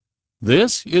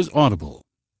This is Audible.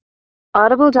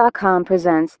 Audible.com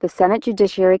presents the Senate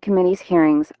Judiciary Committee's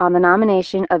hearings on the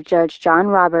nomination of Judge John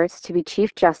Roberts to be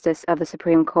Chief Justice of the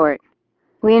Supreme Court.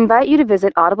 We invite you to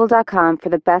visit Audible.com for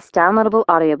the best downloadable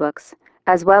audiobooks,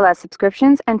 as well as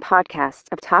subscriptions and podcasts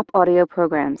of top audio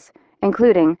programs,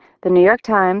 including The New York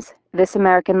Times, This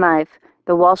American Life,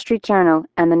 The Wall Street Journal,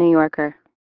 and The New Yorker.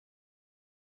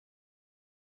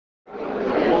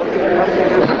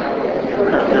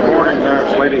 Good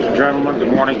morning, ladies and gentlemen.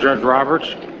 Good morning, Judge Roberts.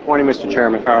 Good morning, Mr.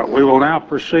 Chairman. We will now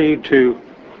proceed to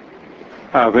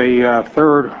the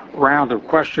third round of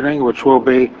questioning, which will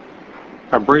be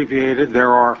abbreviated.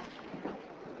 There are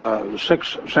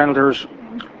 6 senators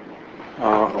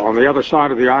on the other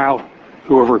side of the aisle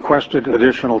who have requested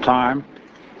additional time.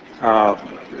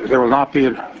 There will not be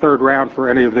a third round for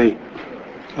any of the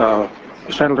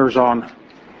senators on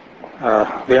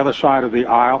the other side of the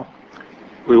aisle.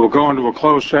 We will go into a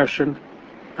closed session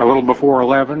a little before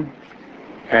 11,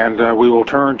 and we will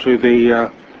turn to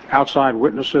the outside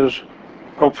witnesses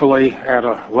hopefully at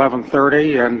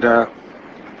 11:30,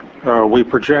 and we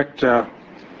project a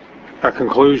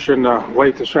conclusion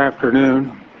late this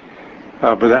afternoon,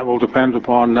 but that will depend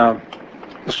upon the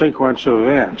sequence of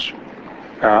events.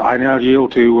 I now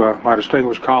yield to my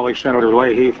distinguished colleague, Senator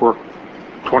Leahy, for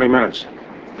 20 minutes.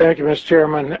 Thank you, Mr.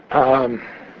 Chairman.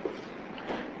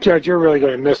 Judge, you're really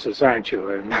going to miss this, aren't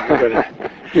you? I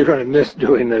mean, you're going to miss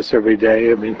doing this every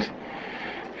day. I mean,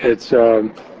 it's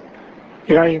you're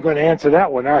not even going to answer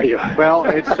that one, are you? Well,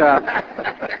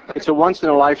 it's a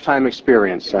once-in-a-lifetime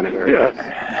experience, Senator. Yes.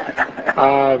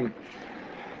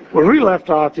 When we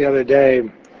left off the other day,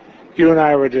 you and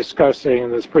I were discussing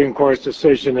the Supreme Court's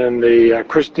decision in the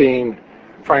Christine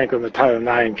Franklin, the Title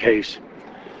IX case.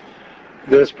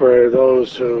 This, for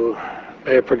those who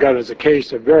may have forgotten, is a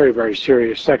case of very, very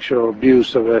serious sexual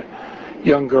abuse of a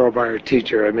young girl by her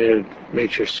teacher. I mean, it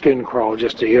makes your skin crawl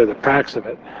just to hear the facts of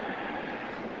it.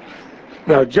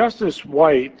 Now, Justice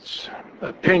White's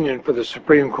opinion for the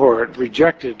Supreme Court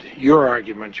rejected your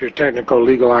arguments, your technical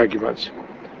legal arguments,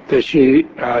 that you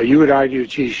had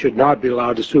argued she should not be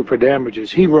allowed to sue for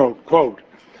damages. He wrote, quote,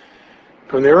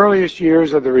 "From the earliest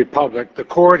years of the Republic, the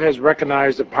court has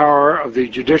recognized the power of the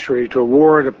judiciary to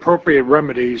award appropriate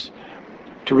remedies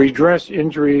to redress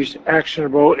injuries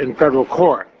actionable in federal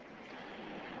court."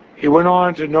 He went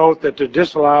on to note that to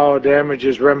disallow a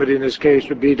damages remedy in this case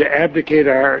would be to abdicate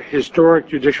our historic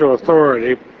judicial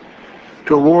authority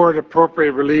to award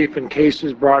appropriate relief in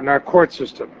cases brought in our court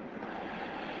system.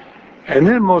 And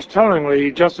then, most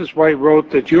tellingly, Justice White wrote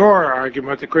that your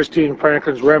argument that Christine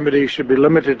Franklin's remedy should be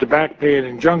limited to back pay and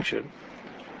injunction,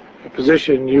 a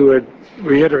position you had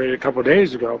reiterated a couple of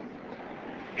days ago,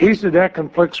 he said that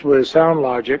conflicts with sound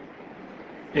logic.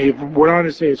 He went on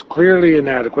to say it's clearly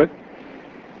inadequate.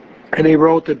 And he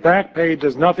wrote that back pay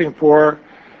does nothing for,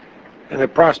 and the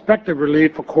prospective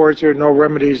relief accords there no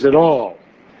remedies at all.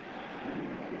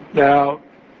 Now,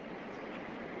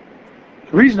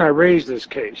 the reason I raised this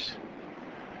case,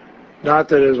 not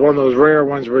that it was one of those rare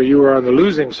ones where you were on the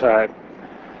losing side,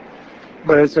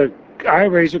 but I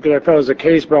raised it because I felt it was a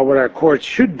case about what our courts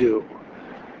should do,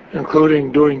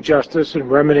 including doing justice and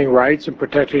remedying rights and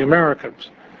protecting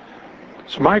Americans.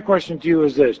 So my question to you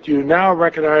is this: do you now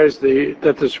recognize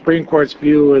that the Supreme Court's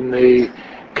view in the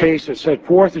case as set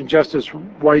forth in Justice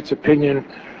White's opinion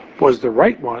was the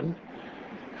right one,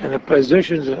 and the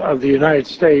positions of the United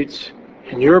States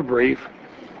in your brief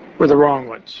were the wrong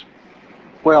ones?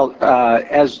 Well,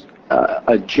 as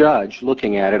a judge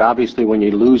looking at it, obviously when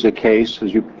you lose a case,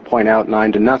 as you point out,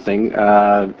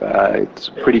 9-0, it's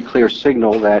a pretty clear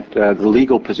signal that the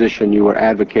legal position you were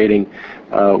advocating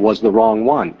was the wrong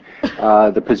one.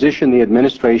 The position the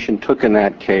administration took in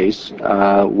that case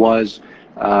was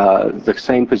the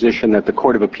same position that the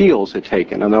Court of Appeals had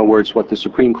taken. In other words, what the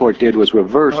Supreme Court did was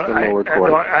reverse the lower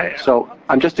court. So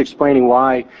I'm just explaining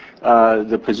why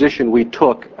the position we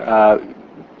took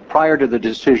prior to the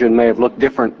decision may have looked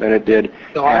different than it did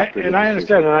after. I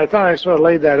understand, and I thought I sort of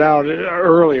laid that out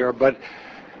earlier, but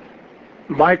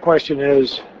my question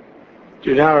is, do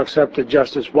you now accept that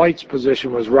Justice White's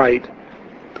position was right,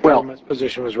 the government's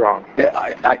position was wrong?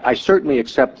 I certainly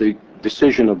accept the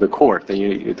decision of the court, the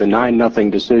 9-0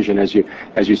 decision, as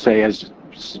you say, as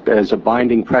a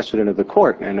binding precedent of the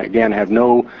court, and again have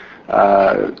no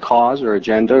cause or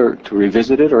agenda to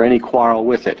revisit it or any quarrel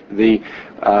with it. The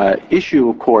issue,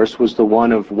 of course, was the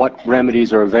one of what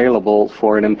remedies are available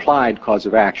for an implied cause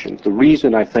of action. The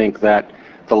reason I think that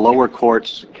the lower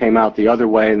courts came out the other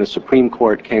way and the Supreme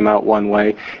Court came out one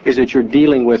way is that you're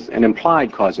dealing with an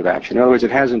implied cause of action. In other words,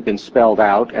 it hasn't been spelled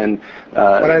out. And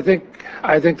but I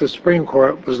think the Supreme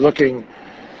Court was looking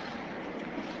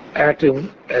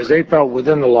acting as they felt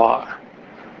within the law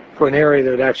for an area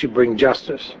that would actually bring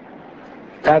justice.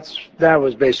 That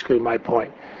was basically my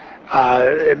point.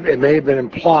 It may have been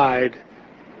implied,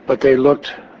 but they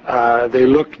looked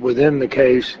within the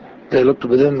case, they looked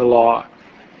within the law,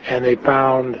 and they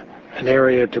found an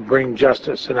area to bring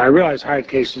justice. And I realize hard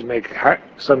cases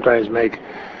sometimes make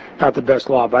not the best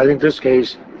law, but I think this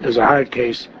case is a hard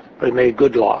case, but it made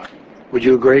good law. Would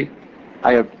you agree?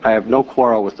 I have no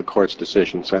quarrel with the court's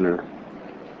decision, Senator.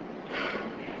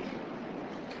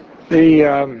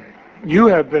 You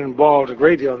have been involved a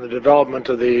great deal in the development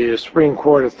of the Supreme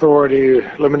Court authority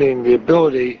limiting the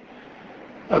ability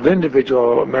of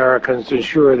individual Americans to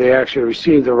ensure they actually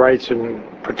receive the rights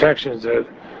and protections that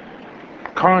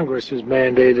Congress has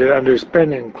mandated under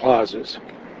spending clauses.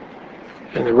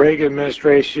 In the Reagan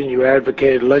administration, you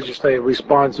advocated legislative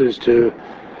responses to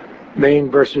Maine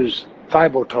versus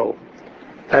Thibodeau.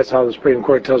 That's how the Supreme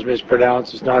Court tells me it's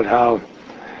pronounced. It's not how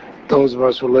those of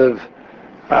us who live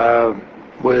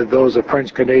with those of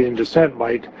French-Canadian descent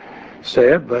might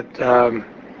say it, but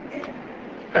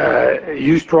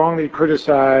you strongly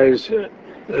criticize, that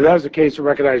was the case to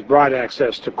recognize broad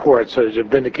access to courts so to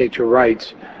vindicate your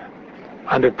rights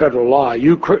under federal law.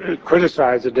 You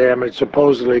criticize the damage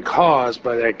supposedly caused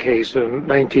by that case in a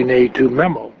 1982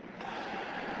 memo.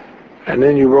 And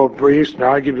then you wrote briefs and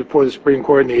argued before the Supreme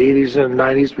Court in the 80s and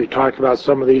 90s. We talked about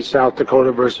some of these: South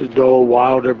Dakota versus Dole,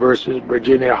 Wilder versus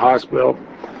Virginia Hospital,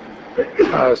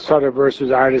 Sutter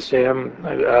versus Artisan,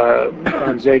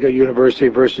 Gonzaga University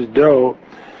versus Doe.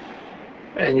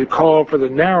 And you called for the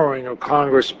narrowing of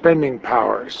Congress spending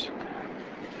powers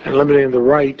and limiting the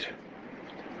right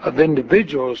of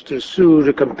individuals to sue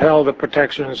to compel the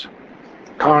protections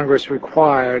Congress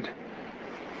required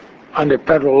under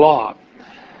federal law.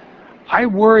 I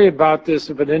worry about this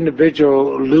if an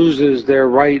individual loses their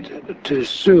right to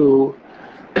sue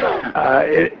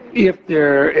if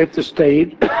the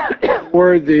state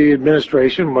or the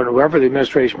administration, whoever the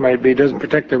administration might be, doesn't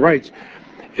protect their rights.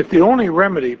 If the only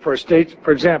remedy for a state,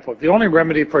 for example, if the only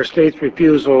remedy for a state's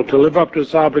refusal to live up to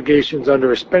its obligations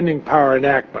under a spending power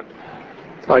enactment,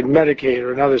 like Medicaid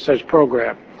or another such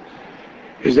program,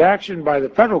 is action by the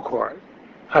federal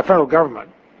government,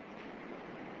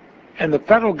 and the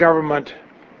federal government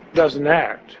doesn't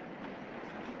act,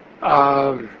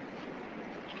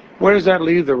 where does that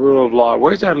leave the rule of law?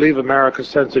 Where does that leave America's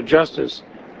sense of justice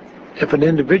if an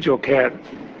individual can't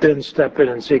then step in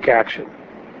and seek action?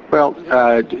 Well,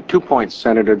 2 points,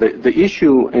 Senator. The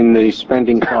issue in the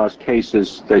spending clause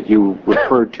cases that you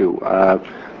referred to,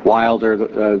 Wilder,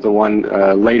 the one,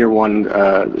 later one,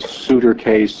 the Souter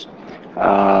case,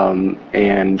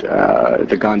 and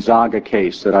the Gonzaga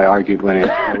case that I argued when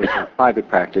I was in private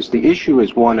practice. The issue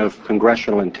is one of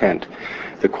congressional intent.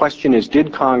 The question is,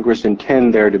 did Congress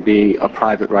intend there to be a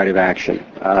private right of action?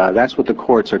 That's what the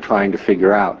courts are trying to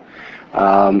figure out.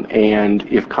 And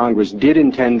if Congress did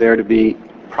intend there to be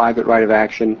private right of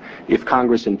action, if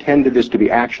Congress intended this to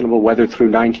be actionable, whether through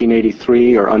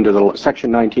 1983 or under the Section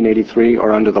 1983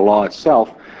 or under the law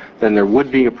itself, then there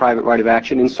would be a private right of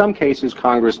action. In some cases,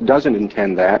 Congress doesn't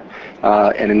intend that,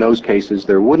 and in those cases,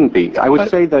 there wouldn't be. I would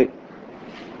say that.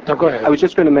 No, go ahead. I was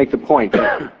just going to make the point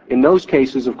that in those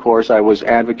cases, of course, I was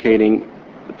advocating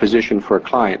the position for a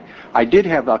client. I did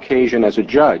have occasion as a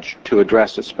judge to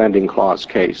address a spending clause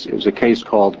case. It was a case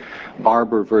called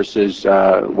Barber versus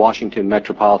Washington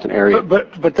Metropolitan Area.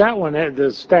 But that one,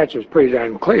 the statute is pretty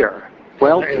darn clear.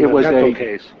 Well, it was a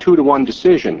 2-to-1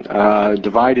 decision,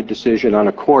 divided decision on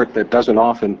a court that doesn't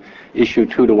often issue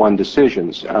 2-to-1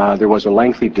 decisions. There was a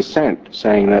lengthy dissent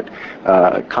saying that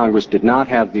Congress did not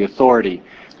have the authority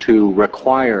to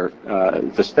require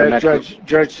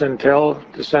Judge Santel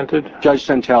dissented? Judge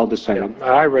Santel dissented. Yeah,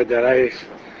 I read that.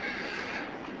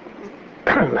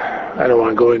 I don't want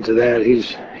to go into that.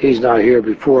 He's not here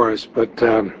before us. But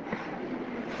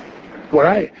what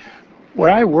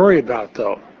I worry about,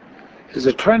 though, is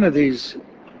the trend of these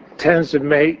tends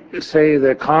to say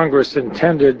that Congress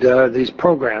intended these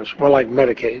programs, more like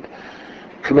Medicaid,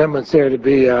 commitments there to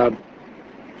be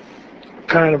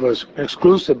kind of an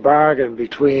exclusive bargain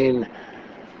between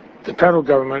the federal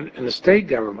government and the state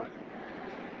government.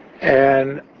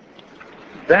 And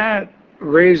that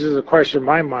raises a question in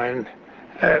my mind.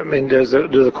 I mean, do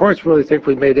the courts really think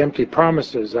we made empty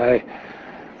promises? I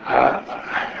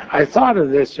thought of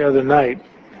this the other night,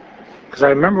 because I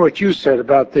remember what you said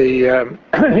about the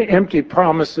empty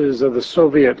promises of the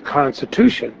Soviet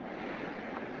Constitution.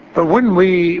 But wouldn't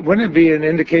it be an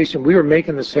indication we were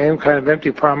making the same kind of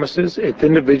empty promises if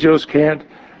individuals can't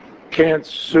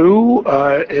sue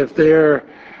if they're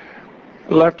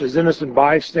left as innocent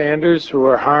bystanders who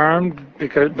are harmed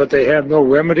but they have no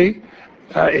remedy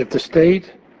if the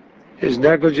state is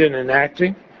negligent in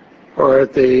acting, or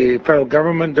if the federal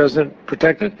government doesn't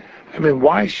protect it. I mean,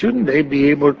 why shouldn't they be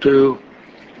able to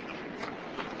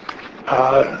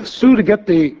sue to get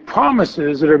the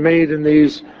promises that are made in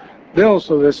these bills,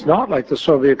 so that it's not like the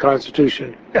Soviet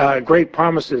Constitution, great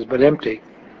promises but empty?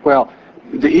 Well,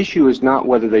 the issue is not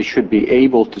whether they should be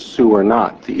able to sue or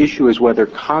not. The issue is whether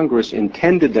Congress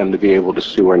intended them to be able to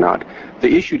sue or not.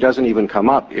 The issue doesn't even come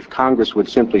up if Congress would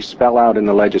simply spell out in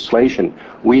the legislation,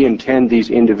 we intend these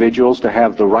individuals to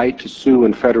have the right to sue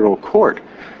in federal court.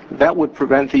 That would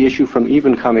prevent the issue from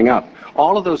even coming up.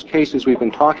 All of those cases we've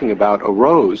been talking about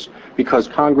arose because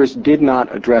Congress did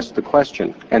not address the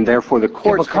question, and therefore the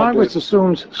courts. But Congress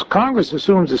assumes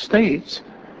the states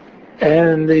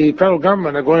and the federal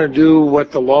government are going to do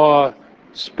what the law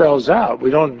spells out.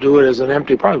 We don't do it as an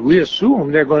empty promise. We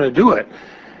assume they're going to do it.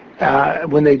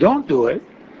 When they don't do it,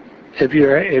 if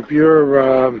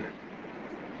you're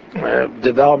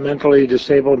developmentally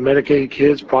disabled, Medicaid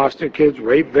kids, foster kids,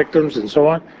 rape victims, and so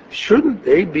on, shouldn't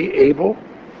they be able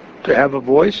to have a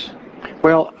voice?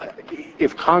 Well,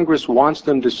 if Congress wants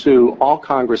them to sue, all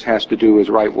Congress has to do is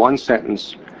write one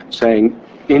sentence saying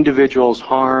individuals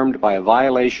harmed by a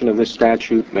violation of this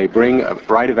statute may bring a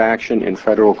right of action in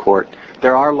federal court.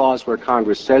 There are laws where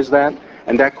Congress says that,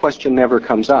 and that question never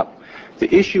comes up.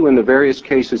 The issue in the various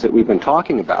cases that we've been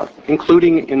talking about,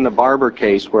 including in the Barber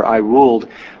case where I ruled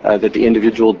that the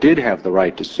individual did have the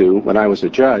right to sue when I was a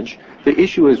judge, the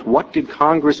issue is what did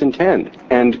Congress intend?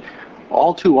 And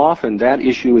all too often that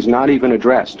issue is not even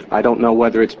addressed. I don't know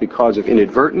whether it's because of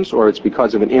inadvertence or it's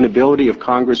because of an inability of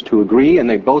Congress to agree, and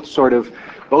they both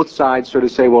sides sort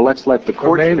of say, well, let's let the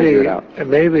courts figure it out.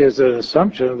 And maybe it's an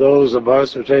assumption of those of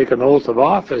us who take an oath of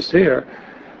office here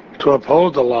to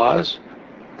uphold the laws,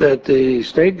 that the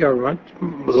state government,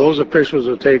 those officials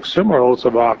who take similar oaths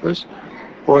of office,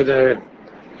 or the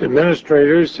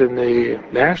administrators in the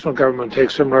national government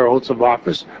take similar oaths of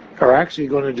office, are actually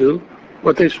going to do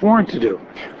what they've sworn to do.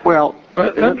 Well,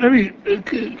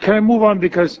 can I move on,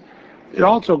 because it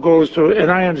also goes to, and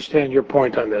I understand your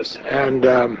point on this, and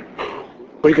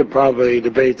we could probably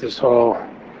debate this all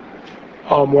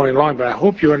morning long, but I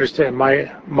hope you understand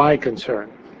my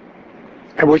concern,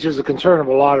 and which is the concern of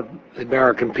a lot of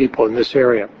American people in this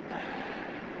area.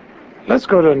 Let's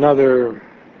go to another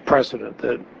precedent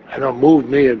that I know moved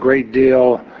me a great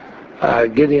deal,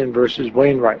 Gideon versus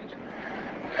Wainwright.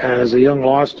 And as a young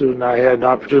law student, I had an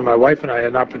opportunity, my wife and I had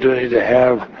an opportunity to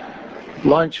have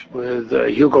lunch with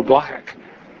Hugo Black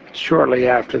shortly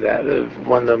after that.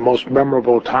 One of the most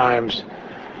memorable times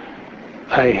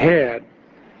I had.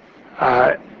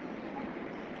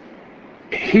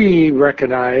 He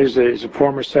recognized, as a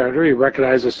former senator, he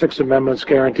recognized the Sixth Amendment's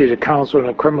guarantee to counsel in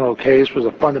a criminal case was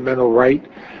a fundamental right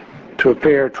to a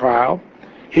fair trial.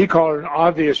 He called it an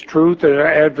obvious truth that our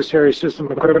adversary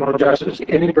system of criminal justice,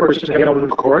 any person held in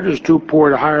court who's too poor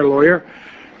to hire a lawyer,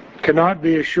 cannot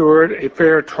be assured a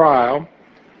fair trial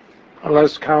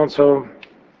unless counsel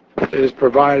is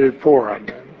provided for him.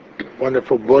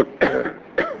 Wonderful book,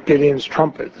 Gideon's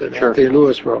Trumpet, that Anthony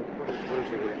Lewis wrote.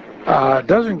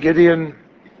 Doesn't Gideon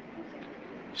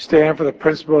stand for the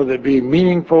principle that be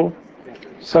meaningful?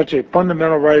 Such a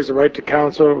fundamental right as the right to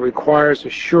counsel requires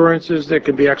assurances that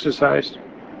can be exercised?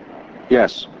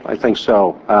 Yes, I think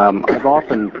so. I've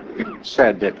often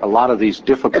said that a lot of these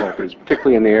difficulties,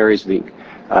 particularly in the areas of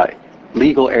the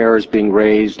legal errors being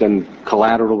raised and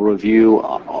collateral review,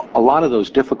 a lot of those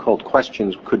difficult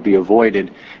questions could be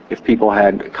avoided if people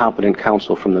had competent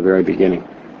counsel from the very beginning.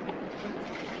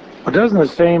 Well, doesn't the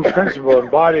same principle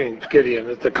embody, Gideon,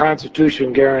 that the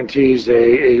Constitution guarantees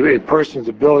a person's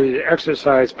ability to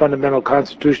exercise fundamental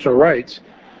constitutional rights,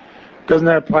 doesn't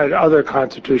that apply to other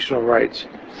constitutional rights?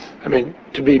 I mean,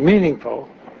 to be meaningful,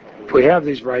 if we have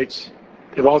these rights,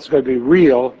 they've also got to be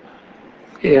real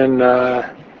in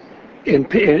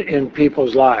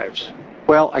people's lives.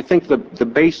 Well, I think the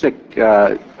basic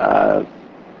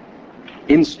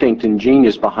instinct and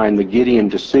genius behind the Gideon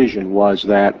decision was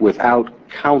that without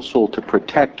counsel to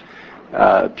protect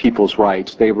people's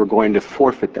rights, they were going to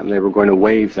forfeit them. They were going to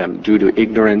waive them due to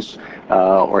ignorance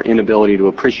or inability to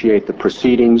appreciate the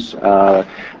proceedings,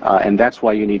 and that's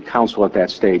why you need counsel at that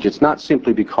stage. It's not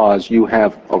simply because you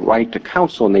have a right to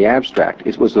counsel in the abstract.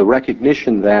 It was the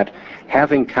recognition that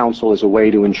having counsel is a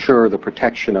way to ensure the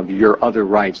protection of your other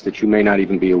rights that you may not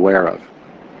even be aware of.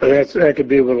 But that could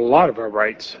be with a lot of our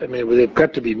rights. I mean, they've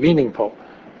got to be meaningful.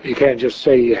 You can't just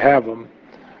say you have them.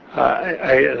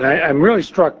 I'm really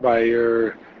struck by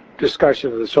your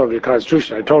discussion of the Soviet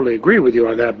Constitution. I totally agree with you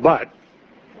on that, but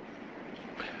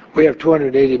We have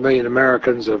 280 million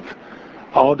Americans of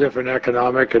all different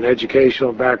economic and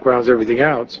educational backgrounds, everything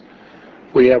else.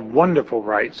 We have wonderful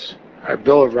rights. Our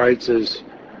Bill of Rights is,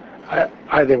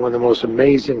 I think, one of the most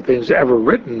amazing things ever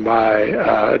written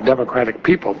by democratic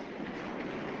people.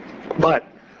 But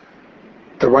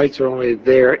the rights are only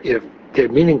there if they're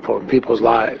meaningful in people's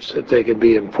lives, that they can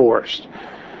be enforced.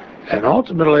 And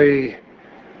ultimately,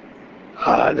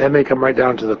 that may come right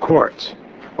down to the courts.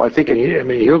 Well, I think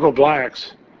Hugo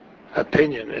Black's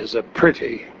opinion is a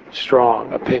pretty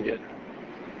strong opinion.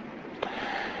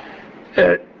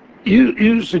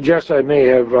 You suggest I may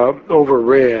have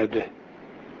overread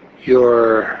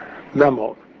your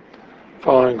memo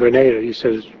following Grenada. You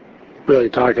said it's really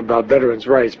talking about veterans'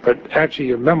 rights, but actually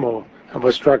your memo, and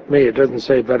what struck me, it doesn't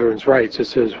say veterans' rights, it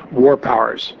says war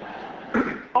powers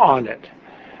on it.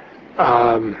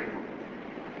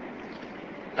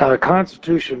 Now, the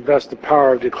Constitution vests the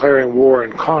power of declaring war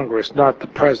in Congress, not the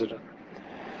President.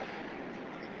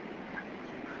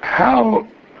 How,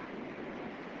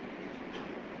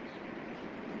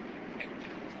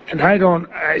 and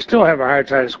I still have a hard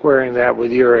time squaring that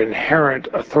with your inherent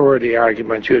authority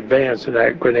argument you advanced in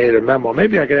that Grenada memo.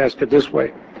 Maybe I could ask it this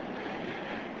way.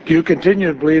 Do you continue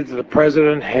to believe that the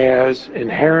President has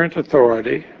inherent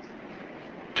authority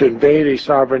to invade a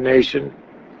sovereign nation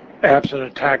absent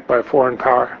attack by a foreign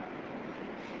power?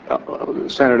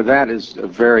 Senator, that is a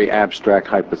very abstract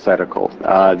hypothetical.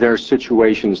 There are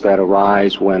situations that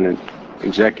arise when an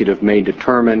executive may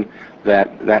determine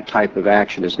that that type of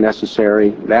action is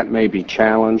necessary. That may be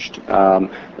challenged.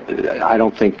 I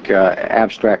don't think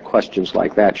abstract questions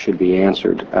like that should be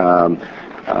answered.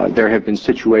 There have been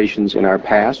situations in our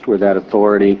past where that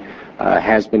authority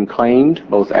has been claimed,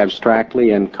 both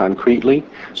abstractly and concretely.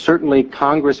 Certainly,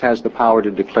 Congress has the power to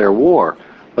declare war.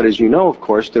 But as you know, of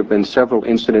course, there have been several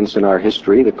incidents in our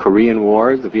history, the Korean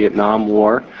War, the Vietnam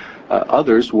War,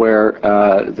 others where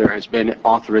there has been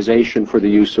authorization for the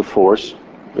use of force,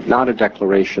 but not a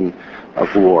declaration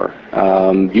of war.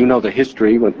 You know the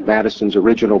history. When Madison's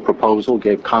original proposal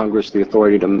gave Congress the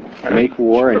authority to make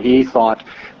war, and he thought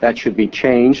that should be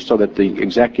changed so that the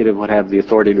executive would have the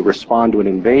authority to respond to an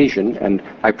invasion, and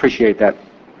I appreciate that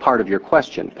part of your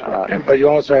question. But you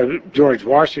also have George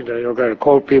Washington. You're going to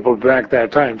quote people back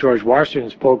that time. George Washington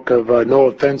spoke of no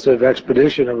offensive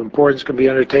expedition of importance can be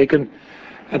undertaken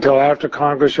until after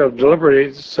Congress shall have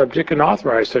deliberated the subject and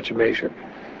authorize such a measure.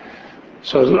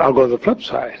 So I'll go to the flip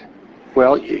side.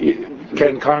 Well,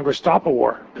 can Congress stop a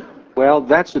war? Well,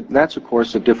 that's of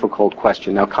course a difficult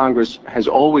question. Now, Congress has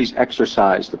always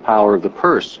exercised the power of the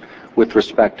purse with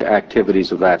respect to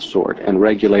activities of that sort and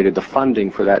regulated the funding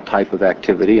for that type of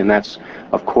activity, and that's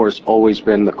of course always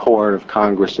been the core of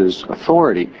Congress's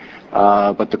authority.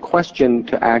 But the question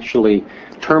to actually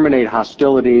terminate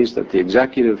hostilities that the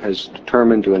executive has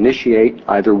determined to initiate,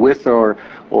 either with or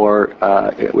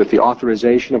with the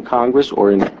authorization of Congress,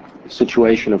 or in a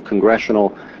situation of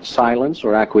congressional silence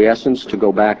or acquiescence, to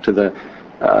go back to the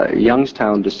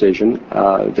Youngstown decision,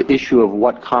 the issue of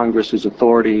what Congress's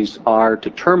authorities are to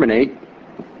terminate,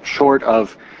 short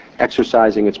of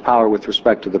exercising its power with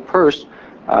respect to the purse,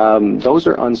 those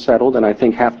are unsettled and I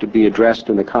think have to be addressed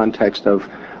in the context of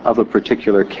a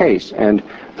particular case. And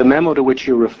the memo to which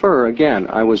you refer, again,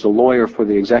 I was a lawyer for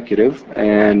the executive,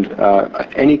 and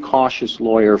any cautious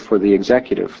lawyer for the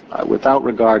executive, without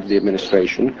regard to the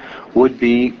administration, would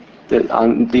be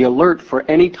on the alert for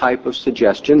any type of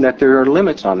suggestion that there are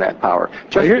limits on that power.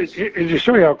 To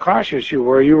show you how cautious you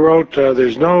were, you wrote,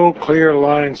 there's no clear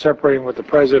line separating what the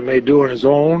President may do on his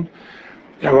own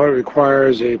and what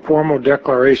requires a formal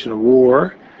declaration of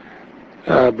war,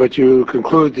 but you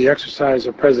conclude the exercise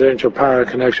of presidential power in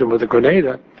connection with the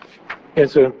Grenada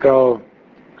incident fell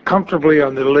comfortably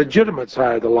on the legitimate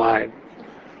side of the line.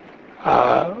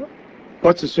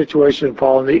 What's the situation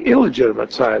fall on the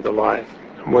illegitimate side of the line,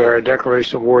 where a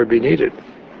declaration of war would be needed?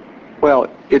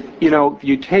 Well,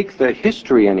 you take the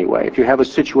history anyway. If you have a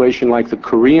situation like the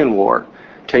Korean War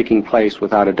taking place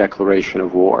without a declaration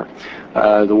of war,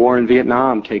 the war in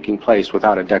Vietnam taking place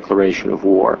without a declaration of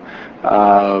war,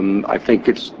 I think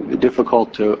it's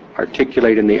difficult to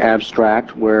articulate in the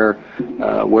abstract where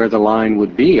the line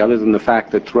would be, other than the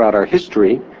fact that throughout our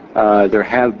history there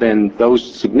have been those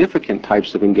significant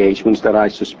types of engagements that I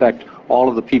suspect all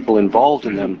of the people involved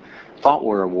in them thought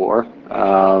were a war,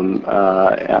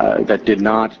 that did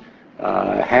not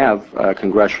have a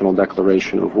congressional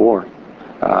declaration of war.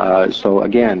 So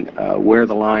again, where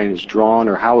the line is drawn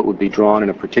or how it would be drawn in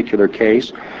a particular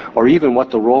case, or even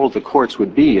what the role of the courts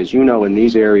would be. As you know, in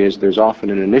these areas, there's often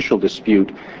an initial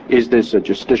dispute. Is this a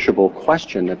justiciable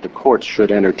question that the courts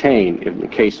should entertain in the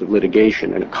case of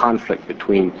litigation and a conflict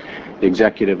between the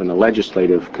executive and the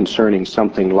legislative concerning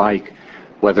something like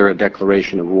whether a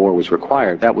declaration of war was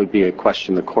required? That would be a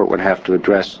question the court would have to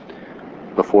address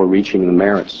before reaching the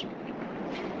merits.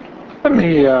 Let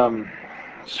me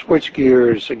switch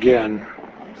gears again.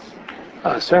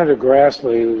 Senator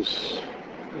Grassley, who's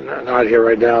not here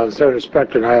right now, and Senator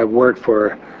Specter and I have worked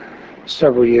for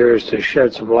several years to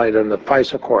shed some light on the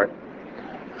FISA court,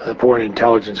 the Foreign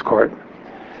Intelligence Court.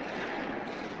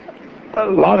 A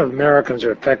lot of Americans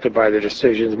are affected by the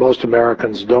decisions. Most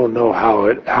Americans don't know how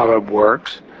it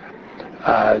works,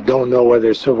 don't know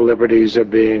whether civil liberties are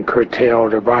being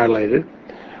curtailed or violated.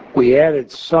 We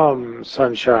added some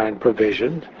sunshine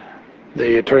provisions.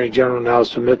 The Attorney General now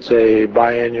submits a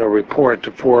biannual report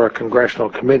to 4 congressional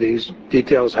committees,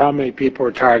 details how many people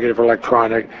are targeted for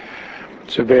electronic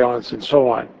surveillance and so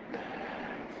on.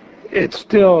 It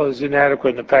still is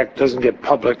inadequate in the fact it doesn't get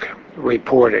public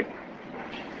reporting.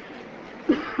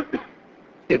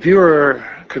 If you were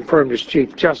confirmed as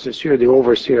Chief Justice, you're the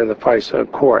overseer of the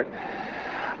FISA court.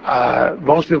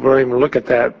 Most people don't even look at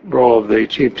that role of the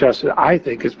Chief Justice. I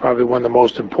think it's probably one of the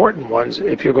most important ones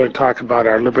if you're going to talk about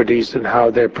our liberties and how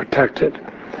they're protected.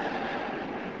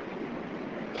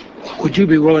 Would you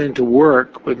be willing to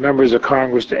work with members of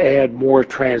Congress to add more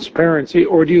transparency,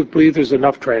 or do you believe there's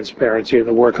enough transparency in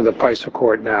the work of the FISA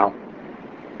court now?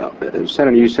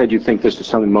 Senator, you said you think this is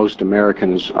something most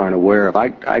Americans aren't aware of.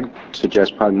 I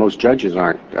suggest probably most judges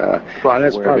aren't well,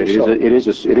 that's aware of it. So. It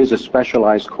is a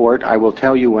specialized court. I will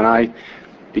tell you, when I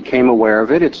became aware of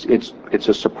it, it's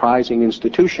a surprising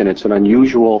institution. It's an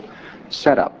unusual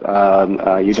setup.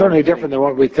 Certainly different than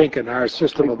what we think in our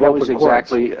system of open courts.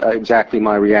 That was exactly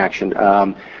my reaction.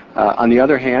 On the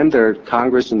other hand,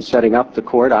 Congress, in setting up the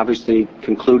court, obviously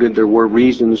concluded there were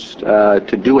reasons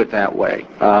to do it that way.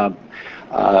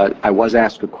 I was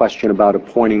asked a question about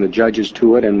appointing the judges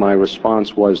to it, and my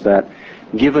response was that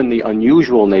given the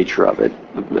unusual nature of it,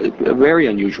 a very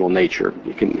unusual nature,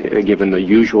 given the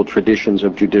usual traditions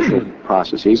of judicial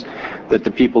processes, that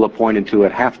the people appointed to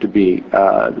it have to be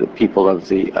the people of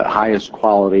the highest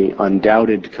quality,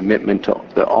 undoubted commitment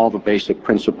to all the basic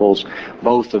principles,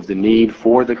 both of the need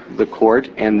for the court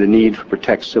and the need to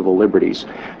protect civil liberties.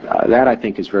 That, I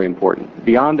think, is very important.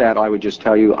 Beyond that, I would just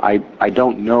tell you, I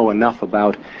don't know enough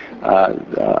about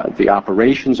the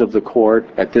operations of the court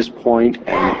at this point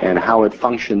and how it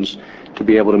functions to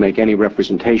be able to make any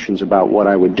representations about what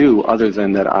I would do, other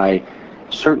than that I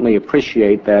certainly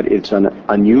appreciate that it's an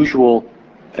unusual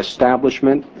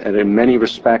establishment and in many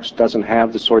respects doesn't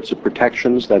have the sorts of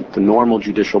protections that the normal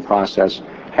judicial process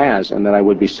has, and that I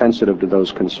would be sensitive to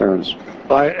those concerns.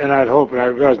 And I'd hope, and I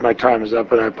realize my time is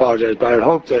up and I apologize, but I'd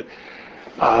hope that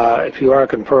if you are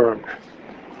confirmed,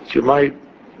 that you might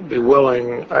be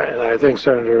willing, and I think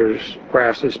Senators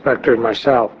Grassley, Specter, and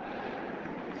myself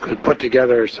could put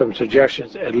together some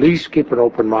suggestions, at least keep an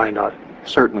open mind on it.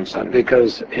 Certainly, Senator.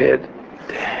 Because in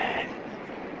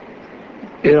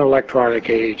an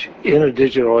electronic age, in a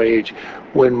digital age,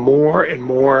 when more and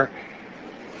more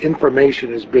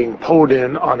information is being pulled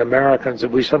in on Americans that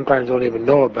we sometimes don't even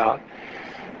know about,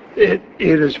 it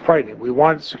is frightening. We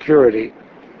want security,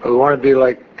 but we want to be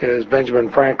like, as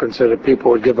Benjamin Franklin said, if people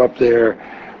would give up their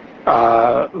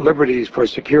liberties for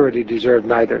security, deserve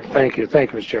neither. Thank you.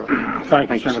 Thank you, Mr. Chairman. Thank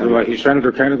you, Senator Leahy.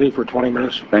 Senator Kennedy for 20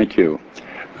 minutes. Thank you.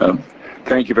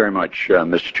 Thank you very much,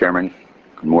 Mr. Chairman.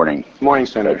 Good morning. Good morning,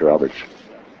 Senator Roberts.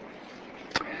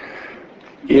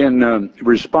 In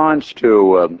response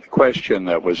to a question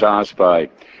that was asked by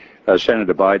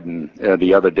Senator Biden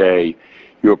the other day,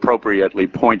 you appropriately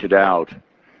pointed out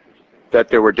that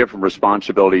there were different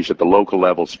responsibilities at the local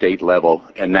level, state level,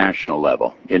 and national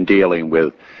level in dealing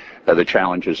with the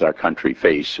challenges our country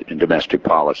face in domestic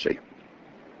policy.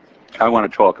 I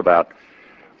want to talk about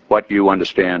what you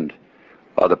understand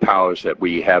are the powers that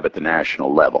we have at the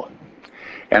national level.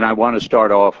 And I want to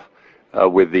start off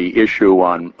with the issue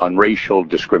on racial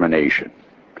discrimination.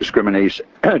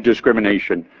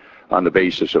 Discrimination on the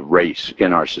basis of race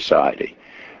in our society.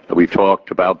 We've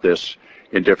talked about this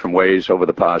in different ways over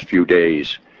the past few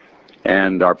days,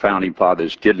 and our founding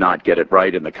fathers did not get it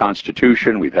right in the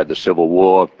Constitution. We've had the Civil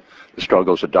War, the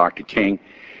struggles of Dr. King.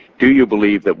 Do you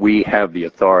believe that we have the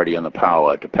authority and the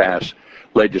power to pass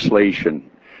legislation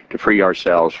to free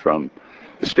ourselves from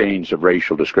the stains of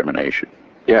racial discrimination?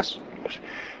 Yes.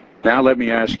 Now let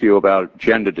me ask you about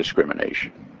gender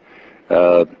discrimination.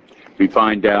 We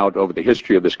find out over the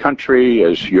history of this country,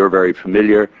 as you're very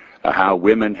familiar, how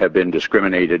women have been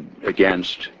discriminated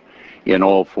against in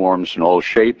all forms and all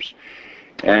shapes.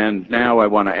 And now I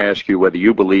want to ask you whether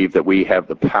you believe that we have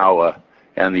the power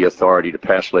and the authority to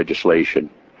pass legislation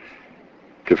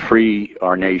to free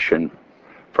our nation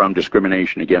from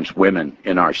discrimination against women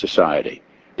in our society.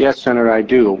 Yes, Senator, I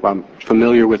do. I'm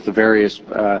familiar with the various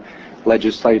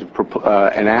legislative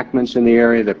enactments in the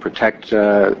area that protect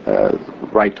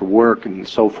right to work and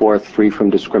so forth, free from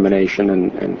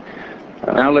discrimination.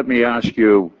 Now let me ask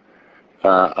you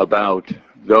about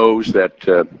those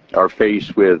that are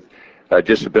faced with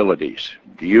disabilities.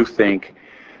 Do you think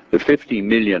the 50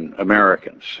 million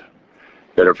Americans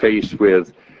that are faced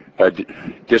with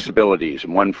disabilities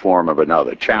in one form or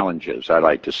another, challenges, I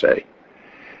like to say,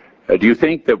 do you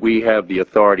think that we have the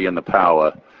authority and the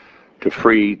power to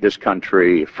free this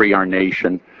country, free our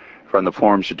nation from the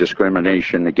forms of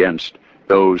discrimination against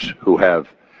those who have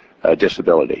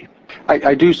disability?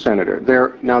 I do, Senator.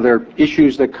 There are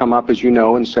issues that come up, as you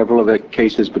know, in several of the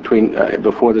cases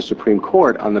before the Supreme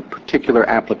Court on the particular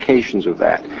applications of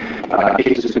that.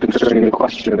 Cases concerning the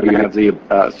question of we have the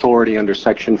authority under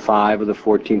Section 5 of the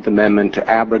 14th Amendment to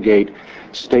abrogate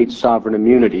state sovereign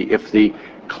immunity if the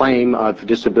claim of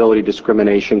disability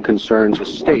discrimination concerns a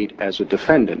state as a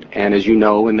defendant. And as you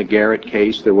know, in the Garrett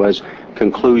case, there was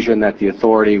conclusion that the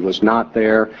authority was not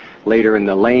there. Later in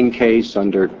the Lane case,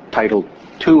 under Title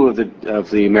II of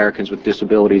the Americans with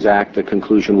Disabilities Act, the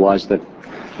conclusion was that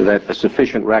a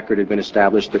sufficient record had been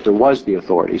established that there was the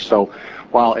authority. So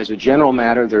while as a general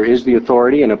matter there is the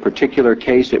authority, in a particular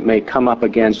case it may come up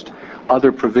against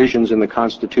other provisions in the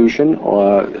Constitution,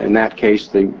 in that case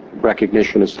the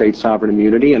recognition of state sovereign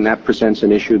immunity, and that presents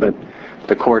an issue that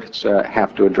the courts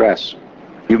have to address.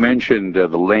 You mentioned the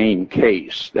Lane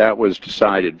case. That was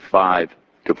decided 5-4.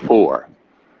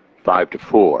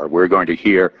 5-4. We're going to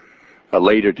hear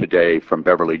later today from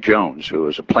Beverly Jones, who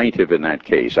is a plaintiff in that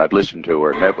case. I've listened to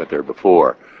her, met with her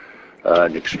before.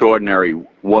 An extraordinary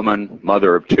woman,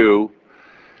 mother of two,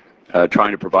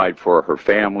 trying to provide for her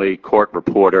family, court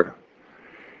reporter.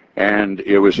 And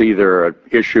it was either an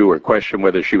issue or question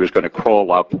whether she was going to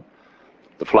crawl up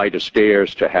the flight of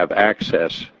stairs to have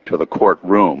access to the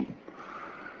courtroom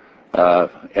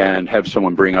and have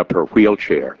someone bring up her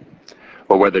wheelchair,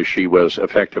 or whether she was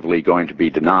effectively going to be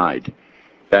denied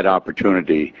that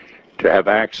opportunity to have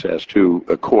access to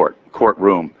a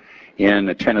courtroom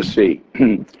in Tennessee.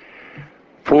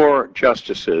 4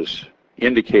 justices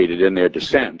indicated in their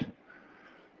dissent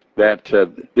that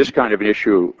this kind of an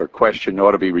issue or question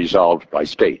ought to be resolved by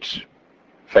states,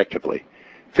 effectively.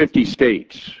 50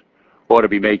 states ought to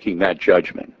be making that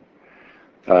judgment.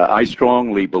 I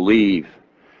strongly believe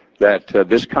that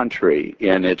this country,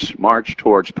 in its march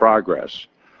towards progress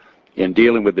in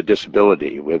dealing with the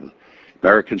disability, with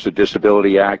Americans with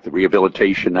Disability Act, the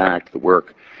Rehabilitation Act, the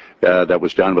work that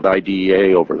was done with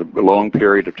IDEA over a long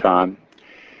period of time,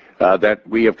 that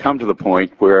we have come to the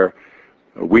point where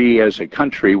we as a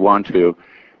country want to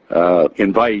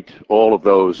invite all of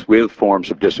those with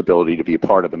forms of disability to be a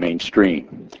part of the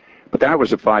mainstream. But that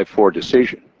was a 5-4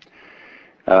 decision.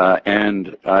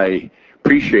 And I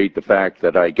appreciate the fact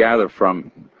that I gather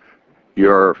from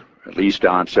your at least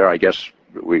answer, I guess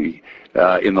we,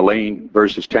 in the Lane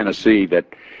versus Tennessee, that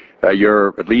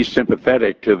you're at least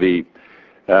sympathetic to the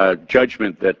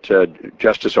judgment that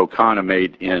Justice O'Connor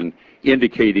made in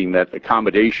indicating that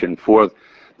accommodation for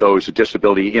those with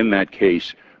disability in that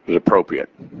case was appropriate.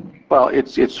 Well,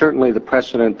 it's certainly the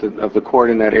precedent of the court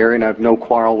in that area, and I have no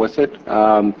quarrel with it.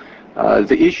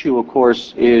 The issue, of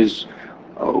course, is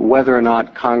whether or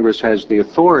not Congress has the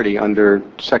authority under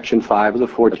Section 5 of the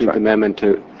 14th Amendment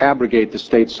to abrogate the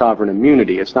state's sovereign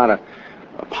immunity. It's not a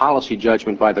policy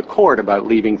judgment by the court about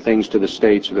leaving things to the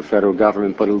states or the federal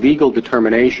government, but a legal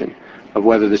determination of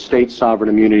whether the state's sovereign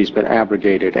immunity has been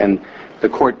abrogated. And the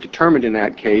court determined in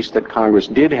that case that Congress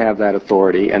did have that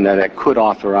authority and that it could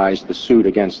authorize the suit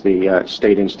against the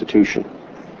state institution.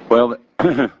 Well,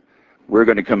 we're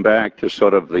going to come back to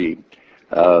sort of the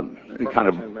kind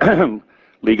of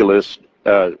legalist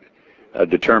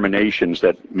determinations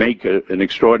that make an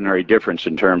extraordinary difference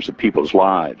in terms of people's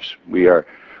lives. We are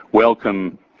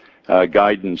welcome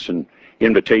guidance and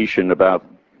invitation about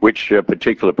which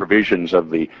particular provisions of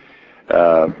the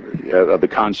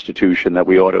Constitution that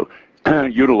we ought to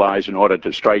utilize in order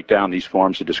to strike down these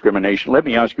forms of discrimination. Let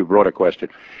me ask you a broader question.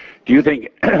 Do you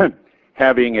think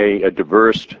having a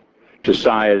diverse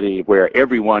society where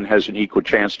everyone has an equal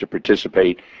chance to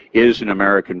participate is an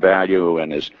American value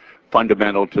and is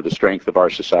fundamental to the strength of our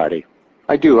society?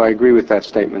 I do. I agree with that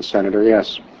statement, Senator,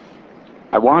 yes.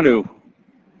 I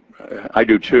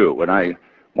do too, and I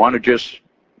want to just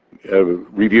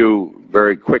review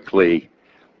very quickly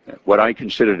what I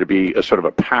consider to be a sort of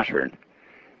a pattern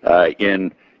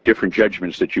in different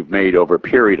judgments that you've made over a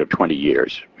period of 20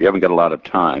 years. We haven't got a lot of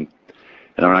time,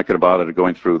 and I'm not going to bother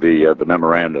going through the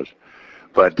memorandums,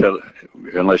 but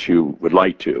unless you would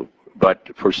like to.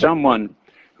 But for someone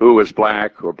who is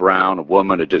black or brown, a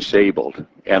woman, or disabled,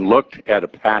 and looked at a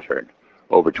pattern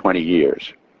over 20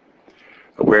 years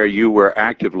where you were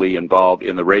actively involved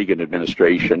in the Reagan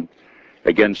administration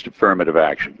against affirmative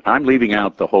action. I'm leaving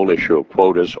out the whole issue of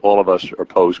quotas. All of us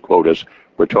oppose quotas.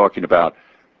 We're talking about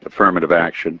affirmative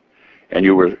action, and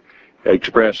you were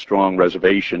expressed strong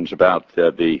reservations about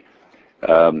the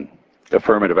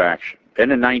affirmative action.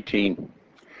 Then in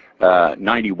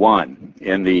 1991,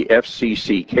 in the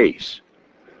FCC case,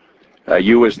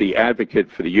 you as the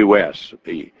advocate for the U.S.,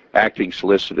 the acting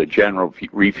Solicitor General,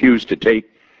 refused to take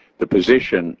the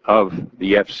position of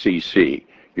the FCC,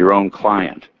 your own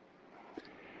client.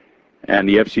 And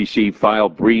the FCC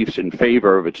filed briefs in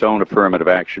favor of its own affirmative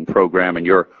action program, and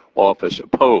your office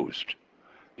opposed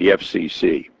the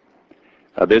FCC.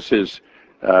 This is,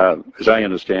 as I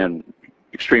understand,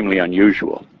 extremely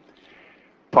unusual.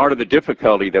 Part of the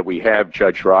difficulty that we have,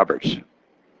 Judge Roberts,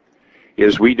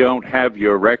 is we don't have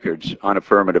your records on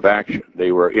affirmative action.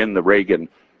 They were in the Reagan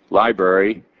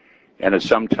library, and at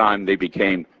some time they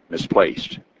became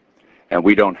misplaced, and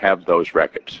we don't have those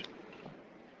records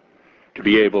to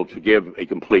be able to give a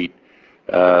complete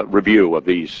review of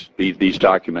these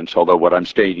documents, although what I'm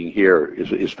stating here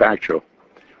is factual.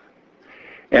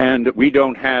 And we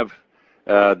don't have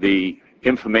the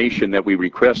information that we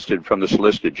requested from the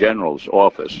Solicitor General's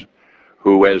office,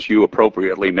 who, as you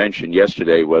appropriately mentioned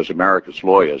yesterday, was America's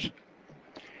Lawyers.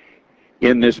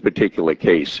 In this particular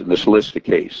case, in the Solicitor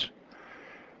case,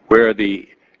 where the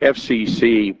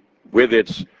FCC, with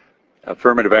its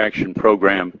affirmative action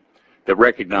program, that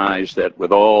recognized that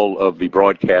with all of the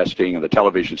broadcasting and the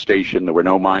television station, there were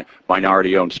no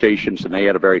minority-owned stations, and they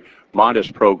had a very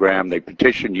modest program. They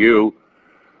petitioned you,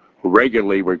 who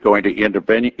regularly were going to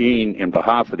intervene in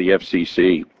behalf of the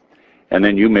FCC, and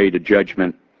then you made a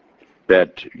judgment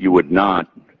that you would not,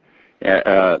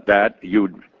 that you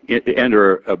would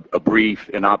enter a brief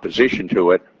in opposition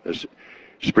to it. The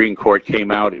Supreme Court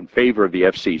came out in favor of the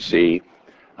FCC.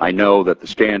 I know that the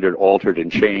standard altered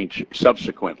and changed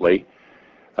subsequently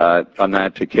on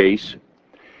that case.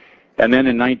 And then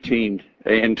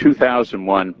in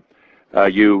 2001,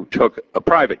 you took a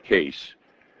private case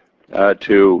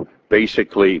to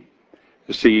basically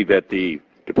see that the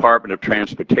Department of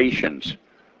Transportation's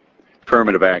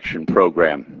affirmative action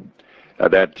program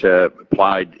that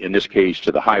applied in this case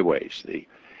to the highways,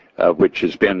 which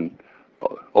has been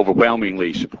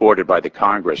overwhelmingly supported by the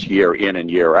Congress year in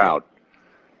and year out,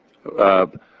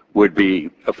 would be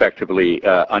effectively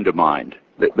undermined.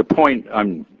 The point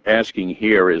I'm asking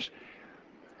here is,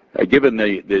 given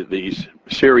these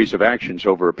series of actions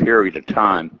over a period of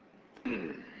time,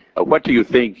 what do you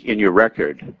think in your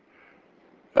record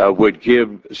would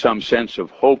give some sense of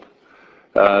hope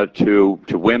to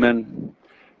women,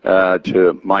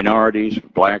 to minorities,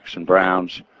 blacks and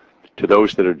browns, to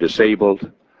those that are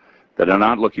disabled, that are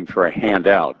not looking for a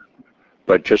handout,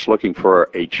 but just looking for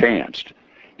a chance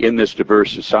in this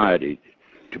diverse society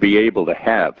to be able to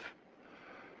have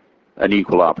an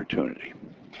equal opportunity?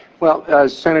 Well,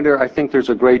 Senator, I think there's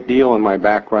a great deal in my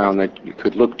background that you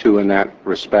could look to in that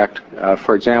respect.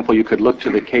 For example, you could look to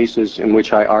the cases in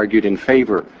which I argued in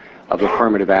favor of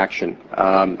affirmative action.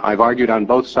 I've argued on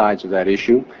both sides of that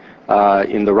issue.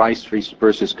 In the Rice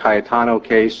versus Cayetano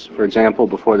case, for example,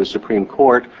 before the Supreme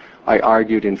Court, I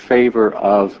argued in favor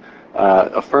of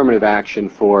affirmative action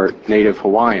for Native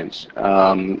Hawaiians.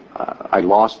 I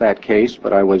lost that case,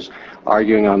 but I was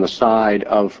arguing on the side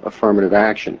of affirmative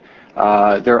action.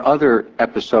 There are other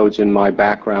episodes in my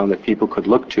background that people could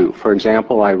look to. For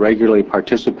example, I regularly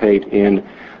participate in,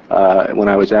 when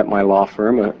I was at my law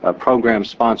firm, a program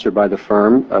sponsored by the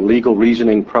firm, a legal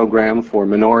reasoning program for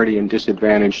minority and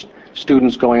disadvantaged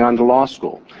students going on to law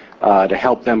school, to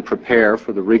help them prepare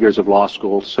for the rigors of law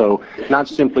school. So not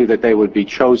simply that they would be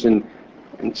chosen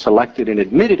and selected and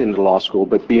admitted into law school,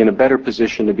 but be in a better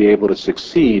position to be able to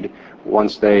succeed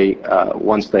once they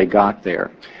got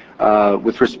there.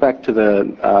 With respect to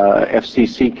the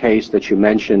FCC case that you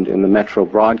mentioned in the Metro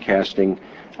Broadcasting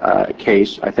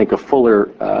case, I think a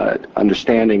fuller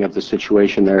understanding of the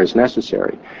situation there is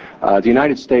necessary. The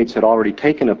United States had already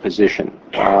taken a position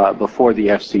before the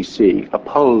FCC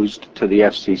opposed to the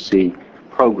FCC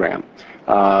program.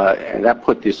 And that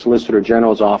put the Solicitor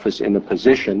General's office in the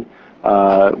position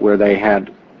where they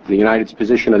had the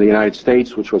position of the United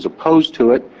States, which was opposed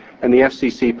to it, and the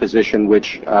FCC position,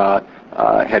 which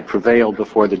had prevailed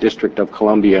before the District of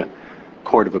Columbia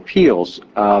Court of Appeals,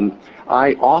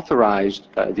 I authorized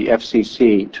the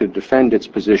FCC to defend its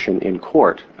position in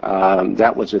court.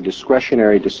 That was a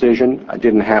discretionary decision. I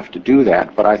didn't have to do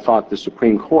that, but I thought the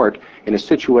Supreme Court, in a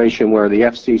situation where the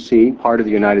FCC, part of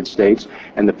the United States,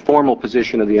 and the formal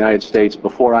position of the United States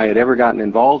before I had ever gotten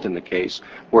involved in the case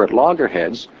were at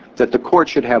loggerheads, that the court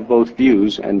should have both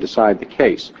views and decide the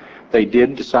case. They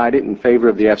did decide it in favor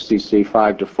of the FCC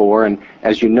 5-4, and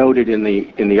as you noted in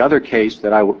the other case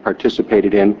that I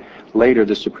participated in, later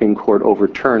the Supreme Court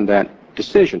overturned that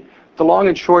decision. The long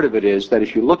and short of it is that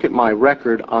if you look at my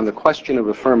record on the question of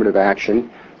affirmative action,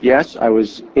 yes, I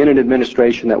was in an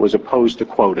administration that was opposed to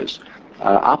quotas.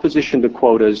 Opposition to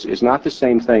quotas is not the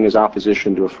same thing as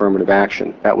opposition to affirmative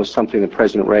action. That was something that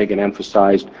President Reagan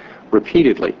emphasized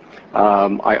repeatedly.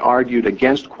 I argued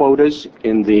against quotas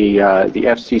in the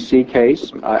FCC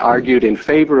case. I argued in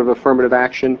favor of affirmative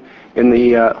action in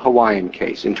the Hawaiian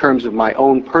case. In terms of my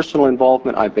own personal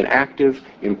involvement, I've been active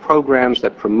in programs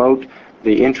that promote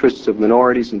the interests of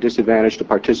minorities and disadvantaged to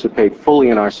participate fully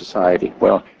in our society.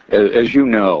 Well, as you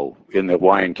know, in the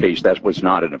Hawaiian case, that was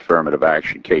not an affirmative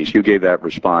action case. You gave that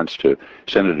response to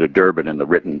Senator Durbin in the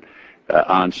written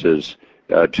answers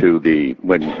to the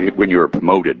when you were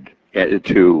promoted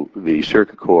to the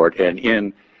circuit court, and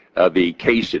in the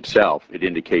case itself, it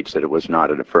indicates that it was not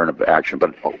an affirmative action.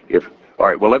 But if all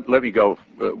right, well, let me go.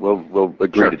 We'll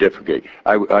agree to differentiate.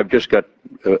 I've just got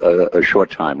a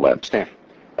short time left.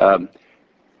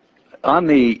 On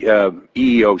the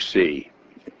EEOC,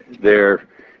 there's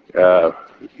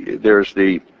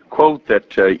the quote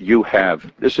that you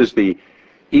have. This is the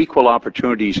Equal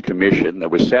Opportunities Commission that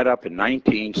was set up in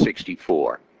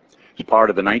 1964. It's part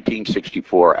of the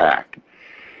 1964 Act.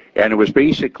 And it was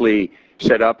basically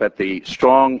set up at the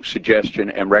strong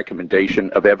suggestion and recommendation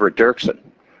of Everett Dirksen,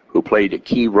 who played a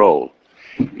key role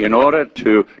in order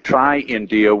to try and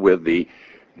deal with the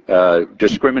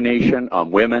discrimination on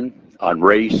women, on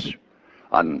race,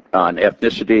 on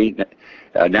ethnicity,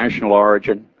 national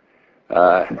origin.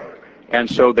 And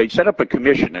so they set up a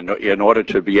commission in order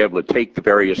to be able to take the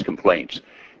various complaints.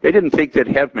 They didn't think they'd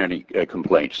have many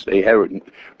complaints. They had,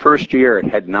 first year it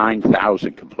had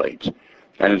 9,000 complaints,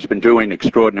 and it's been doing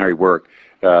extraordinary work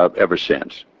ever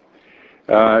since.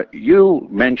 You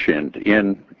mentioned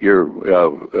in your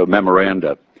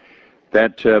memoranda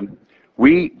that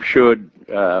we should,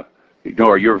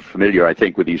 you're familiar, I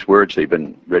think, with these words. They've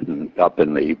been written up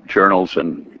in the journals,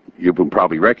 and you will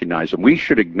probably recognize them. We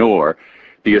should ignore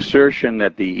the assertion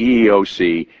that the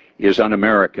EEOC is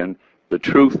un-American, the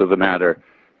truth of the matter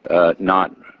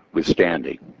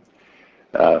notwithstanding.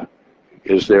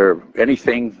 Is there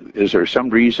some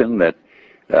reason that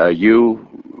you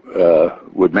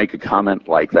would make a comment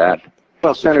like that?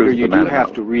 Well, Senator, you do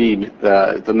have to read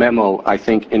the memo, I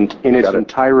think, in its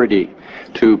entirety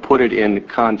to put it in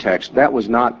context. That was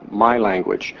not my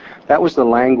language. That was the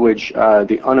language,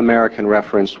 the un-American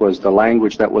reference was the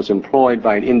language that was employed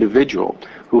by an individual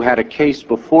who had a case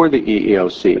before the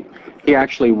EEOC. He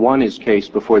actually won his case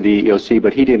before the EEOC,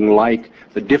 but he didn't like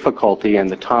the difficulty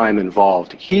and the time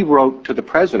involved. He wrote to the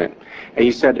president, and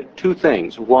he said two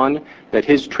things. One, that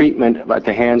his treatment at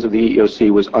the hands of the EEOC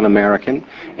was un-American,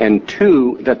 and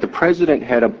two, that the president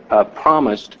had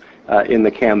promised in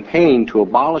the campaign to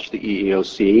abolish the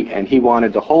EEOC, and he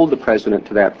wanted to hold the president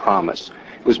to that promise.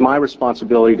 It was my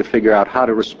responsibility to figure out how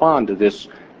to respond to this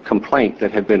complaint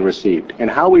that had been received. And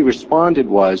how we responded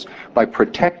was by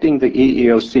protecting the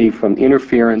EEOC from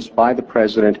interference by the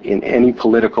president in any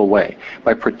political way,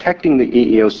 by protecting the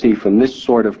EEOC from this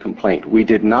sort of complaint. We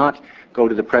did not go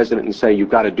to the president and say, you've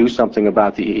got to do something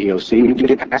about the EEOC. We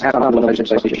didn't ask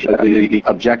the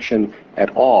objection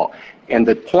at all. And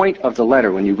the point of the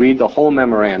letter, when you read the whole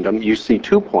memorandum, you see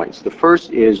 2 points. The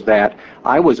first is that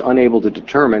I was unable to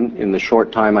determine, in the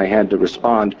short time I had to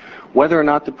respond, whether or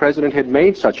not the president had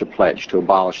made such a pledge to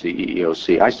abolish the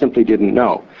EEOC. I simply didn't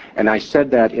know. And I said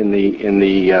that in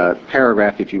the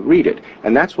paragraph if you read it.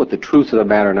 And that's what the truth of the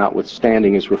matter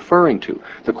notwithstanding is referring to.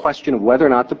 The question of whether or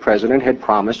not the president had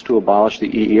promised to abolish the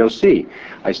EEOC.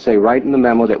 I say right in the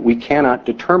memo that we cannot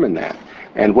determine that.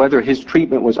 And whether his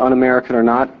treatment was un-American or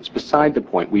not is beside the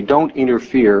point. We don't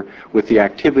interfere with the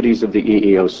activities of the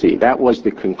EEOC. That was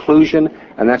the conclusion,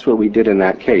 and that's what we did in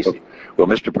that case. Well,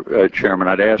 Mr. Chairman,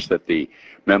 I'd ask that the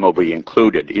memo be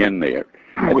included in there.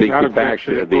 I think the fact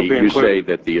that you say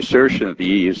that the assertion of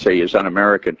the EEOC is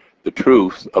un-American, the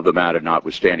truth of the matter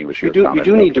notwithstanding was your comment. You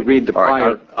do need to read the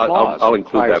prior clause. I'll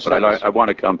include that, but I want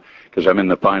to come, because I'm in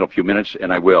the final few minutes,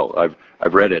 and I will.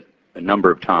 I've read it a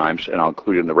number of times, and I'll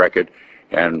include it in the record,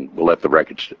 and we'll let the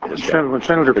record stand. When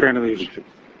Senator Kennedy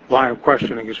line of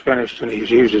questioning is finished and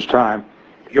he's used his time,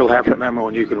 you'll have the memo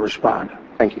and you can respond.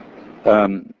 Thank you.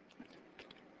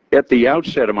 At the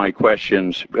outset of my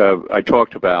questions, I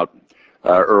talked about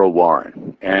Earl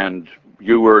Warren, and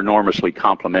you were enormously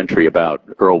complimentary about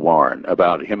Earl Warren,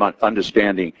 about him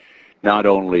understanding not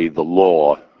only the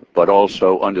law, but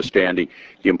also understanding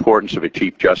the importance of a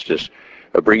Chief Justice,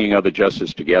 bringing other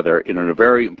justices together in a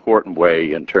very important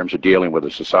way in terms of dealing with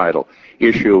a societal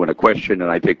issue and a question,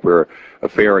 and I think we're a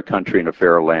fairer country and a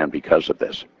fairer land because of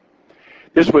this.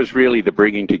 This was really the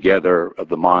bringing together of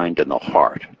the mind and the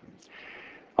heart.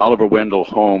 Oliver Wendell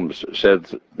Holmes said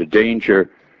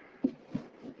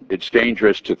it's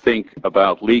dangerous to think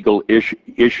about legal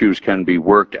issues can be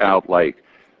worked out like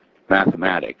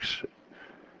mathematics.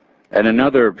 And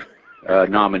another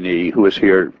nominee who was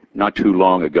here not too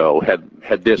long ago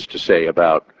had this to say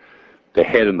about the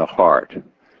head and the heart.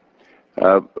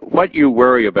 What you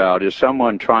worry about is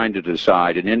someone trying to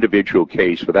decide an individual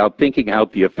case without thinking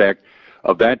out the effect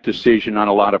of that decision on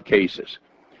a lot of cases.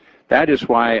 That is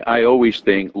why I always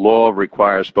think law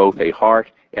requires both a heart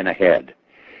and a head.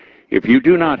 If you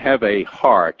do not have a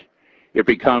heart, it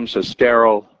becomes a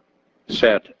sterile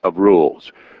set of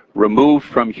rules, removed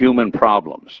from human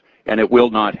problems, and it will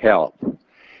not help.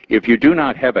 If you do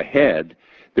not have a head,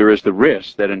 there is the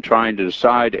risk that in trying to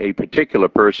decide a particular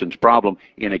person's problem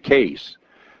in a case,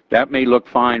 that may look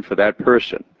fine for that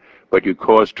person, but you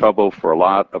cause trouble for a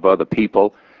lot of other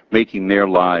people, making their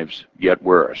lives yet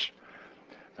worse.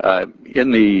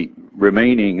 In the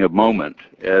remaining moment,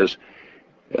 as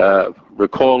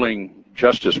recalling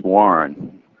Justice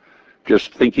Warren,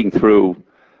 just thinking through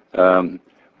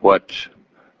what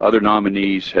other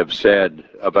nominees have said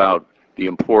about the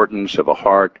importance of a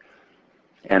heart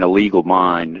and a legal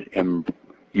mind, and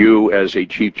you as a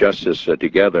Chief Justice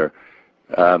together,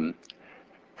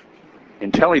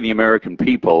 in telling the American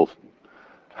people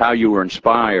how you were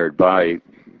inspired by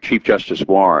Chief Justice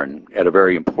Warren at a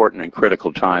very important and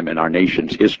critical time in our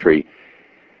nation's history,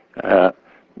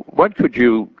 what could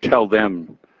you tell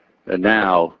them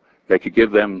now that could give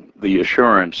them the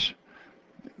assurance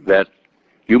that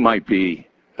you might be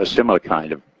a similar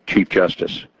kind of Chief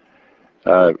Justice,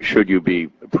 should you be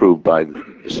approved by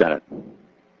the Senate?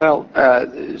 Well,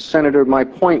 Senator, my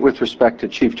point with respect to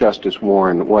Chief Justice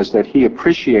Warren was that he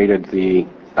appreciated the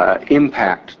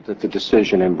impact that the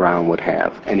decision in Brown would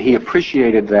have, and he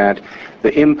appreciated that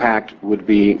the impact would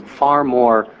be far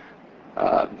more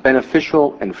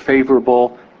beneficial and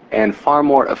favorable and far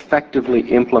more effectively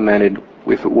implemented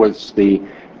if it was the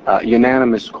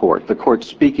unanimous court, the court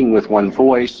speaking with one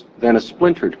voice, than a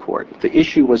splintered court. The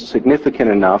issue was significant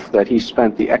enough that he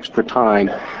spent the extra time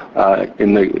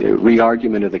in the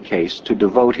re-argument of the case to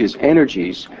devote his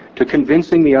energies to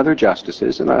convincing the other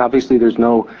justices, and obviously there's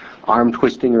no arm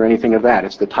twisting or anything of that.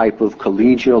 It's the type of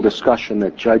collegial discussion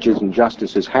that judges and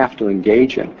justices have to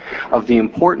engage in, of the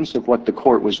importance of what the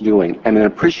court was doing and an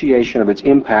appreciation of its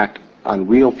impact on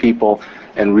real people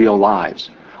and real lives.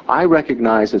 I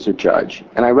recognize as a judge,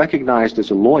 and I recognized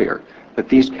as a lawyer, that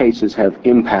these cases have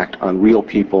impact on real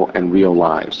people and real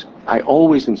lives. I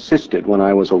always insisted when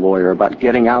I was a lawyer about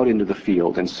getting out into the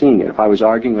field and seeing it. If I was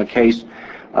arguing a case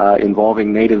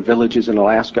involving native villages in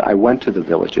Alaska, I went to the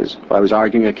villages. If I was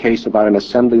arguing a case about an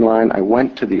assembly line, I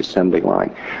went to the assembly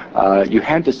line. You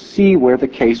had to see where the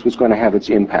case was going to have its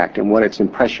impact and what its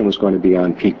impression was going to be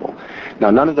on people. Now,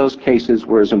 none of those cases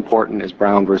were as important as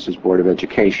Brown versus Board of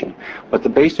Education, but the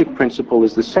basic principle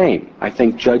is the same. I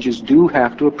think judges do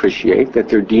have to appreciate that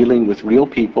they're dealing with real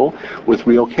people, with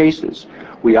real cases.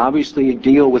 We obviously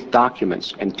deal with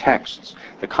documents and texts,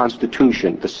 the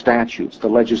Constitution, the statutes, the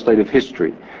legislative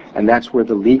history, and that's where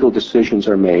the legal decisions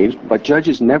are made. But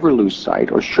judges never lose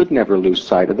sight, or should never lose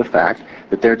sight, of the fact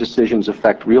that their decisions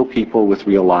affect real people with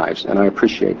real lives, and I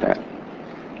appreciate that.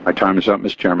 My time is up,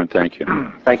 Mr. Chairman. Thank you.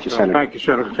 Thank you, Senator. Thank you,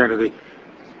 Senator Kennedy.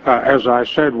 As I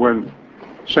said when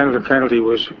Senator Kennedy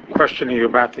was questioning you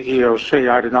about the EOC,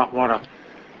 I did not want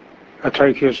to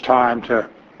take his time to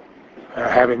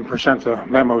have him present the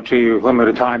memo to you,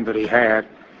 limited time that he had,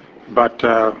 but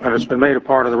and it's been made a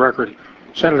part of the record.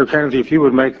 Senator Kennedy, if you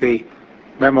would make the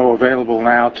memo available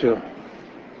now to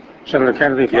Senator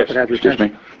Kennedy, if I could have your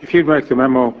attention. If you'd make the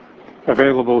memo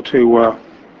available to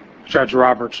Judge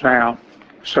Roberts now,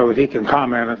 so that he can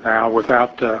comment it now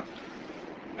without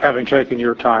having taken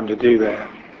your time to do that.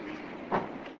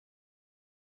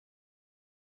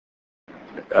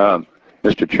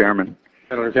 Mr. Chairman,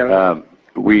 Senator Kennedy.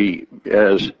 we,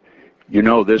 as you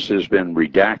know, this has been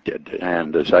redacted,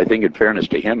 and as I think in fairness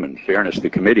to him and fairness to the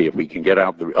committee, if we can get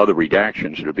out the other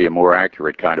redactions, it'll be a more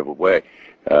accurate kind of a way,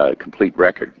 complete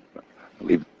record.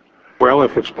 Well,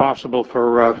 if it's possible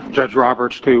for Judge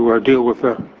Roberts to deal with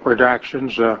the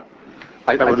redactions,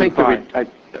 that would be fine.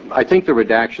 I think the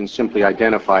redactions simply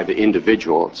identify the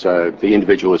individual. It's, the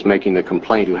individual is making the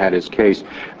complaint who had his case.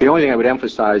 The only thing I would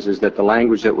emphasize is that the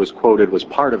language that was quoted was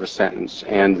part of a sentence,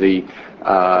 and the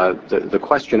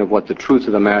question of what the truth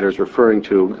of the matter is referring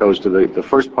to goes to the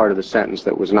first part of the sentence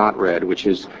that was not read, which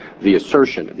is the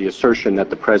assertion that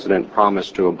the President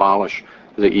promised to abolish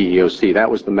the EEOC. That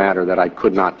was the matter that I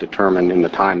could not determine in the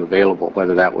time available,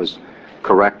 whether that was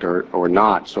correct or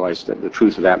not, so I said the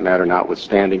truth of that matter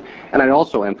notwithstanding. And I'd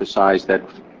also emphasize that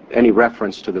any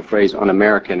reference to the phrase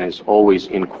un-American is always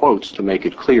in quotes to make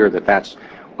it clear that that's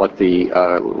what the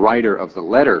writer of the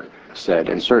letter said,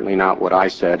 and certainly not what I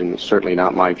said, and certainly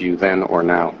not my view then or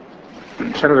now.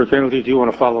 Senator Kennedy, do you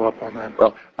want to follow up on that?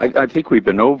 Well, I think we've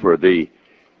been over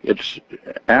it's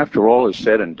after all is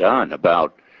said and done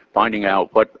about finding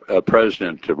out what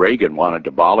President Reagan wanted to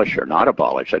abolish or not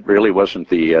abolish. That really wasn't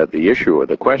the issue or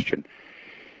the question.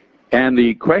 And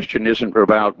the question isn't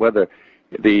about whether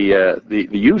the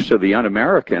use of the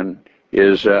un-American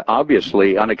is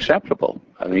obviously unacceptable.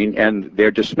 I mean, and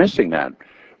they're dismissing that.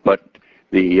 But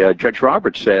the Judge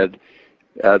Roberts said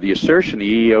the assertion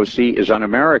the EEOC is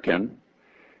un-American,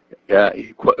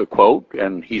 quote,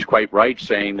 and he's quite right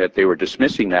saying that they were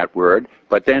dismissing that word,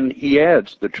 but then he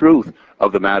adds the truth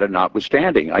of the matter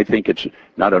notwithstanding. I think it's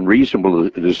not unreasonable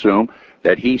to assume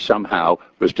that he somehow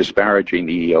was disparaging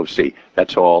the EEOC.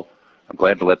 That's all. I'm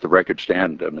glad to let the record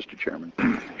stand, Mr. Chairman.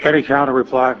 Any counter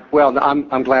reply? Well,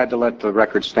 I'm glad to let the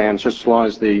record stand, just as long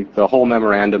as the whole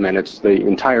memorandum and it's the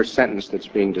entire sentence that's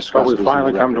being discussed. Well, we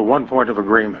finally come to one point of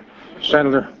agreement.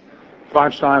 Senator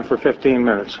Feinstein for 15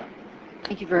 minutes.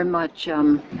 Thank you very much,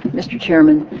 Mr.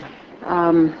 Chairman.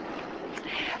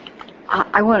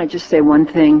 I want to just say one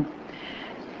thing.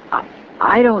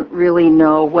 I don't really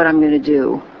know what I'm going to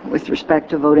do with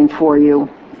respect to voting for you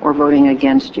or voting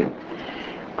against you.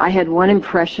 I had one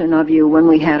impression of you when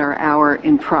we had our hour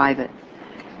in private,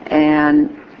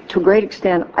 and to a great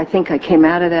extent I think I came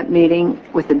out of that meeting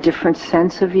with a different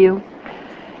sense of you.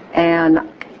 And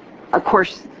of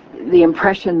course the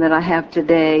impression that I have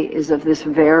today is of this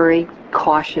very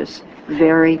cautious,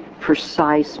 very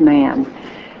precise man,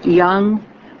 young,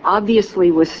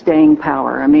 obviously with staying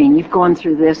power. I mean, you've gone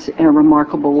through this in a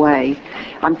remarkable way.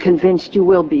 I'm convinced you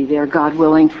will be there, God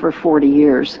willing, for 40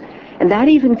 years. And that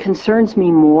even concerns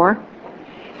me more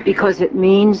because it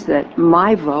means that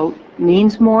my vote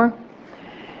means more.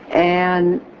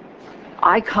 And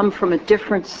I come from a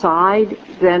different side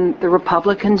than the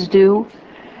Republicans do,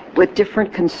 with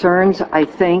different concerns, I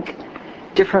think,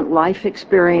 different life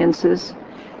experiences.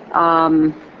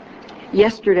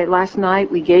 Last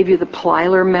night, we gave you the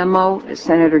Plyler memo.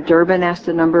 Senator Durbin asked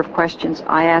a number of questions.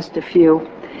 I asked a few.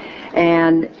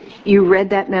 And you read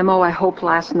that memo, I hope,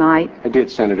 last night. I did,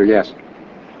 Senator, yes.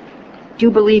 Do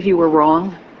you believe you were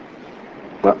wrong?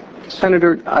 Well,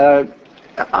 Senator,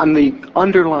 on the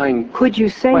underlying Could you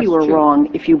say question, you were wrong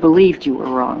if you believed you were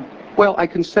wrong? Well, I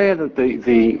can say that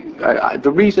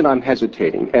the reason I'm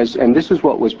hesitating, and this is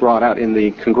what was brought out in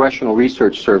the Congressional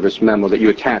Research Service memo that you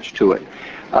attached to it.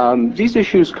 These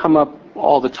issues come up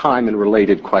all the time in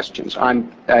related questions. I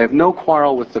have no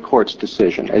quarrel with the court's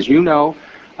decision. As you know,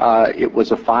 it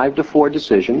was a 5-4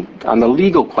 decision on the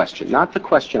legal question, not the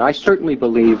question. I certainly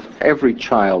believe every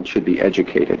child should be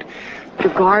educated,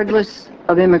 regardless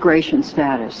of immigration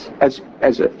status.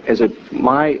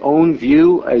 My own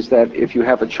view is that if you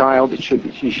have a child,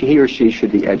 he or she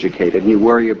should be educated, and you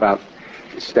worry about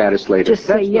status later. Just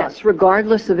say yes,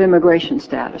 regardless of immigration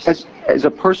status. As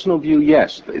a personal view,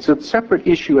 yes. It's a separate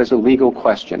issue as a legal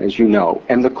question, as you know.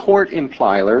 And the court in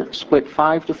Plyler split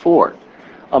 5-4.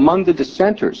 Among the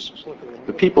dissenters,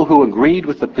 the people who agreed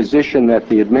with the position that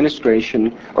the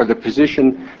administration, or the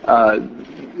position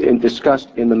discussed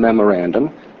in the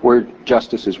memorandum, were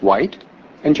Justices White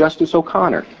and Justice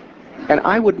O'Connor. And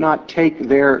I would not take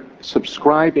their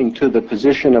subscribing to the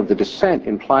position of the dissent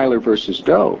in Plyler versus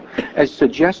Doe as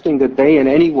suggesting that they in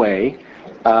any way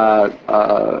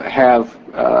have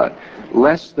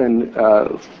less than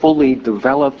fully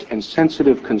developed and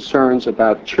sensitive concerns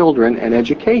about children and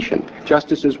education.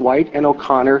 Justices White and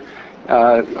O'Connor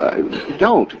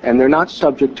don't, and they're not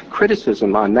subject to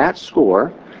criticism on that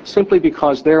score simply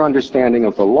because their understanding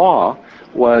of the law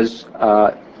was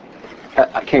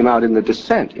came out in the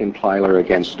dissent in Plyler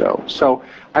against Doe. So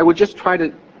I would just try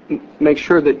to make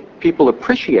sure that people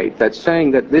appreciate that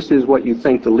saying that this is what you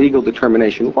think the legal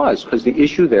determination was, because the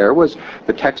issue there was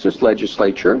the Texas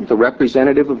legislature, the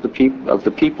representative of the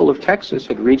people of Texas,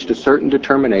 had reached a certain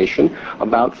determination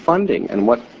about funding and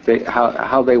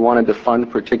how they wanted to fund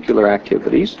particular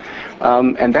activities,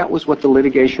 and that was what the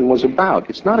litigation was about.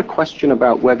 It's not a question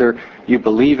about whether you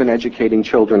believe in educating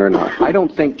children or not. I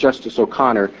don't think Justice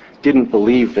O'Connor didn't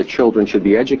believe that children should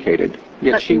be educated,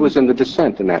 yet she was in the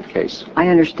dissent in that case. I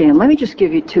understand. Let me just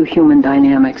give you two human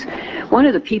dynamics. One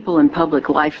of the people in public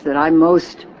life that I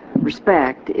most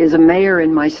respect is a mayor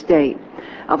in my state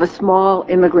of a small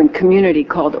immigrant community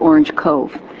called Orange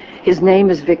Cove. His name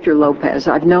is Victor Lopez.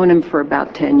 I've known him for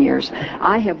about 10 years.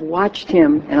 I have watched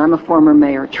him, and I'm a former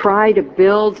mayor, try to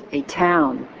build a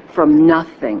town from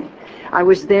nothing. I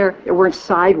was there weren't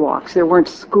sidewalks, there weren't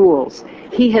schools.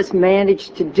 He has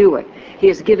managed to do it. He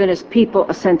has given his people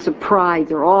a sense of pride.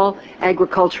 They're all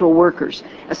agricultural workers,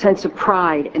 a sense of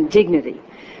pride and dignity.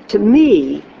 To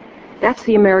me, that's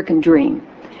the American dream.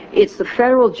 It's the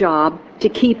federal job to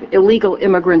keep illegal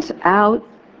immigrants out,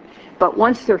 but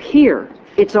once they're here,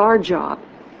 it's our job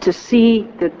to see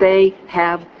that they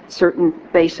have certain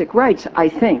basic rights, I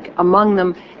think, among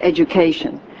them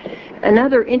education.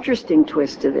 Another interesting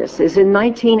twist to this is in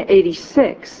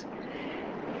 1986,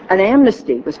 an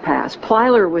amnesty was passed.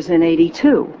 Plyler was in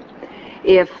 82.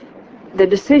 If the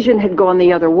decision had gone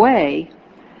the other way,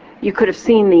 you could have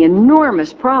seen the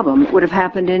enormous problem that would have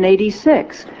happened in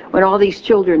 86, when all these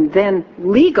children, then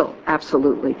legal,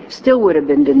 absolutely, still would have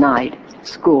been denied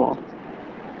school.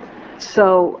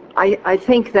 So I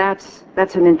think that's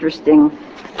an interesting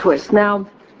twist. Now,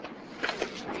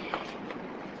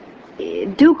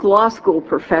 Duke Law School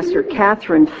professor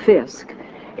Catherine Fisk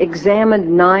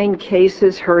examined 9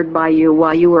 cases heard by you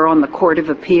while you were on the Court of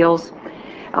Appeals.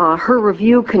 Her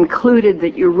review concluded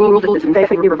that you ruled in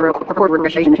favor of court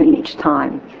regression each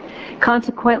time.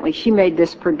 Consequently, she made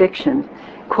this prediction,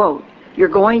 quote, "You're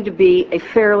going to be a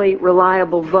fairly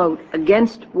reliable vote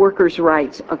against workers'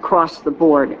 rights across the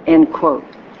board," end quote.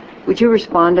 Would you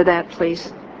respond to that,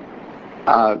 please?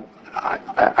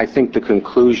 I think the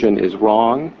conclusion is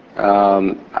wrong.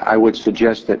 I would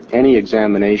suggest that any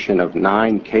examination of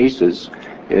 9 cases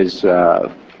is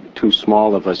too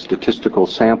small of a statistical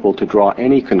sample to draw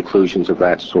any conclusions of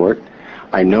that sort.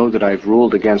 I know that I've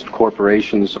ruled against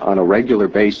corporations on a regular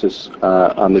basis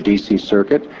on the D.C.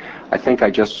 Circuit. I think I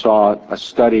just saw a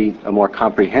study, a more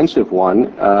comprehensive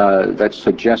one, that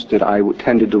suggested I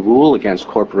tended to rule against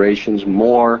corporations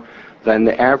more than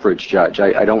the average judge.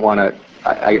 I don't want to,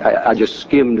 I just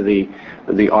skimmed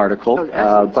the article,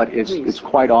 but it's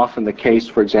quite often the case.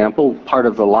 For example, part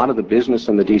of a lot of the business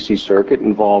in the D.C. Circuit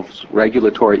involves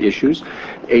regulatory issues,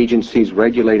 agencies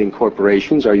regulating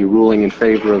corporations. Are you ruling in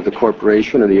favor of the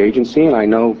corporation or the agency? And I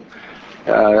know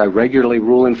I regularly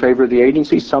rule in favor of the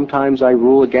agency. Sometimes I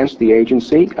rule against the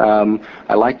agency.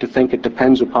 I like to think it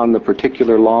depends upon the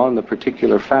particular law and the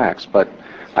particular facts, but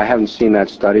I haven't seen that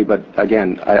study. But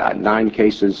again, 9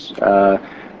 cases,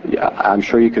 I'm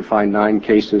sure you could find 9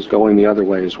 cases going the other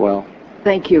way as well.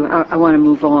 Thank you. I want to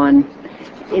move on.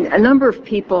 A number of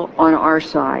people on our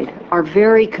side are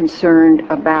very concerned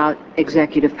about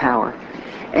executive power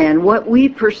and what we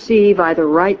perceive, either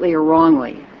rightly or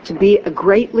wrongly, to be a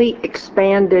greatly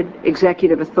expanded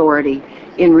executive authority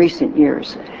in recent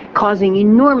years, causing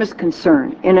enormous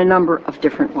concern in a number of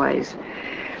different ways.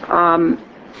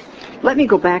 Let me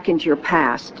go back into your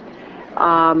past.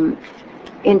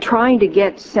 In trying to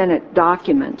get Senate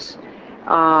documents,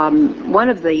 one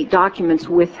of the documents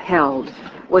withheld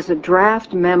was a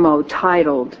draft memo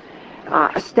titled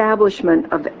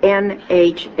Establishment of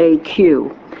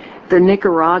NHAQ, the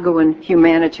Nicaraguan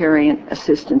Humanitarian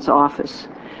Assistance Office.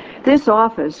 This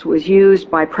office was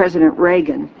used by President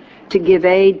Reagan to give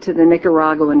aid to the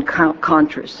Nicaraguan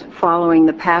Contras following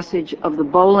the passage of the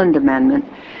Boland Amendment,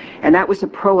 and that was a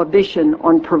prohibition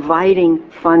on providing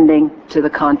funding to the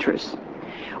Contras.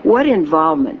 What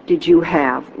involvement did you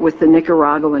have with the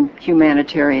Nicaraguan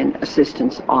Humanitarian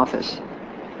Assistance Office?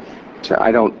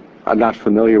 I'm not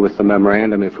familiar with the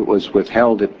memorandum. If it was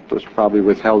withheld, it was probably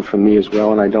withheld from me as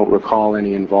well, and I don't recall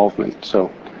any involvement.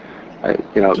 So, I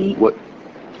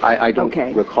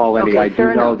don't recall any. I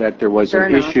do know that there was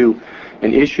an issue.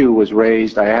 An issue was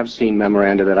raised. I have seen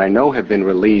memoranda that I know have been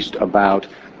released about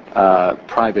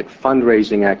private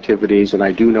fundraising activities, and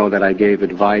I do know that I gave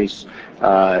advice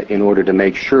in order to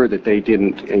make sure that they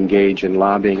didn't engage in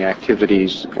lobbying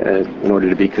activities in order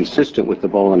to be consistent with the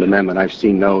Boland Amendment. I've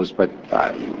seen those, but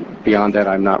beyond that,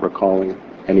 I'm not recalling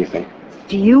anything.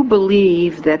 Do you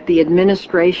believe that the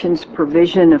administration's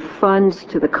provision of funds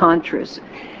to the Contras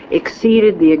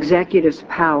exceeded the executive's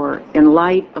power in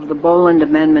light of the Boland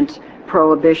Amendment's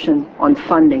prohibition on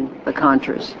funding the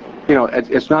Contras? You know,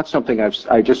 it's not something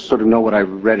I just sort of know what I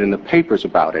read in the papers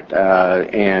about it,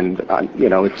 you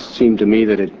know, it seemed to me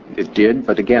that it did,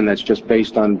 but again, that's just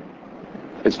based on,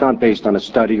 it's not based on a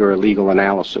study or a legal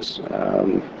analysis.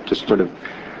 Just sort of,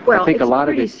 well, I think it's a lot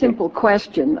of it. It's a pretty simple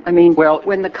question. I mean, well,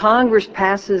 when the Congress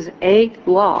passes a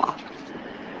law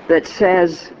that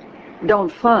says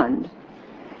don't fund,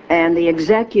 and the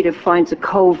executive finds a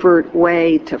covert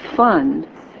way to fund,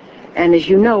 and as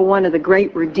you know, one of the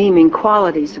great redeeming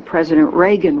qualities of President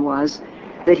Reagan was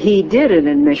that he did an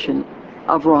admission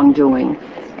of wrongdoing.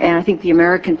 And I think the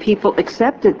American people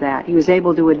accepted that. He was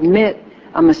able to admit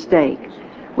a mistake,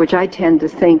 which I tend to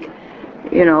think,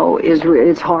 you know,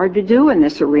 it's hard to do in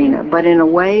this arena. But in a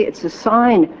way, it's a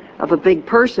sign of a big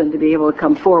person to be able to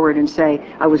come forward and say,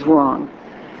 I was wrong.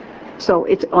 So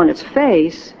it's on its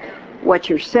face, what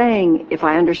you're saying, if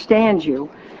I understand you,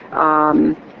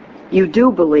 you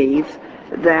do believe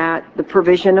that the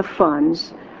provision of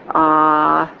funds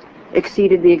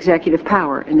exceeded the executive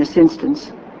power in this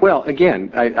instance. Well,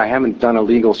 again, I haven't done a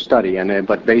legal study,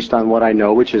 but based on what I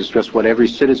know, which is just what every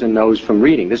citizen knows from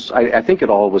reading this, I think it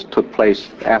all took place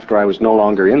after I was no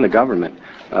longer in the government,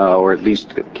 or at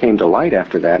least it came to light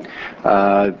after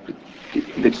that.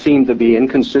 It seemed to be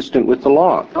inconsistent with the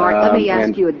law. All right, let me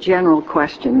ask you a general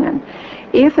question then.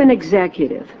 If an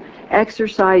executive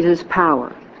exercises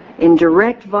power in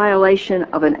direct violation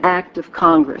of an act of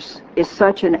Congress, is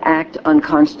such an act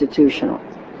unconstitutional?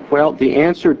 Well, the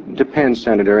answer depends,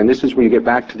 Senator, and this is where you get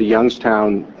back to the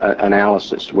Youngstown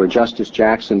analysis, where Justice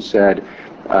Jackson said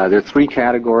there are three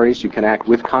categories. You can act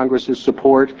with Congress's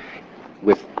support,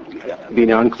 with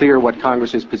being unclear what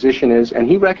Congress's position is, and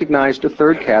he recognized a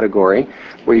third category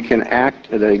where you can act,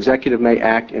 the executive may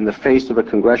act in the face of a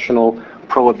congressional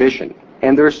prohibition.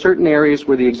 And there are certain areas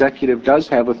where the executive does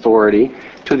have authority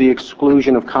to the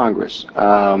exclusion of Congress.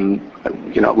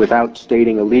 You know, without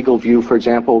stating a legal view, for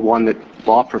example, one that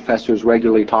law professors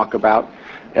regularly talk about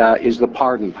is the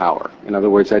pardon power. In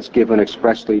other words, that's given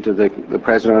expressly to the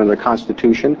President under the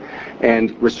Constitution.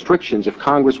 And restrictions, if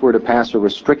Congress were to pass a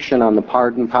restriction on the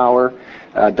pardon power,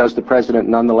 does the President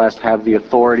nonetheless have the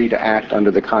authority to act under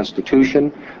the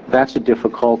Constitution? That's a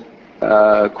difficult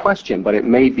question, but it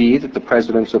may be that the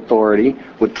President's authority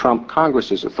would trump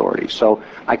Congress's authority. So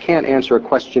I can't answer a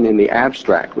question in the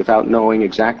abstract without knowing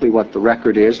exactly what the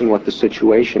record is and what the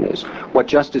situation is. What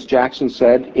Justice Jackson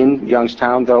said in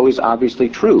Youngstown, though, is obviously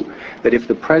true, that if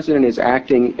the President is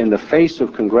acting in the face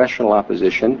of congressional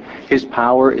opposition, his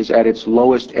power is at its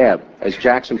lowest ebb. As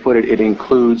Jackson put it, it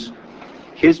includes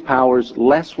his powers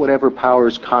less whatever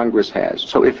powers Congress has.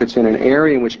 So if it's in an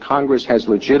area in which Congress has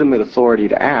legitimate authority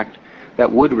to act, that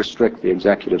would restrict the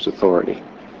executive's authority.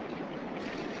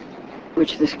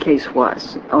 Which this case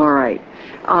was. All right.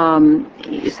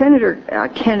 Senator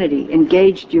Kennedy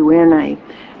engaged you in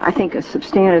I think a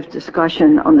substantive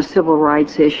discussion on the civil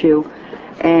rights issue,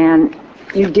 and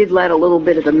you did let a little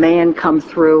bit of the man come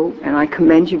through, and I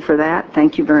commend you for that.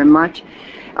 Thank you very much.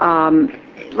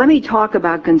 Let me talk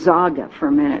about Gonzaga for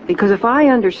a minute, because if I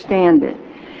understand it,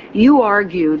 you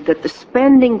argued that the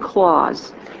spending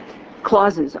clauses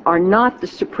are not the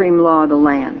supreme law of the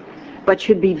land, but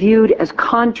should be viewed as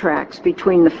contracts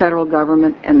between the federal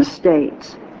government and the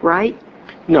states, right?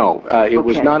 No, it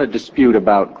was not a dispute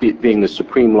about being the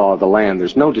supreme law of the land.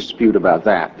 There's no dispute about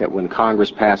that, that when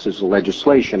Congress passes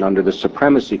legislation under the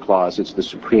supremacy clause, it's the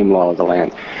supreme law of the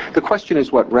land. The question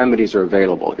is what remedies are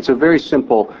available. It's a very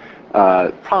simple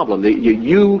problem.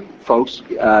 You folks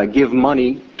give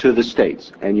money to the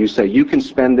states, and you say you can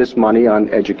spend this money on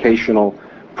educational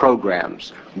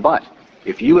programs, but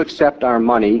if you accept our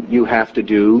money, you have to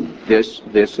do this,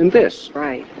 this, and this.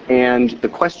 Right. And the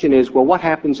question is, well, what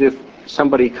happens if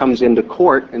somebody comes into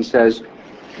court and says,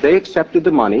 they accepted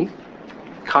the money,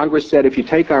 Congress said if you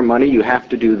take our money, you have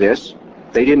to do this.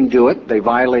 They didn't do it. They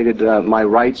violated my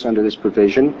rights under this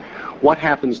provision. What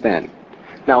happens then?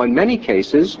 Now, in many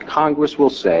cases, Congress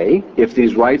will say, if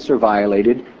these rights are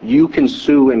violated, you can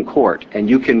sue in court, and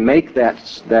you can make that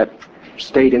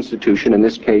state institution, in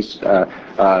this case,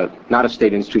 not a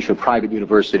state institution, a private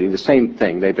university, the same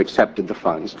thing, they've accepted the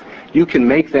funds. You can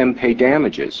make them pay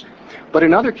damages. But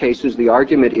in other cases, the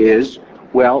argument is,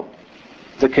 well,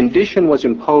 the condition was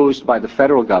imposed by the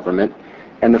federal government,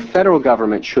 and the federal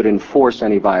government should enforce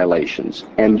any violations,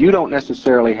 and you don't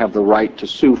necessarily have the right to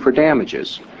sue for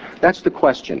damages. That's the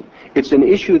question. It's an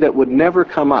issue that would never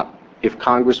come up if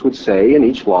Congress would say in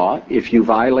each law, if you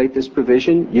violate this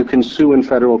provision, you can sue in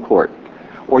federal court,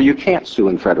 or you can't sue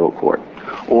in federal court.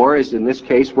 Or, as in this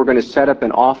case, we're going to set up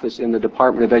an office in the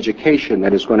Department of Education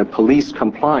that is going to police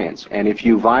compliance. And if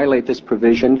you violate this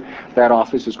provision, that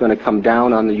office is going to come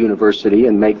down on the university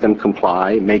and make them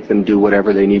comply, make them do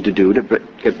whatever they need to do to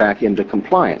get back into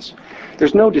compliance.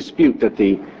 There's no dispute that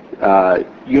the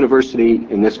university,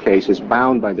 in this case, is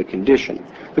bound by the condition.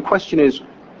 The question is,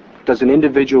 does an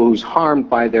individual who's harmed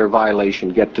by their violation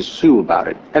get to sue about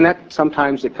it? And that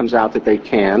sometimes it comes out that they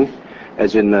can,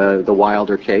 as in the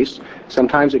Wilder case.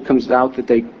 Sometimes it comes out that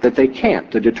they can't.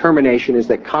 The determination is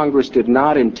that Congress did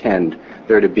not intend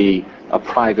there to be a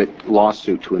private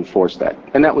lawsuit to enforce that.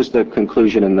 And that was the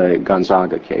conclusion in the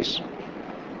Gonzaga case.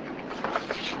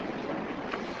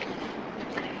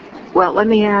 Well, let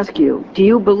me ask you, do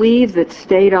you believe that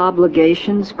state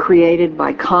obligations created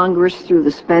by Congress through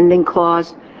the spending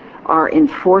clause are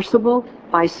enforceable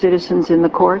by citizens in the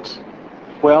courts?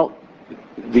 Well,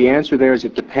 the answer there is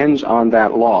it depends on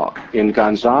that law. In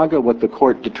Gonzaga, what the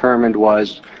court determined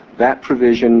was that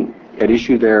provision at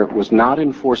issue there was not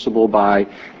enforceable by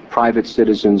private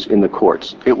citizens in the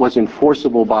courts. It was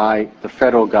enforceable by the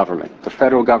federal government. The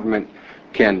federal government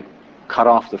can cut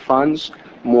off the funds.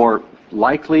 More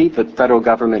likely, the federal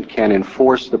government can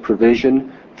enforce the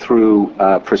provision through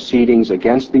proceedings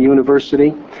against the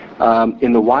university.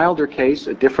 In the Wilder case,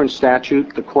 a different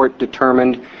statute, the court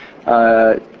determined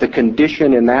the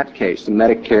condition in that case, the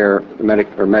Medicare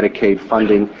or Medicaid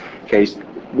funding case,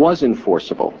 was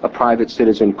enforceable. A private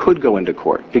citizen could go into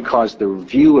court because the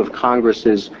view of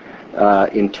Congress's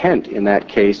intent in that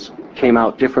case came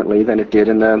out differently than it did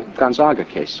in the Gonzaga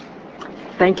case.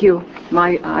 Thank you.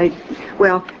 Let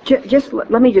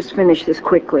me just finish this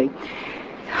quickly.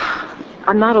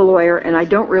 I'm not a lawyer, and I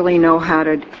don't really know how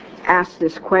to ask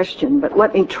this question, but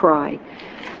let me try.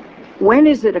 When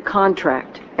is it a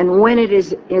contract, and when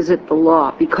is it the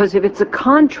law? Because if it's a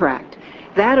contract,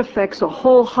 that affects a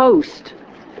whole host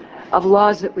of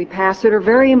laws that we pass that are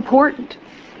very important.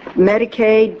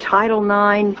 Medicaid, Title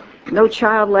IX, No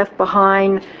Child Left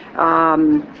Behind,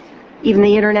 even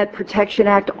the Internet Protection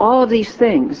Act, all of these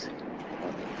things.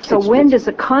 So when does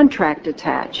a contract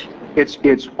attach? It's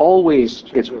always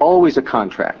a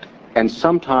contract. And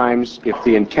sometimes, if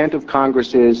the intent of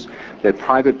Congress is that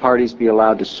private parties be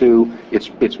allowed to sue,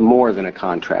 it's more than a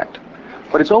contract.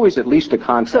 But it's always at least a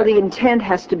contract. So the intent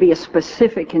has to be a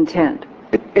specific intent.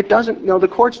 It doesn't, the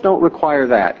courts don't require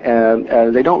that.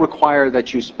 They don't require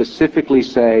that you specifically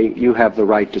say you have the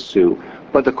right to sue.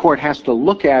 But the court has to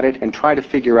look at it and try to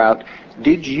figure out,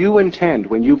 did you intend,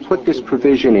 when you put this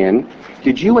provision in,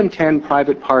 did you intend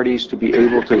private parties to be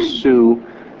able to sue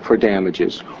for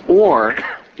damages? Or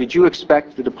did you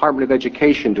expect the Department of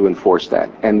Education to enforce that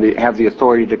and have the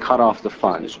authority to cut off the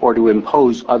funds or to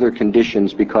impose other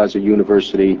conditions because a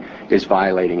university is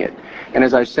violating it? And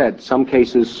as I said, some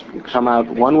cases come out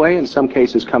one way and some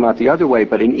cases come out the other way.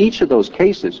 But in each of those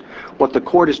cases, what the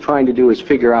court is trying to do is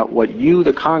figure out what you,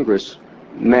 the Congress,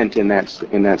 meant in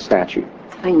that statute.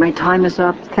 I think my time is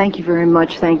up. Thank you very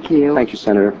much. Thank you. Thank you,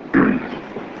 Senator.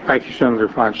 Thank you, Senator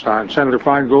Feinstein. Senator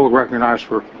Feingold, recognized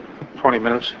for 20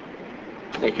 minutes.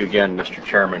 Thank you again, Mr.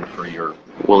 Chairman, for your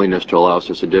willingness to allow us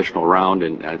this additional round,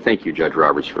 and thank you, Judge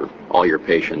Roberts, for all your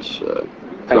patience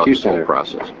throughout this whole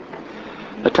process.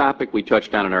 The topic we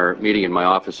touched on in our meeting in my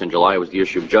office in July was the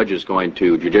issue of judges going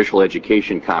to judicial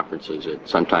education conferences at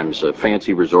sometimes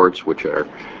fancy resorts, which are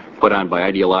put on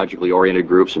by ideologically oriented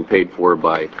groups and paid for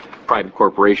by private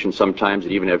corporations sometimes,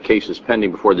 that even have cases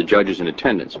pending before the judges in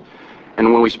attendance.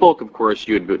 And when we spoke, of course,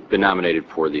 you had been nominated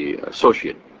for the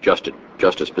Associate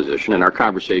Justice position, and our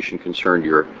conversation concerned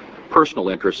your personal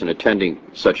interest in attending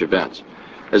such events.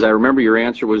 As I remember, your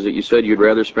answer was that you said you'd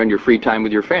rather spend your free time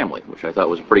with your family, which I thought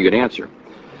was a pretty good answer.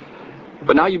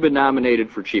 But now you've been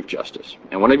nominated for Chief Justice,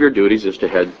 and one of your duties is to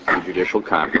head the Judicial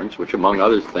Conference, which, among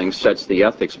other things, sets the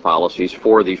ethics policies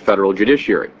for the federal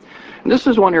judiciary. And this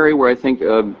is one area where I think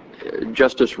Chief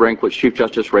Justice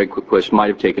Rehnquist might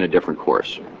have taken a different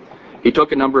course. He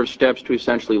took a number of steps to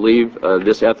essentially leave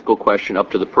this ethical question up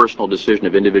to the personal decision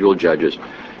of individual judges,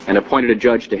 and appointed a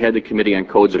judge to head the Committee on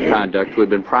Codes of Conduct, who had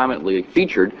been prominently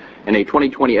featured in a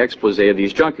 2020 expose of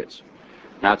these junkets.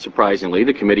 Not surprisingly,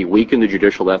 the committee weakened the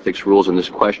judicial ethics rules in this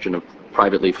question of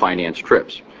privately financed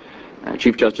trips.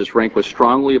 Chief Justice Rehnquist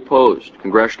strongly opposed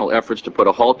congressional efforts to put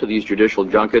a halt to these judicial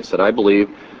junkets that I believe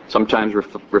sometimes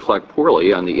reflect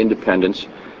poorly on the independence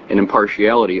and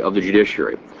impartiality of the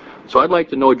judiciary. So I'd like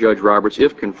to know, Judge Roberts,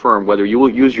 if confirmed, whether you will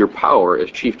use your power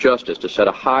as Chief Justice to set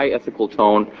a high ethical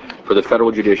tone for the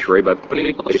federal judiciary by putting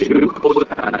in place a new code of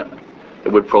conduct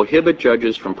that would prohibit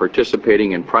judges from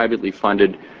participating in privately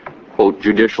funded, quote,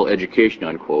 judicial education,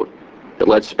 unquote, that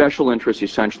let special interests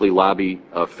essentially lobby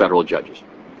federal judges.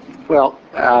 Well,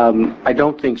 I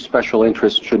don't think special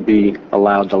interests should be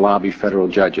allowed to lobby federal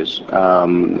judges.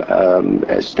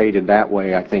 As stated that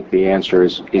way, I think the answer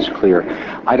is clear.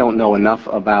 I don't know enough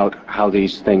about how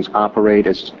these things operate.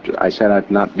 As I said, I've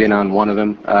not been on one of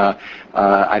them.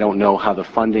 I don't know how the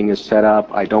funding is set up.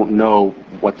 I don't know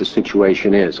what the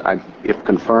situation is. If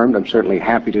confirmed, I'm certainly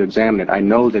happy to examine it. I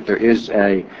know that there is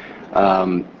a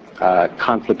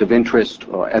conflict of interest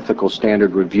or ethical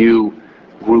standard review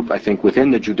group, I think, within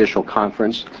the Judicial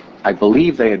Conference. I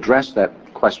believe they addressed that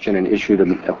question and issued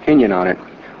an opinion on it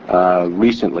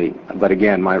recently. But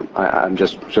again, I'm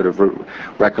just sort of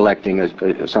recollecting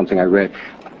something I read.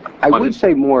 I would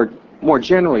say more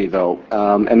generally, though,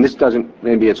 and this doesn't,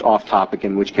 maybe it's off topic,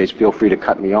 in which case feel free to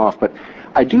cut me off, but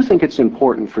I do think it's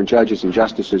important for judges and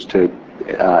justices to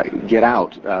get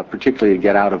out, particularly to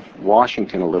get out of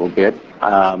Washington a little bit.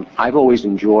 I've always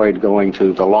enjoyed going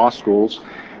to the law schools,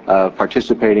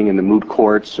 participating in the moot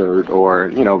courts or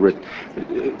you know,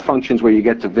 functions where you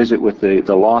get to visit with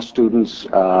the law students.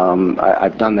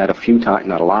 I've done that a few times,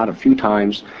 not a lot, a few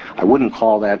times. I wouldn't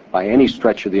call that by any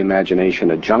stretch of the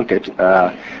imagination a junket,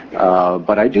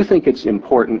 but I do think it's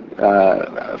important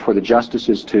for the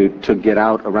justices to get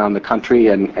out around the country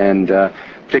and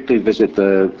particularly visit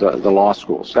the law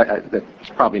schools. That's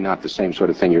probably not the same sort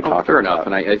of thing you're talking about. Fair enough,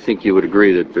 and I think you would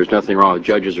agree that there's nothing wrong with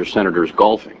judges or senators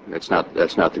golfing. That's not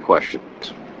the question.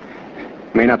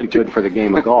 May not be good for the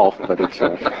game of golf, but it's...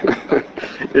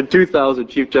 In 2000,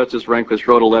 Chief Justice Rehnquist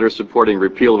wrote a letter supporting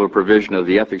repeal of a provision of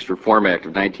the Ethics Reform Act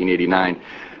of 1989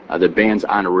 that bans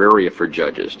honoraria for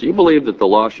judges. Do you believe that the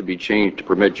law should be changed to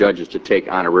permit judges to take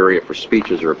honoraria for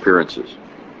speeches or appearances?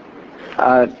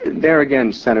 There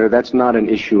again, Senator, that's not an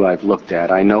issue I've looked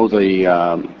at. I know the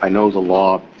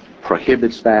law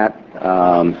prohibits that.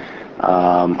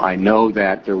 I know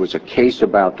that there was a case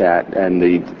about that, and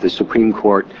the Supreme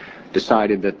Court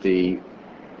decided that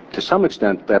to some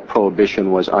extent that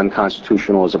prohibition was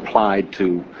unconstitutional as applied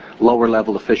to lower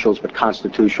level officials, but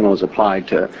constitutional as applied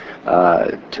to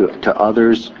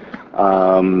others.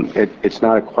 It's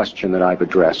not a question that I've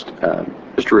addressed.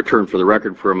 Just to return for the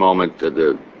record for a moment,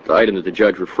 the item that the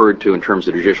judge referred to in terms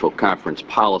of the Judicial Conference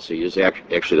policy is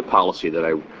actually the policy that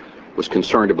I was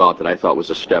concerned about, that I thought was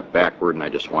a step backward, and I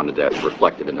just wanted that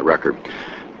reflected in the record.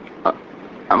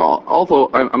 I'm also,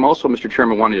 Mr.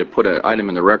 Chairman, wanting to put an item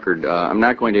in the record. I'm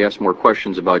not going to ask more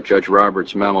questions about Judge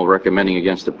Roberts' memo recommending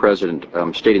against the President,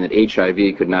 stating that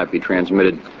HIV could not be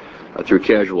transmitted through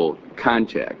casual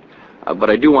contact.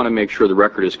 But I do want to make sure the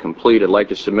record is complete. I'd like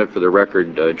to submit for the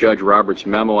record Judge Roberts'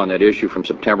 memo on that issue from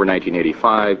September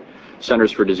 1985,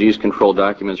 Centers for Disease Control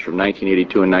documents from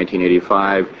 1982 and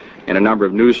 1985, and a number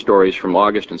of news stories from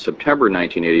August and September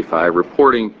 1985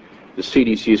 reporting the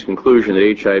CDC's conclusion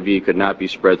that HIV could not be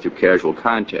spread through casual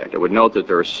contact. I would note that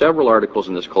there are several articles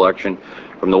in this collection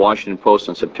from the Washington Post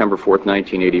on September 4th,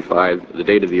 1985, the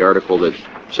date of the article that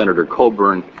Senator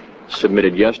Coburn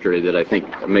submitted yesterday, that I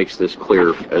think makes this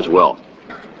clear as well.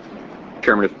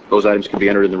 Chairman, if those items can be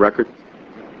entered in the record.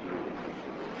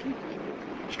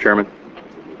 Mr. Chairman.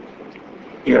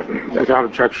 Yeah, without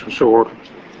objection, so ordered.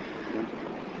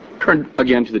 Turn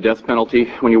again to the death penalty.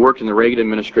 When you worked in the Reagan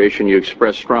administration, you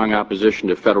expressed strong opposition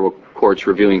to federal courts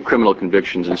reviewing criminal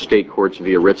convictions in state courts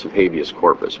via writs of habeas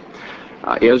corpus.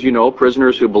 As you know,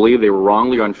 prisoners who believe they were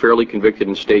wrongly or unfairly convicted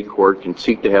in state court can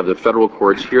seek to have the federal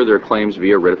courts hear their claims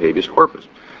via writ of habeas corpus.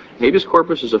 Habeas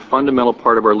corpus is a fundamental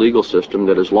part of our legal system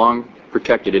that has long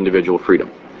protected individual freedom.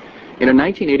 In a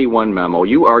 1981 memo,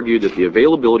 you argued that the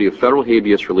availability of federal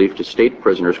habeas relief to state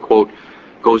prisoners, quote,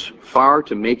 goes far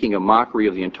to making a mockery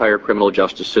of the entire criminal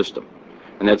justice system.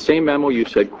 In that same memo, you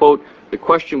said, quote, the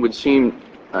question would seem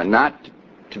not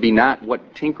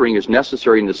what tinkering is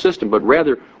necessary in the system, but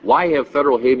rather, why have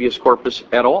federal habeas corpus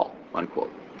at all,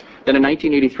 unquote. Then in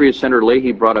 1983, as Senator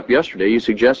Leahy brought up yesterday, you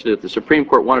suggested that if the Supreme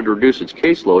Court wanted to reduce its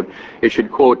caseload, it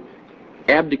should, quote,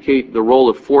 abdicate the role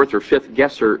of fourth or fifth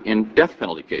guesser in death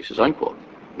penalty cases, unquote.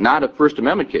 Not of First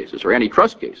Amendment cases or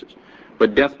antitrust cases,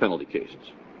 but death penalty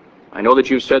cases. I know that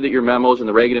you've said that your memos in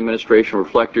the Reagan administration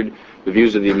reflected the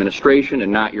views of the administration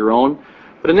and not your own,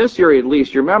 but in this area at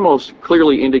least, your memos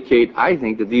clearly indicate, I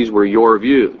think, that these were your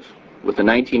views. With the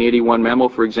 1981 memo,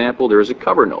 for example, there is a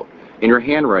cover note in your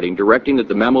handwriting directing that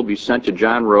the memo be sent to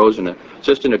John Rose, an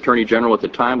Assistant Attorney General at the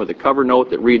time, with a cover note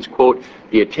that reads, quote,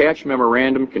 the attached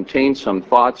memorandum contains some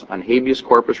thoughts on habeas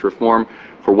corpus reform.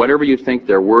 For whatever you think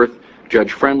they're worth,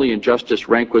 Judge Friendly and Justice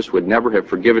Rehnquist would never have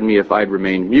forgiven me if I'd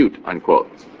remained mute, unquote.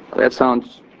 That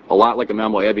sounds a lot like a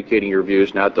memo advocating your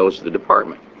views, not those of the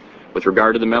department. With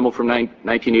regard to the memo from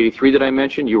 1983 that I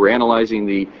mentioned, you were analyzing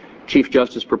the Chief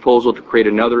Justice proposal to create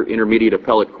another intermediate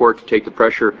appellate court to take the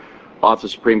pressure off the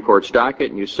Supreme Court's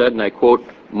docket, and you said, and I quote,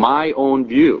 my own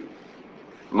view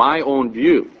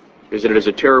is that it is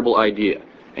a terrible idea.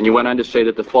 And you went on to say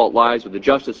that the fault lies with the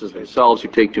justices themselves who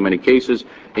take too many cases,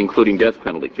 including death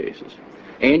penalty cases.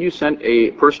 And you sent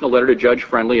a personal letter to Judge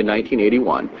Friendly in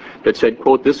 1981 that said,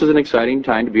 quote, this is an exciting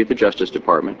time to be at the Justice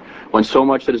Department when so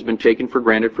much that has been taken for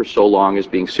granted for so long is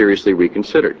being seriously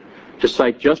reconsidered. To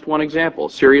cite just one example,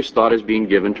 serious thought is being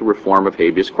given to reform of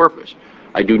habeas corpus.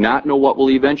 I do not know what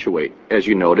will eventuate, as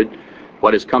you noted.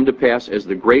 What has come to pass as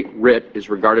the Great Writ is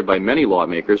regarded by many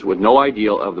lawmakers with no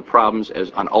ideal of the problems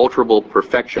as unalterable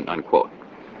perfection, unquote.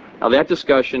 Now that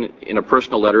discussion in a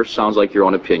personal letter sounds like your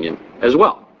own opinion as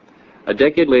well. A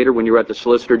decade later, when you were at the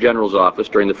Solicitor General's office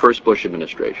during the first Bush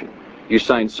administration, you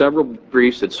signed several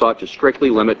briefs that sought to strictly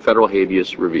limit federal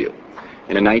habeas review.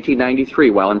 And in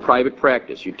 1993, while in private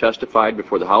practice, you testified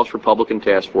before the House Republican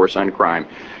Task Force on Crime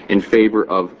in favor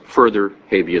of further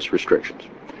habeas restrictions.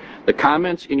 The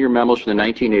comments in your memos from the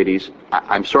 1980s,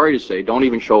 I'm sorry to say, don't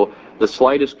even show the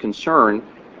slightest concern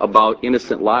about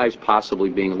innocent lives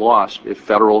possibly being lost if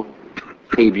federal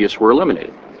habeas were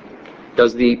eliminated.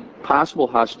 Does the possible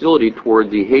hostility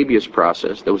toward the habeas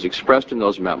process that was expressed in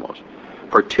those memos,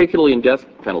 particularly in death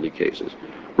penalty cases,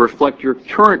 reflect your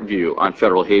current view on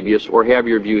federal habeas, or have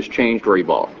your views changed or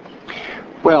evolved?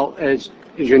 Well, as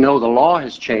you know, the law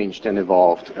has changed and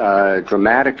evolved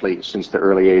dramatically since the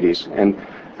early 80s. And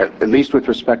at least with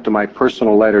respect to my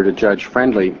personal letter to Judge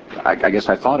Friendly, I guess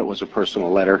I thought it was a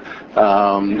personal letter,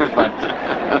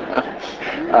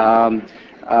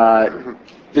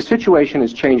 the situation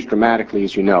has changed dramatically,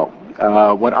 as you know.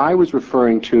 What I was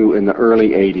referring to in the early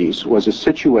 80s was a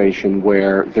situation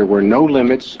where there were no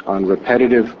limits on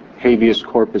repetitive habeas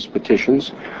corpus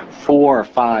petitions. 4,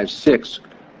 5, 6,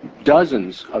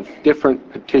 dozens of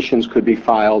different petitions could be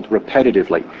filed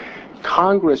repetitively.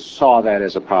 Congress saw that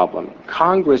as a problem.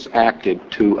 Congress acted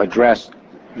to address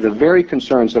the very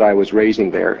concerns that I was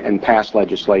raising there and passed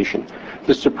legislation.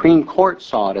 The Supreme Court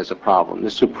saw it as a problem.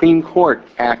 The Supreme Court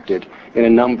acted in a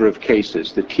number of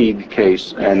cases, the Teague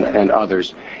case and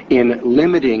others, in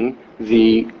limiting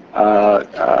the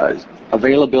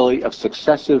availability of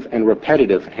successive and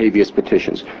repetitive habeas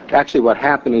petitions. Actually, what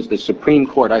happened is the Supreme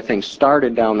Court, I think,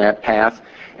 started down that path,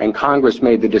 and Congress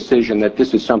made the decision that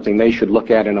this is something they should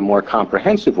look at in a more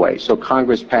comprehensive way. So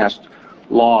Congress passed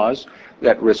laws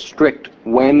that restrict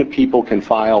when people can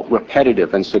file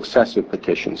repetitive and successive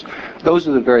petitions. Those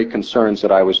are the very concerns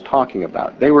that I was talking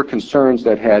about. They were concerns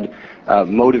that had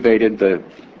motivated the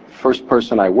first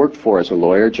person I worked for as a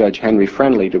lawyer, Judge Henry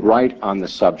Friendly, to write on the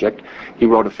subject. He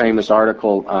wrote a famous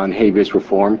article on habeas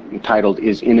reform entitled,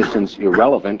 "Is Innocence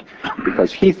Irrelevant?"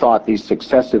 because he thought these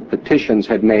successive petitions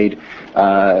had made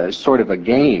sort of a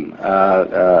game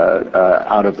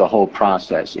out of the whole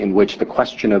process, in which the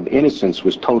question of innocence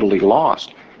was totally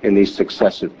lost in these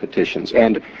successive petitions.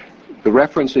 And the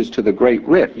references to the Great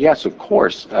Writ, yes, of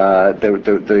course,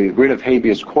 the writ of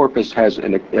habeas corpus has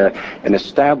an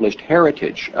established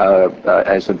heritage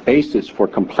as a basis for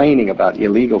complaining about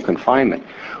illegal confinement.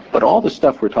 But all the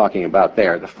stuff we're talking about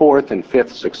there, the 4th and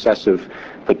 5th successive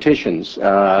petitions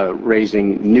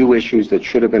raising new issues that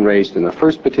should have been raised in the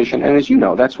first petition, and as you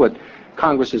know, that's what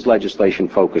Congress's legislation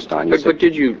focused on. But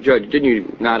did you, Judge, didn't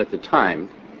you not at the time,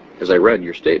 as I read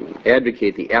your statement,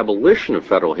 advocate the abolition of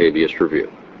federal habeas review?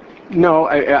 No,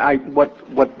 what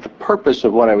the purpose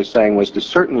of what I was saying was to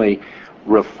certainly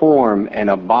reform and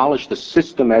abolish the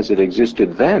system as it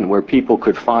existed then, where people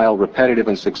could file repetitive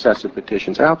and successive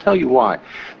petitions. And I'll tell you why.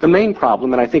 The main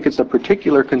problem, and I think it's a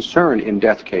particular concern in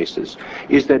death cases,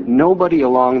 is that nobody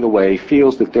along the way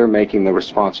feels that they're making the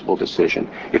responsible decision.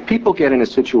 If people get in a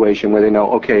situation where they know,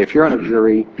 okay, if you're on a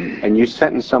jury and you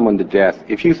sentence someone to death,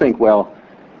 if you think, well,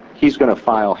 he's going to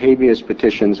file habeas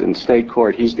petitions in state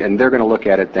court, and they're going to look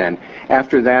at it then.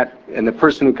 After that, and the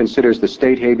person who considers the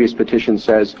state habeas petition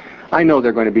says, I know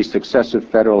they're going to be successive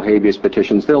federal habeas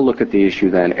petitions, they'll look at the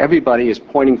issue then. Everybody is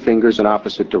pointing fingers in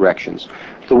opposite directions.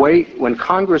 The way, when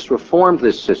Congress reformed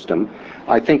this system,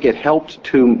 I think it helped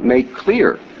to make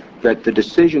clear that the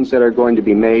decisions that are going to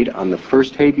be made on the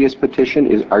first habeas petition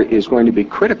is going to be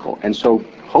critical. And so,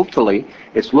 hopefully,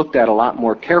 it's looked at a lot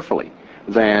more carefully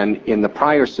than in the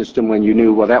prior system, when you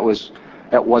knew, well, that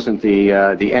wasn't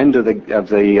the end of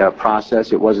the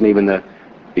process. It wasn't even the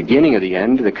beginning of the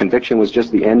end. The conviction was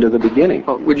just the end of the beginning.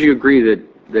 Well, would you agree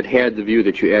that had the view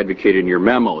that you advocated in your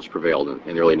memos prevailed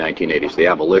in the early 1980s, the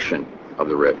abolition of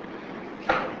the writ,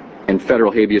 and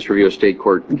federal habeas review of state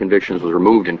court convictions was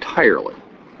removed entirely,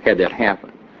 had that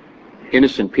happened,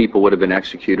 innocent people would have been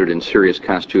executed and serious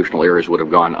constitutional errors would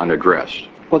have gone unaddressed?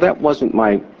 Well, that wasn't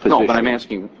my position. No, but I'm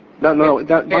asking,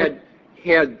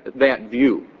 had that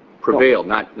view prevailed,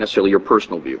 not necessarily your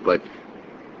personal view, but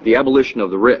the abolition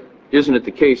of the writ, isn't it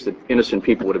the case that innocent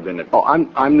people would have been? Oh,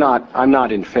 I'm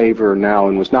not in favor now,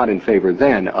 and was not in favor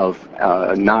then, of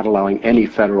not allowing any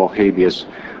federal habeas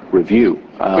review.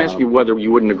 I'm asking you whether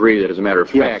you wouldn't agree that, as a matter of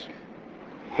fact,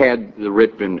 had the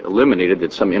writ been eliminated,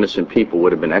 that some innocent people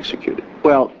would have been executed.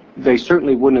 Well, they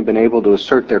certainly wouldn't have been able to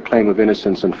assert their claim of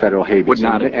innocence in federal habeas. Would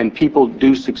not have. And people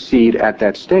do succeed at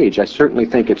that stage. I certainly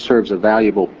think it serves a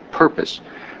valuable purpose.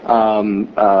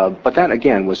 But that,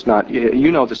 again, was not,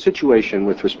 you know, the situation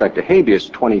with respect to habeas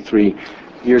 23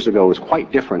 years ago was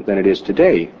quite different than it is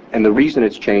today. And the reason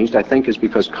it's changed, I think, is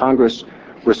because Congress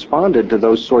responded to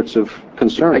those sorts of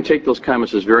concerns. I take those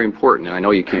comments as very important, and I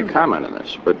know you can't comment on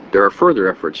this, but there are further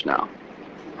efforts now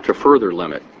to further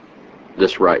limit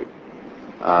this right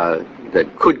that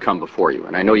could come before you.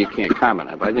 And I know you can't comment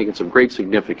on it, but I think it's of great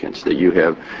significance that you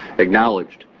have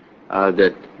acknowledged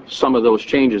that some of those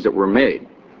changes that were made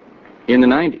in the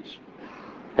 90s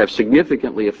have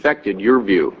significantly affected your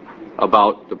view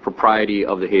about the propriety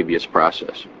of the habeas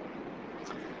process.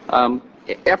 On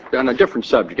a different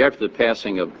subject, after the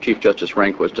passing of Chief Justice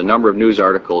Rehnquist, a number of news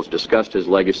articles discussed his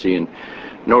legacy and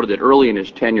noted that early in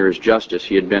his tenure as justice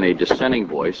he had been a dissenting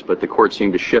voice, but the court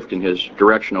seemed to shift in his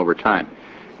direction over time.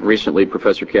 Recently,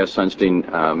 Professor Cass Sunstein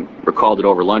recalled it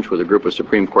over lunch with a group of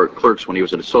Supreme Court clerks when he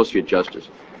was an associate justice.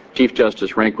 Chief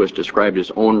Justice Rehnquist described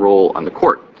his own role on the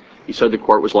court. He said the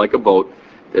court was like a boat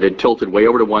that had tilted way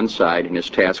over to one side, and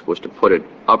his task was to put it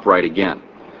upright again.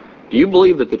 Do you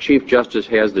believe that the Chief Justice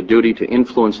has the duty to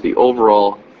influence the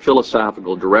overall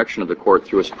philosophical direction of the court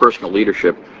through his personal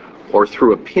leadership or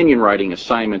through opinion writing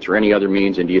assignments or any other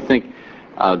means? And do you think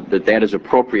that is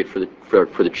appropriate for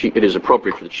the chief? It is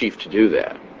appropriate for the chief to do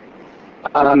that?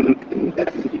 I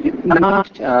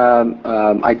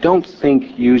don't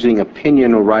think using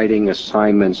opinion writing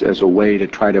assignments as a way to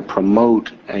try to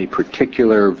promote a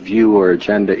particular view or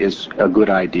agenda is a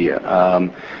good idea.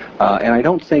 And I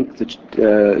don't think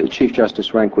that Chief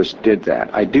Justice Rehnquist did that.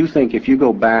 I do think if you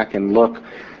go back and look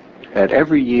at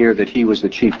every year that he was the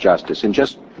Chief Justice and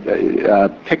just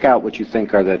pick out what you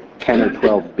think are the 10 or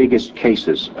 12 biggest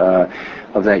cases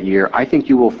of that year, I think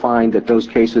you will find that those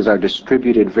cases are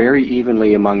distributed very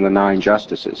evenly among the 9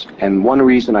 justices. And one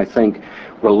reason I think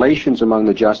relations among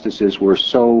the justices were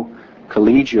so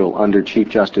collegial under Chief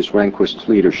Justice Rehnquist's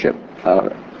leadership,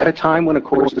 at a time when, of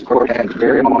course, the court had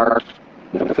very marked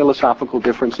philosophical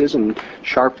differences and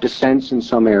sharp dissents in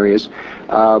some areas,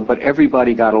 but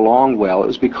everybody got along well. It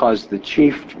was because the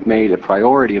chief made a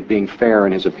priority of being fair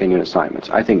in his opinion assignments.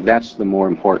 I think that's the more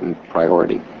important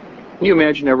priority. Can you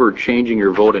imagine ever changing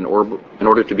your vote in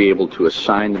order to be able to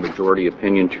assign the majority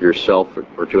opinion to yourself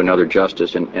or to another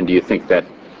justice, and do you think that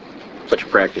such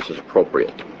practice is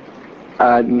appropriate?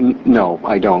 No,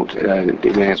 I don't.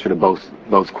 In answer to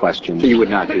both questions. So you would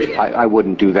not do that? I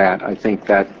wouldn't do that. I think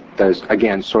that there's,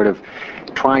 again, sort of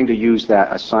trying to use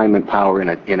that assignment power in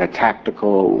a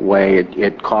tactical way.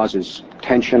 It causes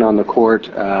tension on the court,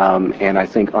 and I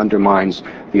think undermines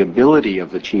the ability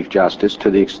of the Chief Justice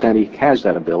to the extent he has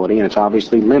that ability, and it's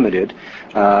obviously limited,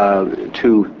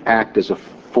 to act as a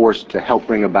force to help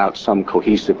bring about some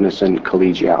cohesiveness and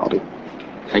collegiality.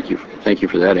 Thank you. Thank you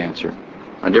for that answer.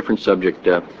 On a different subject,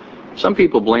 some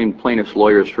people blame plaintiffs'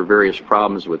 lawyers for various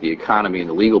problems with the economy and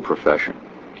the legal profession.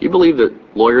 Do you believe that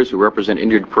lawyers who represent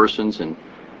injured persons in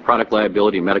product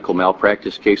liability and medical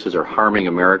malpractice cases are harming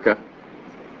America?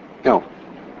 No.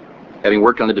 Having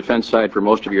worked on the defense side for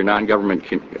most of your non-government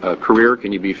career,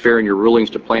 can you be fair in your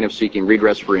rulings to plaintiffs seeking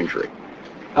redress for injury?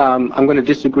 I'm going to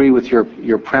disagree with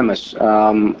your premise.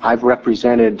 I've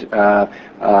represented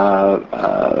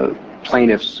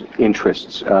plaintiffs'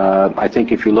 interests. I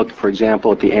think if you look, for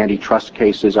example, at the antitrust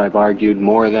cases, I've argued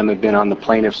more of them have been on the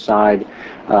plaintiff's side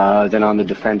than on the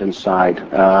defendant's side.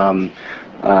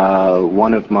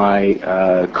 One of my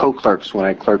co-clerks when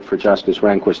I clerked for Justice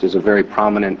Rehnquist is a very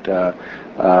prominent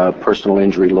personal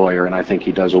injury lawyer, and I think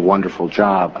he does a wonderful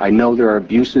job. I know there are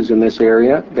abuses in this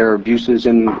area. There are abuses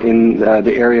in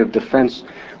the area of defense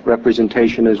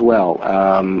representation as well.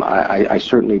 I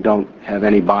certainly don't have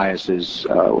any biases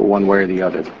one way or the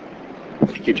other.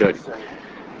 Thank you, Judge.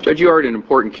 Judge, you argued an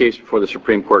important case before the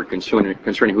Supreme Court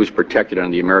concerning who's protected under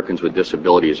the Americans with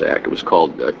Disabilities Act. It was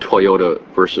called Toyota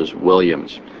versus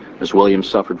Williams. Ms. Williams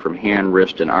suffered from hand,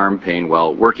 wrist, and arm pain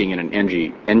while working in an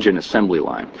engine assembly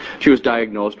line. She was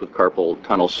diagnosed with carpal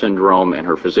tunnel syndrome, and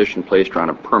her physician placed her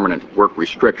on permanent work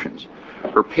restrictions.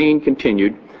 Her pain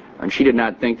continued, and she did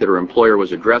not think that her employer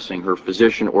was addressing her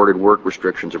physician-ordered work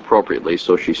restrictions appropriately,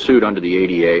 so she sued under the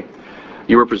ADA.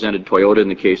 You represented Toyota in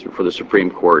the case before the Supreme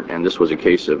Court, and this was a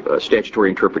case of statutory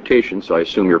interpretation, so I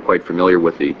assume you're quite familiar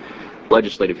with the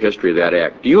legislative history of that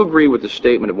act. Do you agree with the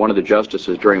statement of one of the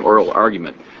justices during oral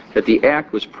argument that the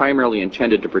act was primarily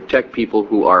intended to protect people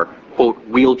who are, quote,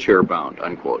 wheelchair bound,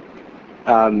 unquote?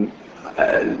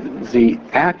 The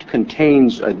act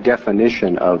contains a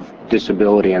definition of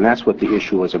disability, and that's what the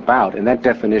issue was about. And that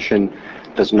definition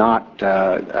does not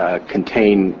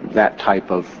contain that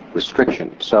type of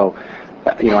restriction. So,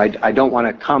 I don't want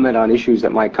to comment on issues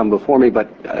that might come before me, but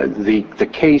the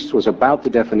case was about the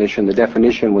definition. The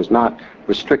definition was not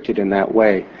restricted in that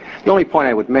way. The only point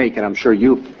I would make, and I'm sure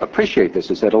you appreciate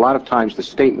this, is that a lot of times the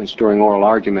statements during oral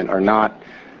argument are not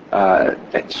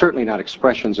certainly not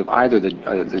expressions of either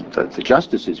the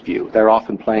justice's view. They're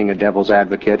often playing a devil's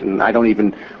advocate, and I don't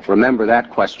even remember that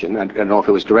question. I don't know if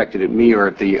it was directed at me or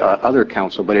at the other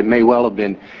counsel, but it may well have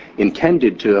been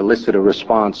intended to elicit a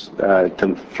response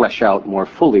to flesh out more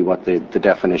fully what the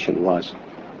definition was.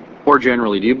 More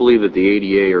generally, do you believe that the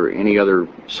ADA or any other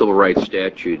civil rights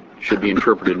statute should be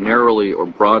interpreted narrowly or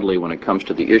broadly when it comes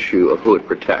to the issue of who it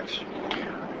protects?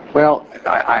 Well,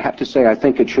 I have to say I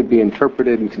think it should be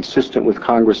interpreted and consistent with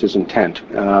Congress's intent.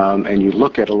 And you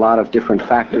look at a lot of different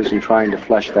factors in trying to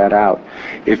flesh that out.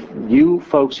 If you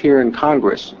folks here in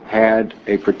Congress had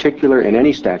a particular, in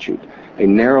any statute, a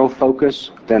narrow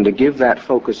focus, then to give that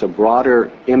focus a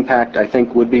broader impact, I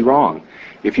think, would be wrong.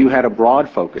 If you had a broad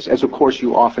focus, as of course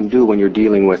you often do when you're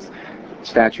dealing with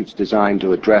statutes designed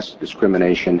to address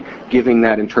discrimination, giving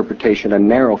that interpretation a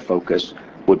narrow focus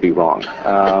would be wrong.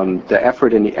 The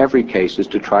effort in every case is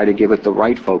to try to give it the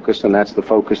right focus, and that's the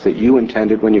focus that you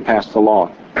intended when you passed the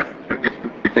law.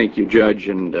 Thank you, Judge,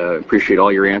 and appreciate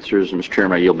all your answers. And Mr.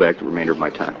 Chairman, I yield back the remainder of my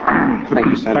time. Thank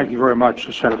you, Senator. Thank you very much,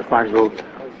 Senator Feingold.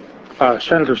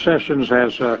 Senator Sessions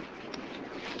has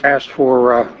asked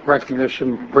for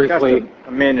recognition briefly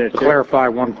to clarify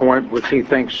one point which he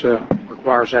thinks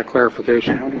requires that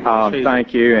clarification.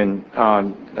 Thank you, and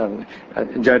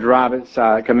Judge Roberts,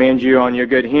 I commend you on your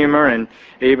good humor, and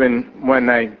even when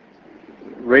they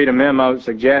read a memo that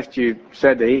suggests you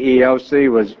said the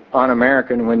EEOC was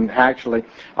un-American when actually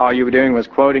all you were doing was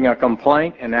quoting a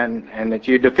complaint, and that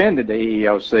you defended the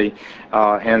EEOC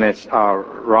and its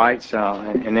rights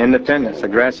and independence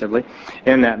aggressively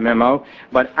in that memo.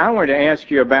 But I wanted to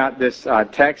ask you about this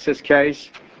Texas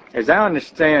case. As I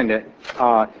understand it,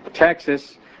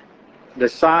 Texas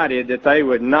decided that they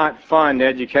would not fund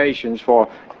educations for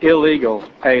illegal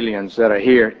aliens that are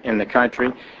here in the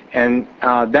country, and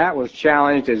that was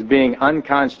challenged as being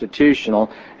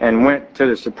unconstitutional and went to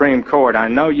the Supreme Court. I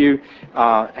know you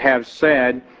have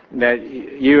said that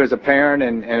you as a parent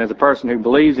and as a person who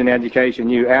believes in education,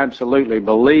 you absolutely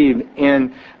believe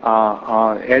in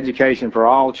education for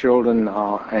all children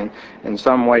in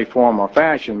some way, form, or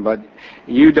fashion, but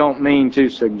you don't mean to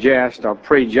suggest or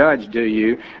prejudge, do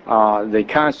you, the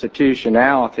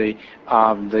constitutionality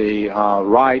of the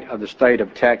right of the state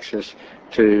of Texas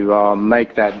to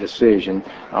make that decision.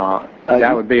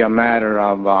 That would be a matter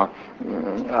of,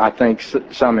 I think,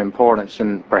 some importance,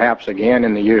 and perhaps again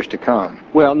in the years to come.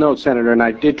 Well, no, Senator, and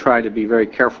I did try to be very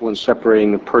careful in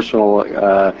separating the personal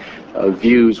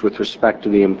views with respect to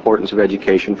the importance of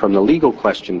education from the legal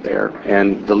question there.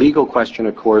 And the legal question,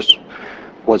 of course,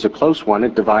 was a close one.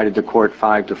 It divided the court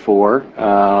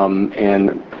 5-4,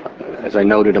 and as I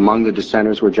noted, among the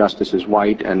dissenters were Justices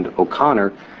White and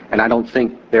O'Connor, and I don't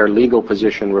think their legal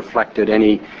position reflected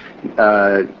any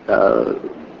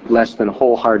less than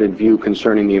wholehearted view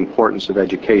concerning the importance of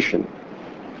education.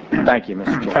 Thank you, Mr.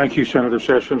 Chairman. Thank you, Senator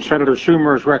Sessions. Senator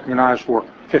Schumer is recognized for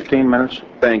 15 minutes.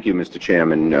 Thank you, Mr.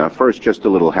 Chairman. First, just a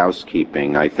little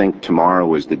housekeeping. I think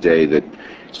tomorrow is the day that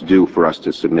it's due for us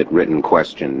to submit written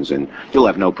questions, and you'll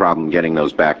have no problem getting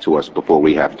those back to us before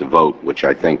we have to vote, which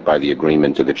I think by the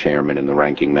agreement of the chairman and the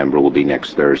ranking member will be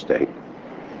next Thursday.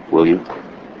 Will you?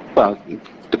 Well,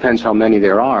 depends how many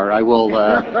there are. I will,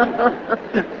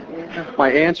 my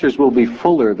answers will be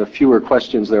fuller the fewer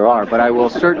questions there are, but I will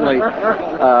certainly,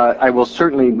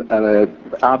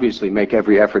 obviously make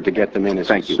every effort to get them in as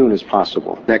soon as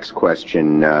possible. Next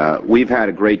question. We've had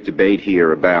a great debate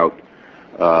here about,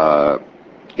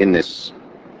 in this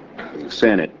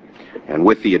Senate and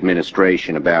with the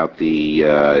administration about the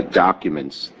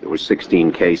documents. There were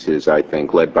 16 cases, I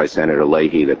think, led by Senator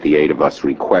Leahy that the 8 of us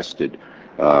requested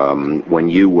when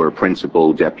you were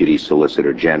Principal Deputy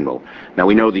Solicitor General. Now,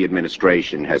 we know the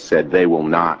administration has said they will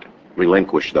not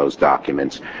relinquish those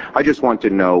documents. I just want to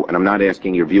know, and I'm not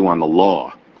asking your view on the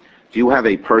law, do you have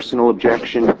a personal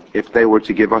objection if they were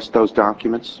to give us those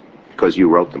documents? Because you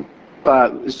wrote them.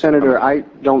 Senator, I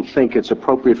don't think it's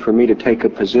appropriate for me to take a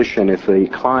position if a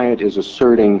client is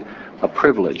asserting a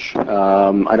privilege.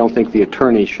 I don't think the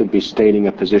attorney should be stating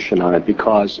a position on it,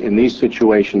 because in these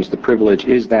situations the privilege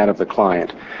is that of the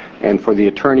client. And for the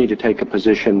attorney to take a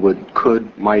position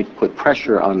might put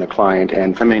pressure on the client,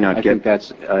 and I think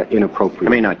that's inappropriate. I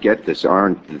may not get this.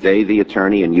 Aren't they the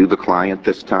attorney and you the client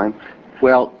this time?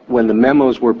 Well, when the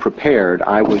memos were prepared,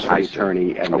 I was the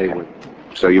attorney, and they were.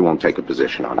 So you won't take a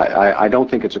position on it? I don't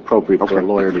think it's appropriate for a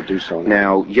lawyer to do so.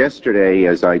 Now, yesterday,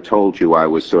 as I told you, I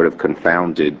was sort of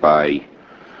confounded by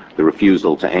the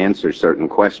refusal to answer certain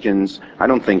questions. I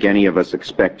don't think any of us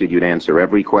expected you to answer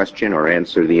every question or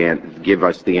give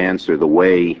us the answer the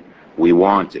way we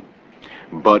wanted.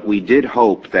 But we did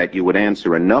hope that you would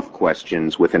answer enough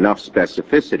questions with enough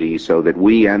specificity so that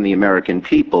we and the American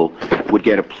people would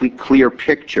get a clear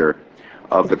picture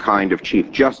of the kind of Chief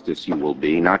Justice you will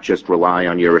be, not just rely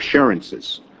on your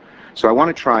assurances. So I want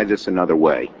to try this another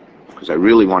way, because I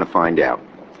really want to find out.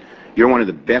 You're one of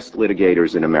the best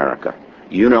litigators in America.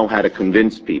 You know how to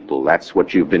convince people. That's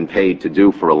what you've been paid to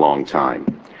do for a long time.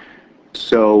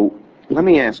 So let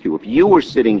me ask you, if you were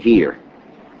sitting here,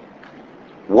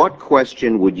 what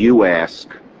question would you ask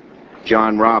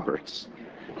John Roberts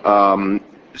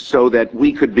so that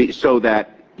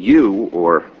you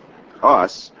or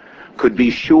us could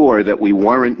be sure that we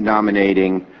weren't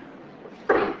nominating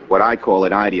what I call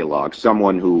an ideologue,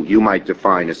 someone who you might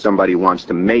define as somebody who wants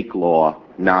to make law,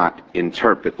 not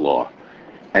interpret law?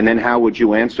 And then how would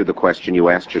you answer the question you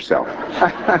asked yourself?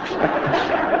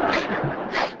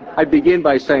 I begin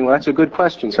by saying, well, that's a good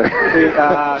question, sir.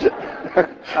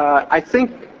 I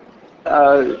think,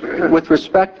 with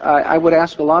respect, I would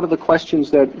ask a lot of the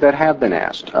questions that have been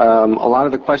asked. A lot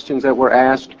of the questions that were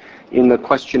asked in the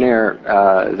questionnaire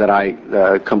that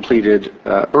I completed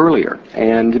earlier.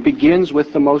 And it begins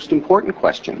with the most important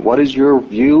question. What is your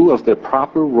view of the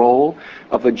proper role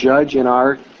of a judge in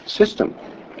our system?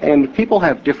 And people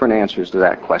have different answers to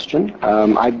that question.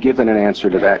 I've given an answer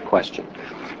to that question.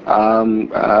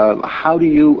 How do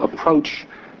you approach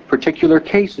particular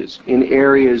cases in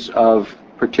areas of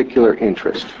particular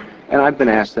interest? And I've been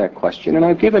asked that question, and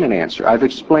I've given an answer. I've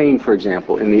explained, for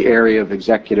example, in the area of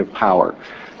executive power,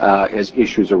 as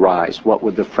issues arise, what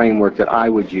would the framework that I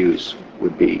would use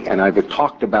would be. And I've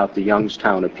talked about the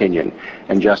Youngstown opinion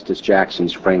and Justice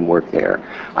Jackson's framework there.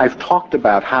 I've talked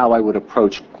about how I would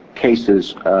approach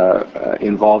cases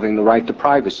involving the right to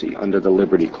privacy under the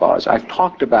Liberty Clause. I've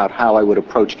talked about how I would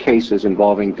approach cases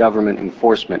involving government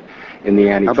enforcement in the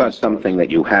antitrust. How about something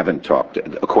that you haven't talked,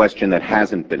 a question that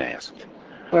hasn't been asked?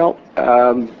 Well,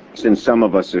 since some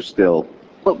of us are still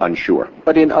unsure.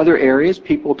 But in other areas,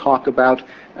 people talk about,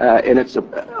 and it's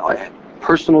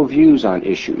personal views on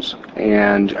issues.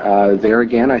 And there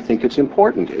again, I think it's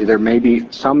important. There may be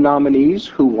some nominees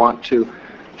who want to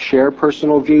share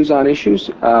personal views on issues.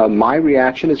 My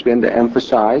reaction has been to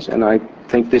emphasize, and I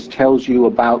think this tells you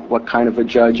about what kind of a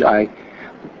judge I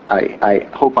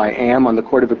hope I am on the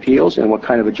Court of Appeals and what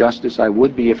kind of a justice I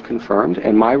would be if confirmed.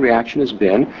 And my reaction has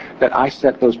been that I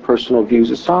set those personal views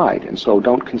aside, and so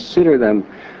don't consider them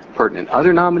pertinent.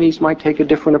 Other nominees might take a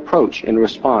different approach in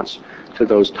response to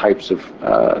those types of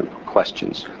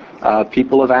questions.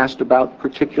 People have asked about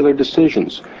particular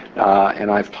decisions,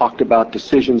 and I've talked about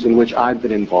decisions in which I've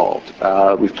been involved.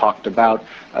 We've talked about,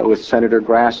 with Senator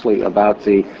Grassley, about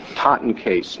the Totten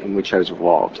case in which I was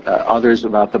involved. Others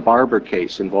about the Barber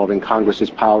case involving Congress's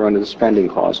power under the Spending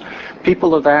Clause.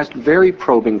 People have asked very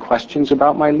probing questions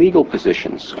about my legal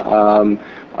positions.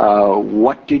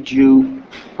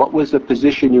 What was the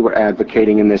position you were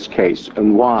advocating in this case,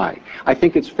 and why? I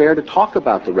think it's fair to talk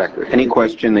about the record. Any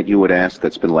question that you would ask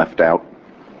that's been left out?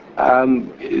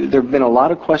 There have been a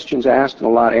lot of questions asked and a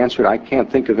lot answered. I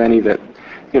can't think of any that,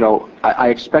 I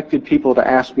expected people to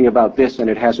ask me about this and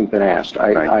it hasn't been asked.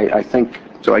 I think...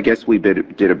 So I guess we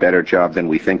did a better job than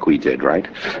we think we did, right?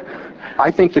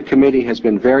 I think the committee has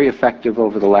been very effective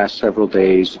over the last several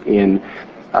days in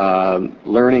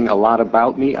learning a lot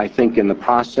about me. I think in the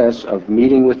process of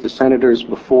meeting with the senators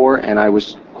before, and I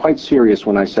was quite serious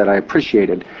when I said I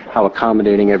appreciated how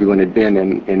accommodating everyone had been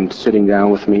in sitting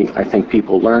down with me. I think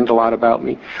people learned a lot about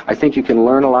me. I think you can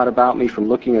learn a lot about me from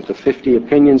looking at the 50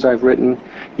 opinions I've written.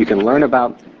 You can learn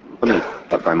about...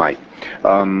 If I might.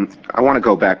 I want to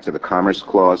go back to the Commerce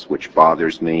Clause, which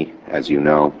bothers me, as you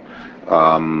know.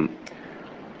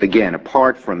 Again,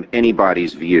 apart from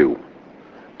anybody's view,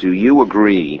 do you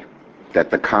agree that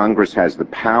the Congress has the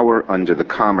power under the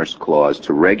Commerce Clause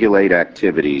to regulate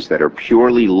activities that are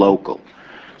purely local,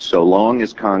 so long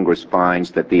as Congress finds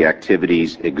that the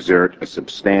activities exert a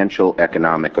substantial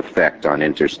economic effect on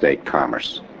interstate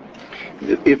commerce?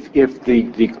 If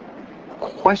the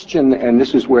question, and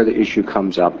this is where the issue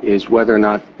comes up, is whether or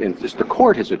not, and this, the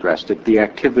court has addressed it, the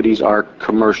activities are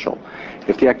commercial.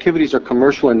 If the activities are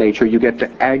commercial in nature, you get to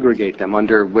aggregate them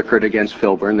under Wickard against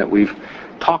Filburn that we've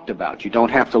talked about. You don't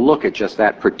have to look at just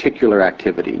that particular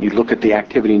activity. You look at the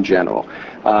activity in general.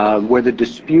 Where the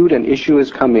dispute and issue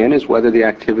has come in is whether the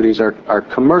activities are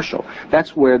commercial.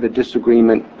 That's where the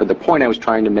disagreement, or the point I was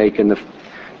trying to make in the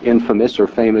infamous or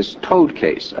famous Toad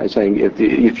case. I'm saying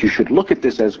if you should look at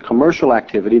this as commercial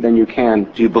activity, then you can.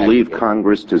 Do you believe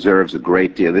Congress deserves a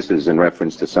great deal? This is in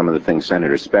reference to some of the things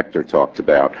Senator Specter talked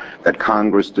about, that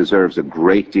Congress deserves a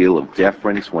great deal of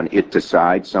deference when it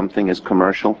decides something is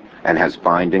commercial and has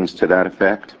findings to that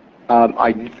effect?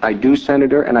 I do,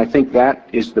 Senator, and I think that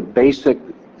is the basic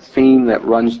theme that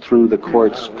runs through the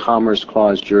court's Commerce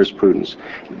Clause jurisprudence.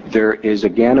 There is,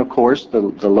 again, of course, the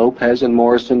Lopez and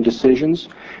Morrison decisions,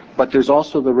 but there's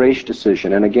also the Raich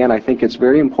decision. And again, I think it's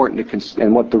very important to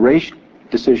and what the Raich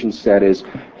decision said is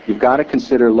you've got to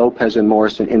consider Lopez and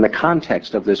Morrison in the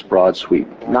context of this broad sweep,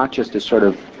 not just as sort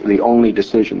of the only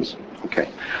decisions. Okay.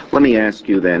 Let me ask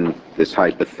you then this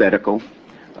hypothetical,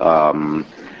 and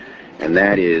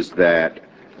that is that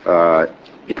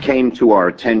it came to our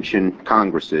attention,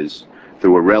 Congress's,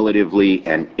 through a relatively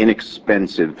and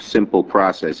inexpensive, simple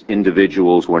process,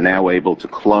 individuals were now able to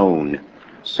clone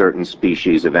certain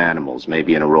species of animals,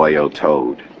 maybe an arroyo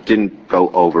toad. Didn't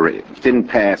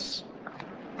pass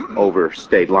over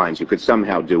state lines. You could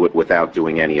somehow do it without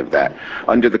doing any of that.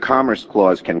 Under the Commerce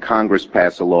Clause, can Congress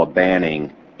pass a law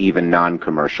banning even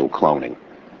non-commercial cloning?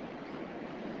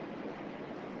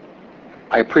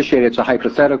 I appreciate it's a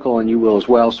hypothetical, and you will as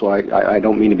well, so I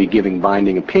don't mean to be giving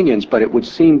binding opinions, but it would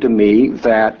seem to me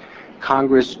that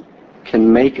Congress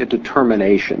can make a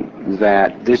determination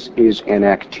that this is an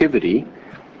activity,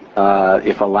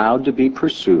 if allowed to be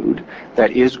pursued,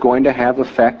 that is going to have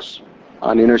effects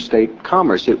on interstate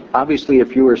commerce. Obviously,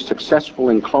 if you are successful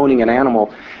in cloning an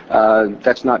animal,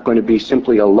 that's not going to be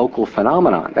simply a local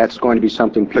phenomenon. That's going to be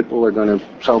something people are going to...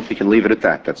 So you can leave it at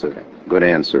that. That's a good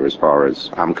answer as far as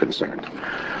I'm concerned.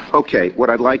 Okay, what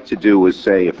I'd like to do is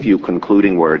say a few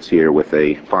concluding words here with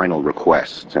a final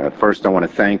request. First, I want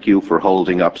to thank you for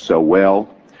holding up so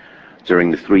well during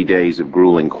the 3 days of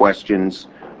grueling questions.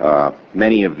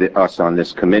 Many of us on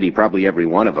this committee, probably every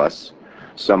one of us,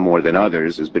 some more than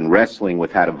others, has been wrestling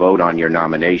with how to vote on your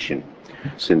nomination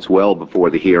since well before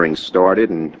the hearing started,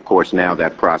 and of course now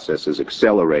that process is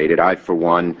accelerated. I, for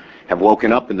one, have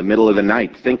woken up in the middle of the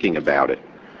night thinking about it,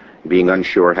 being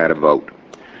unsure how to vote.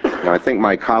 Now, I think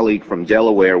my colleague from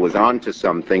Delaware was onto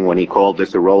something when he called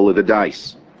this a roll of the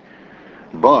dice.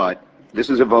 But this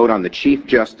is a vote on the Chief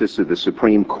Justice of the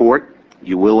Supreme Court.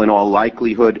 You will, in all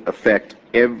likelihood, affect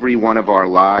every one of our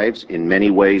lives in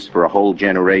many ways for a whole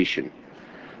generation.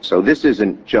 So this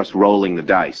isn't just rolling the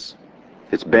dice.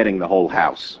 It's betting the whole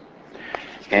house.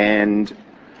 And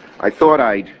I thought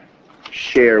I'd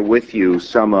share with you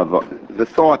some of the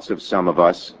thoughts of some of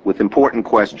us with important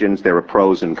questions. There are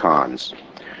pros and cons.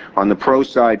 On the pro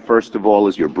side, first of all,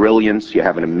 is your brilliance. You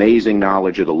have an amazing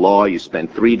knowledge of the law. You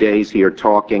spent 3 days here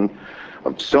talking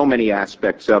of so many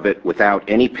aspects of it without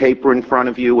any paper in front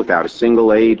of you, without a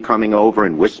single aide coming over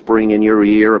and whispering in your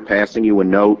ear or passing you a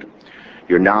note.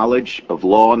 Your knowledge of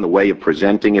law and the way of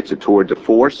presenting it's a tour de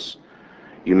force.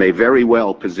 You may very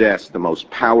well possess the most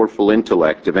powerful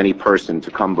intellect of any person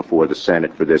to come before the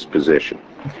Senate for this position.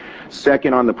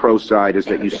 Second, on the pro side, is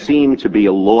that you seem to be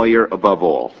a lawyer above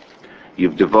all.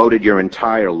 You've devoted your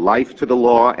entire life to the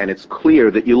law, and it's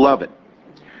clear that you love it.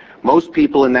 Most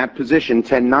people in that position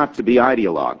tend not to be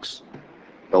ideologues.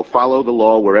 They'll follow the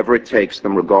law wherever it takes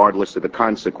them, regardless of the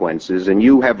consequences, and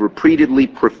you have repeatedly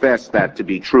professed that to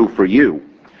be true for you.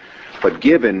 But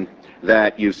given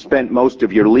that you've spent most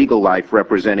of your legal life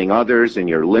representing others, and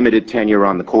your limited tenure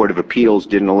on the Court of Appeals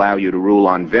didn't allow you to rule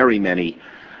on very many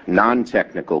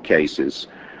non-technical cases,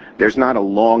 there's not a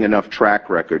long enough track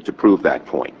record to prove that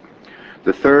point.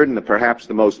 The third, and perhaps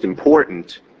the most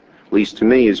important, at least to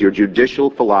me, is your judicial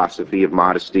philosophy of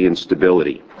modesty and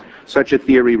stability. Such a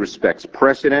theory respects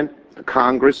precedent,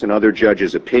 Congress, and other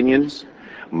judges' opinions.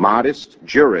 Modest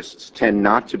jurists tend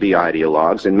not to be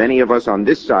ideologues, and many of us on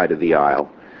this side of the aisle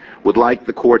would like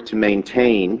the court to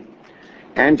maintain,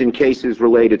 and in cases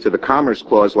related to the Commerce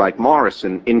Clause like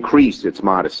Morrison, increase its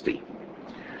modesty.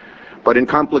 But in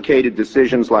complicated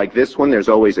decisions like this one, there's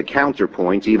always a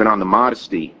counterpoint, even on the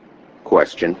modesty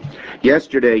question.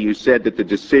 Yesterday you said that the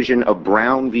decision of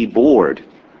Brown v. Board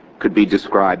could be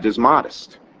described as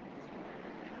modest.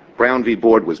 Brown v.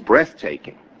 Board was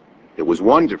breathtaking. It was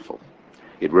wonderful.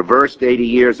 It reversed 80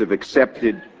 years of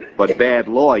accepted but bad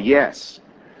law, yes.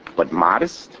 But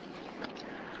modest?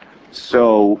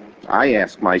 So I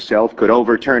ask myself, could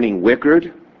overturning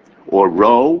Wickard or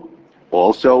Roe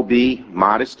also be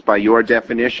modest by your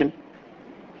definition?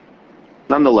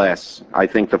 Nonetheless, I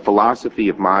think the philosophy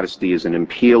of modesty is an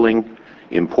appealing,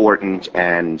 important,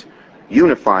 and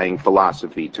unifying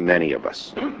philosophy to many of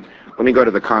us. Let me go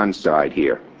to the con side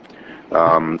here.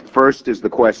 First is the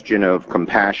question of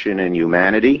compassion and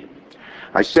humanity.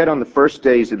 I said on the first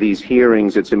days of these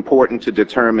hearings, it's important to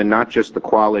determine not just the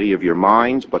quality of your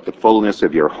mind, but the fullness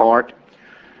of your heart,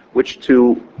 which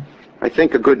to, I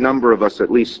think, a good number of us,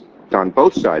 at least on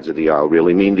both sides of the aisle,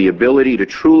 really mean the ability to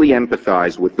truly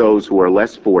empathize with those who are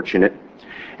less fortunate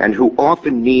and who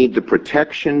often need the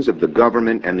protections of the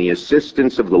government and the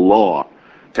assistance of the law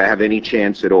to have any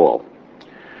chance at all.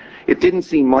 It didn't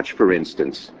seem much, for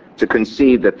instance, to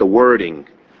concede that the wording,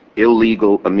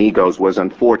 illegal amigos, was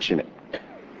unfortunate,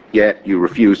 yet you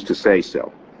refused to say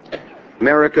so.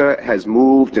 America has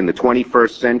moved in the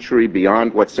 21st century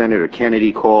beyond what Senator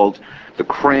Kennedy called the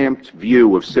cramped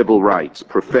view of civil rights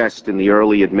professed in the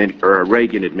early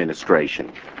Reagan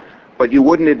administration. But you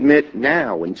wouldn't admit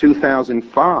now, in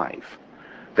 2005,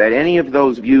 that any of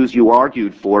those views you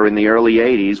argued for in the early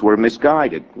 80s were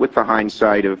misguided, with the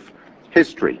hindsight of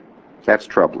history. That's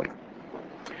troubling.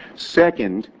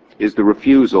 Second is the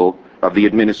refusal of the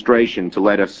administration to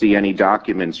let us see any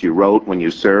documents you wrote when you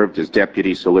served as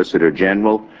Deputy Solicitor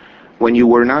General, when you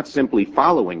were not simply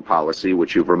following policy,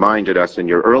 which you've reminded us in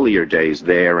your earlier days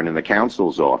there and in the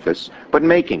counsel's office, but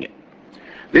making it.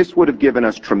 This would have given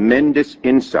us tremendous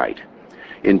insight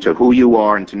into who you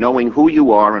are, into knowing who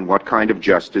you are and what kind of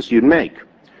justice you'd make.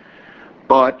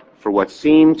 But for what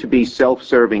seemed to be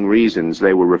self-serving reasons,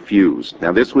 they were refused.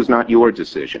 Now, this was not your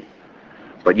decision,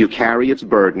 but you carry its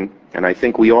burden, and I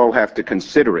think we all have to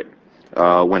consider it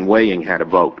when weighing how to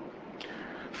vote.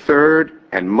 Third,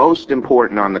 and most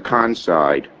important on the con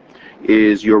side,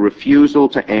 is your refusal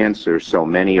to answer so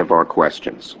many of our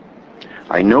questions.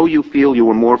 I know you feel you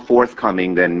were more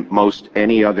forthcoming than most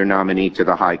any other nominee to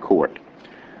the High Court.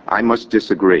 I must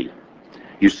disagree.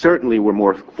 You certainly were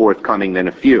more forthcoming than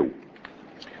a few.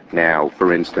 Now,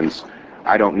 for instance,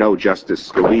 I don't know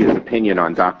Justice Scalia's opinion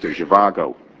on Dr.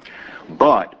 Zhivago,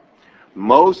 but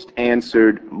most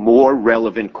answered more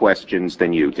relevant questions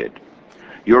than you did.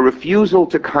 Your refusal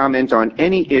to comment on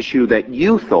any issue that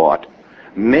you thought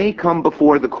may come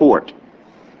before the court.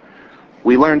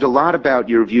 We learned a lot about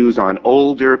your views on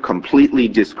older, completely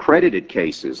discredited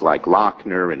cases like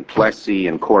Lochner and Plessy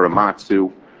and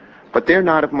Korematsu, but they're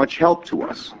not of much help to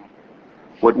us.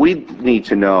 What we need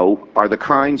to know are the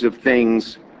kinds of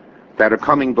things that are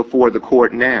coming before the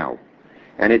court now,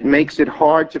 and it makes it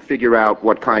hard to figure out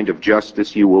what kind of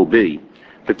justice you will be,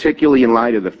 particularly in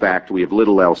light of the fact we have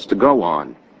little else to go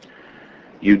on.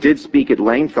 You did speak at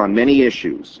length on many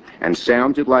issues and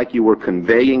sounded like you were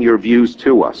conveying your views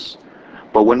to us.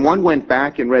 But when one went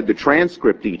back and read the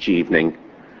transcript each evening,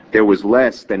 there was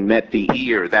less than met the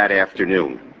ear that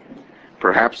afternoon.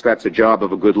 Perhaps that's a job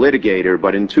of a good litigator,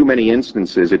 but in too many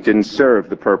instances it didn't serve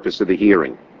the purpose of the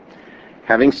hearing.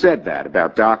 Having said that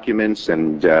about documents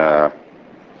and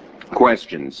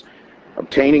questions,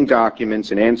 obtaining documents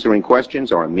and answering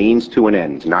questions are a means to an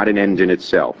end, not an end in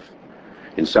itself.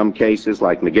 In some cases,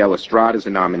 like Miguel Estrada's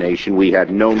nomination, we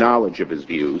had no knowledge of his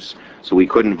views, so we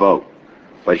couldn't vote.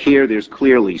 But here there's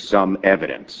clearly some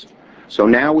evidence. So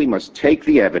now we must take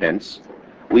the evidence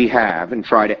we have and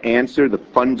try to answer the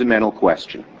fundamental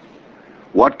question.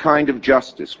 What kind of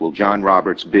justice will John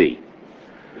Roberts be?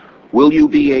 Will you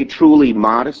be a truly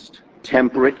modest,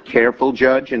 temperate, careful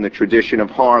judge in the tradition of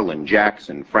Harlan,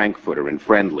 Jackson, Frankfurter, and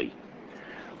Friendly?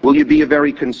 Will you be a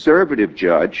very conservative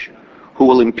judge who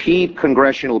will impede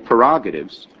congressional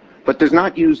prerogatives, but does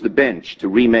not use the bench to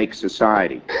remake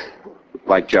society,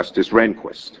 like Justice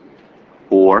Rehnquist?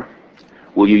 Or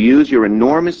will you use your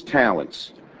enormous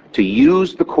talents to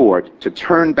use the court to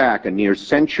turn back a near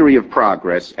century of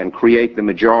progress and create the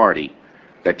majority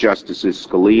that Justices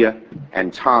Scalia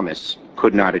and Thomas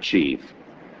could not achieve?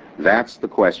 That's the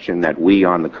question that we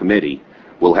on the committee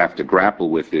will have to grapple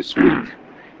with this week.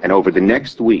 And over the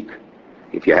next week,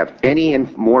 if you have any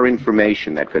more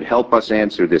information that could help us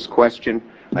answer this question,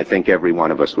 I think every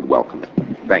one of us would welcome it.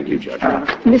 Thank you, Judge.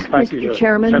 Mr.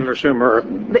 Chairman. Senator Schumer.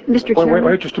 Mr. Chairman.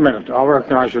 Wait just a minute. I'll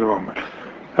recognize you in a moment.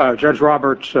 Judge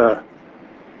Roberts, Senator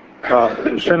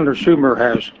Schumer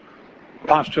has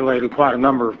postulated quite a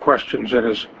number of questions in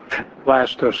his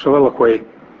last soliloquy,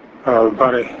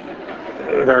 but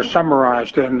they're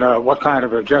summarized in what kind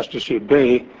of a justice he'd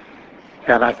be.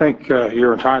 And I think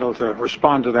you're entitled to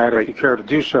respond to that if you care to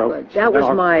do so. That was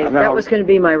that was going to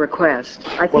be my request.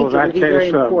 I think well, in it that would be very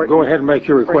case, important. go ahead and make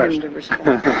your for him request. to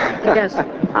respond. Yes,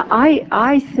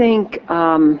 I think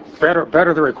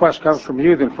Better the request comes from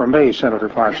you than from me, Senator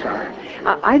Feinstein.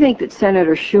 I think that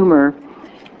Senator Schumer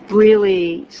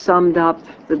really summed up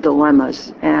the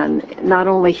dilemmas, and not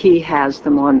only he has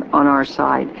them on our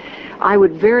side. I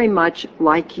would very much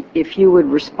like if you would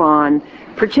respond,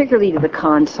 particularly to the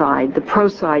con side. The pro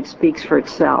side speaks for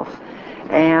itself.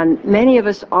 And many of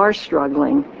us are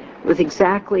struggling with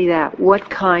exactly that. What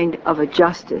kind of a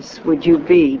justice would you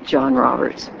be, John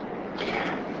Roberts?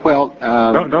 Well,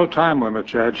 no time limit,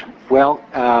 Judge. Well,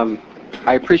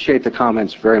 I appreciate the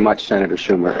comments very much, Senator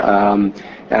Schumer,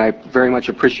 and I very much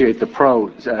appreciate the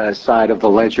pro side of the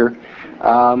ledger.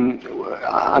 On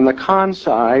the con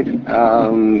side,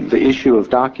 the issue of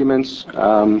documents,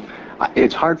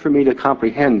 it's hard for me to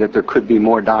comprehend that there could be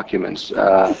more documents.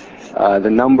 The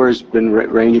number's been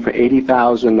ranging from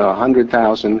 80,000 to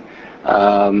 100,000,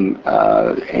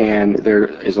 and there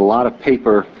is a lot of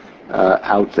paper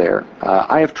out there.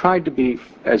 I have tried to be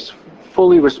as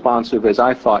fully responsive as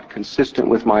I thought consistent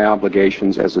with my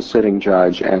obligations as a sitting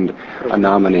judge and a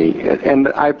nominee. And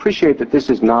I appreciate that this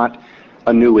is not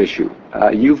a new issue.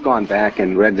 You've gone back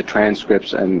and read the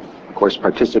transcripts and, of course,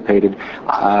 participated.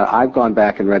 I've gone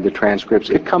back and read the transcripts.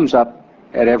 It comes up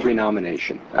at every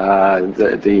nomination.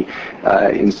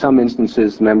 In some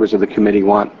instances, members of the committee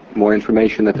want more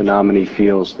information that the nominee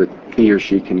feels that he or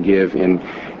she can give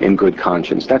in good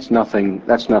conscience. That's nothing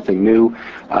new.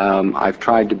 I've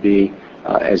tried to be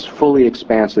as fully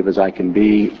expansive as I can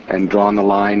be and drawn the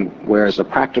line where, as a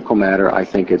practical matter, I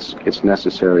think it's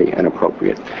necessary and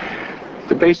appropriate.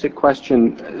 The basic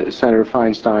question, Senator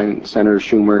Feinstein, Senator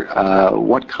Schumer,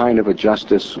 what kind of a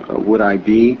justice would I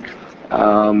be?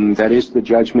 That is the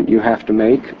judgment you have to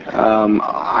make.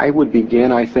 I would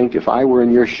begin, I think, if I were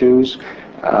in your shoes,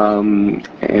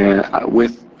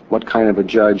 with what kind of a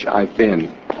judge I've been.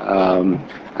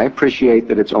 I appreciate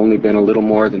that it's only been a little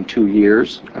more than 2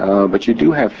 years, but you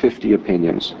do have 50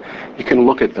 opinions. You can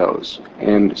look at those.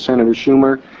 And Senator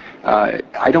Schumer,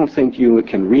 I don't think you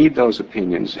can read those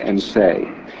opinions and say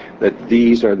that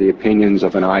these are the opinions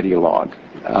of an ideologue.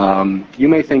 You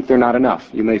may think they're not enough.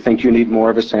 You may think you need more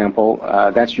of a sample.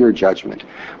 That's your judgment.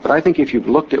 But I think if you've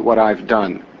looked at what I've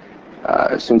done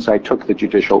since I took the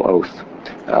judicial oath,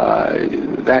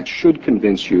 that should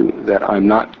convince you that I'm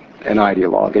not an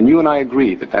ideologue. And you and I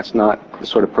agree that that's not the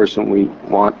sort of person we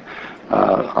want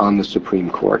on the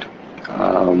Supreme Court.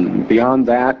 Beyond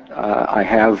that, I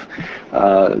have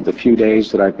the few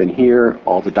days that I've been here,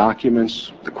 all the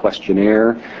documents, the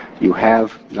questionnaire. You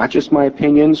have not just my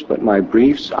opinions, but my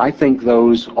briefs. I think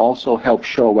those also help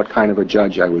show what kind of a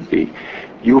judge I would be.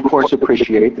 You, of course,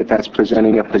 appreciate that that's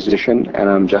presenting a position, and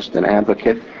I'm just an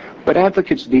advocate. But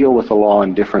advocates deal with the law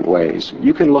in different ways.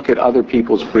 You can look at other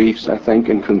people's briefs, I think,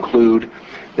 and conclude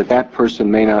that that person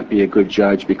may not be a good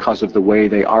judge because of the way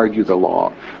they argue the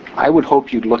law. I would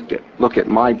hope you'd look at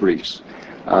my briefs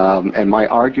and my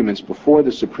arguments before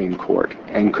the Supreme Court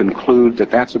and conclude that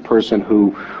that's a person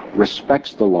who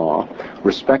respects the law,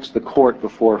 respects the court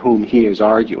before whom he is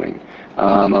arguing,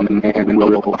 and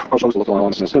will approach the law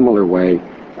in a similar way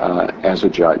as a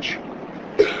judge.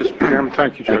 Mr. Chairman,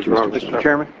 thank you, Judge Roberts. Mr.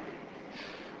 Chairman?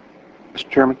 Mr.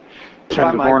 Chairman?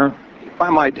 Senator Warner? If I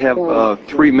might have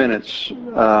 3 minutes,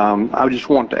 I just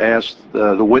want to ask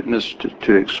the witness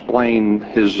to explain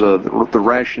the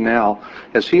rationale,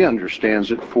 as he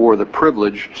understands it, for the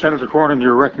privilege. Senator Cornyn,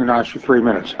 you're recognized for 3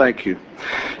 minutes. Thank you.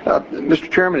 Mr.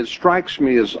 Chairman, it strikes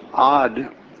me as odd,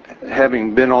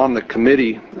 having been on the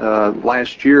committee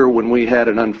last year when we had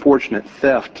an unfortunate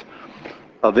theft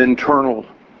of internal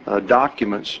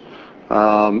documents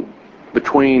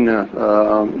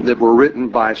that were written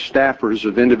by staffers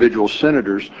of individual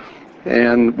senators,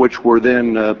 and which were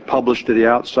then published to the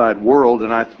outside world,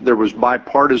 and there was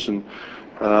bipartisan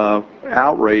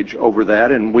outrage over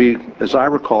that, and we, as I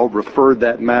recall, referred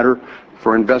that matter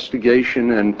for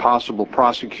investigation and possible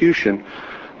prosecution.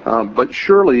 But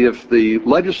surely if the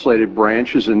legislative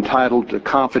branch is entitled to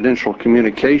confidential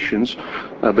communications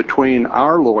between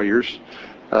our lawyers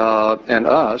and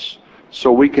us, so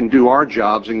we can do our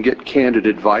jobs and get candid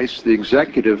advice, the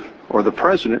executive or the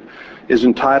president is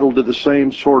entitled to the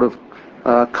same sort of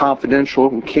confidential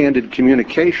and candid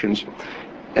communications.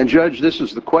 And Judge, this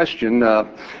is the question.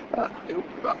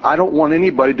 I don't want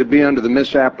anybody to be under the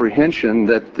misapprehension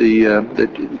that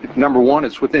that number one,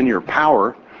 it's within your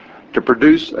power to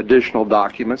produce additional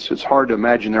documents. It's hard to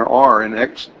imagine there are in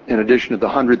addition to the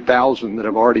 100,000 that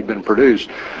have already been produced.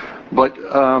 But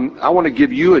I want to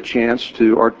give you a chance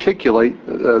to articulate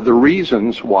the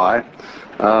reasons why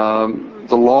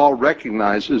the law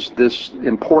recognizes this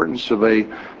importance of a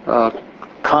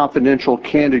confidential,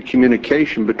 candid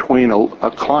communication between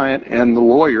a client and the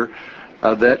lawyer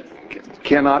that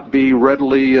cannot be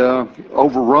readily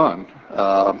overrun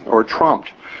or trumped.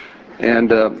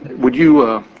 And would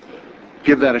you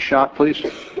give that a shot, please?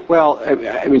 Well,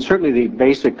 I mean, certainly the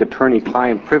basic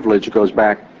attorney-client privilege goes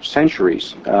back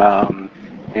centuries,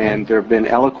 and there have been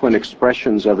eloquent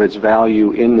expressions of its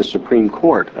value in the Supreme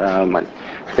Court.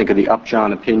 I think of the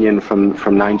Upjohn opinion from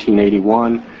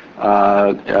 1981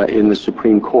 in the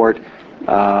Supreme Court,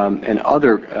 and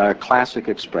other classic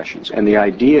expressions. And the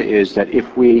idea is that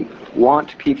if we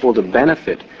want people to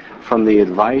benefit from the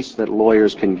advice that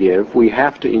lawyers can give, we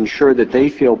have to ensure that they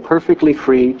feel perfectly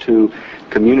free to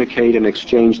communicate and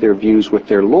exchange their views with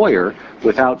their lawyer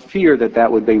without fear that that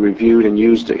would be reviewed and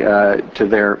used to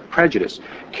their prejudice.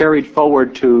 Carried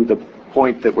forward to the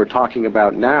point that we're talking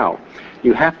about now,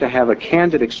 you have to have a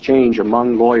candid exchange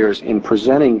among lawyers in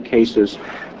presenting cases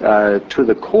to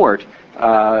the court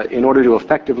in order to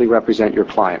effectively represent your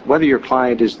client, whether your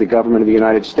client is the government of the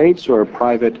United States or a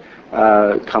private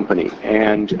company.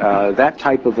 And that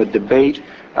type of a debate,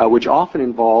 which often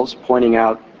involves pointing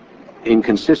out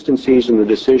inconsistencies in the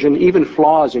decision, even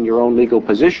flaws in your own legal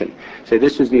position. Say,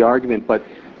 this is the argument, but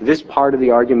this part of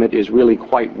the argument is really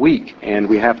quite weak, and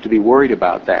we have to be worried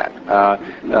about that.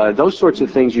 Those sorts of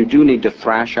things you do need to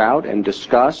thrash out and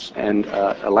discuss and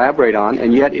elaborate on,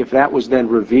 and yet if that was then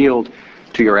revealed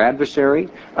to your adversary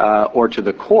or to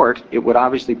the court, it would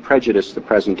obviously prejudice the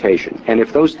presentation. And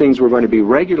if those things were going to be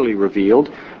regularly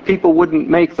revealed, people wouldn't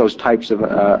make those types of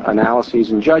analyses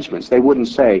and judgments. They wouldn't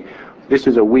say, this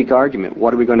is a weak argument,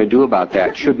 what are we going to do about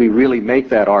that? Should we really make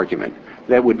that argument?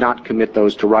 They would not commit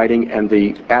those to writing, and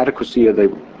the adequacy of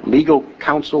the legal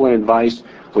counsel and advice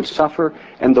would suffer,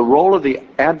 and the role of the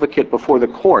advocate before the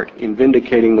court in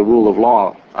vindicating the rule of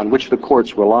law on which the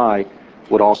courts rely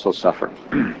would also suffer.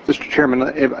 Mr.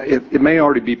 Chairman, it may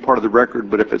already be part of the record,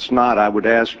 but if it's not, I would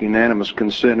ask unanimous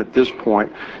consent at this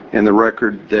point in the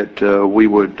record that we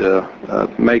would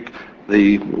make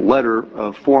the letter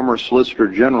of former Solicitor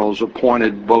Generals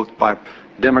appointed both by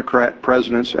Democrat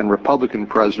presidents and Republican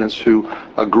presidents who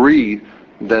agree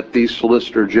that these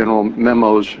Solicitor General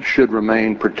memos should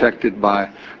remain protected by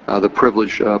the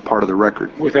privileged part of the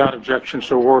record. Without objection,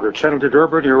 so ordered. Senator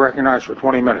Durbin, you're recognized for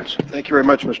 20 minutes. Thank you very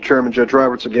much, Mr. Chairman. Judge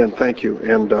Roberts, again, thank you.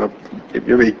 And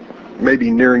it may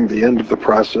be nearing the end of the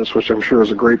process, which I'm sure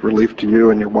is a great relief to you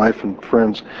and your wife and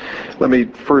friends. Let me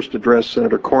first address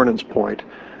Senator Cornyn's point.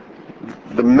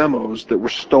 The memos that were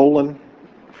stolen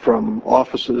from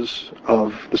offices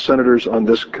of the senators on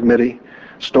this committee,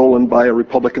 stolen by a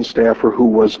Republican staffer who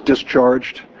was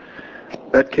discharged.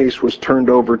 That case was turned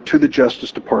over to the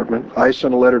Justice Department. I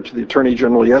sent a letter to the Attorney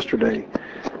General yesterday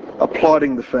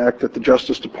applauding the fact that the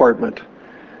Justice Department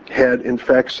had in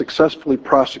fact successfully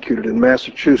prosecuted in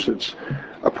Massachusetts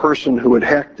a person who had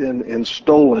hacked in and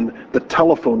stolen the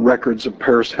telephone records of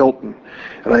Paris Hilton.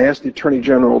 And I asked the Attorney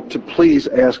General to please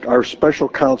ask our special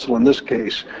counsel in this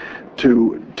case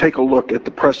to take a look at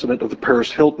the precedent of the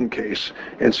Paris Hilton case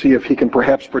and see if he can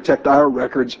perhaps protect our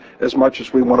records as much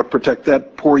as we want to protect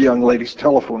that poor young lady's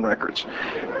telephone records.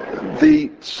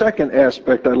 The second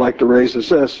aspect I'd like to raise is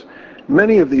this.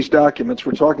 Many of these documents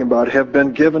we're talking about have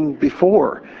been given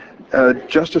before.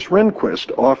 Justice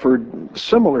Rehnquist offered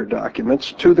similar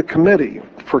documents to the committee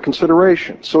for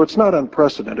consideration. So it's not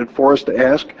unprecedented for us to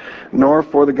ask, nor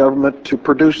for the government to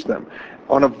produce them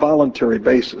on a voluntary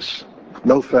basis.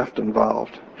 No theft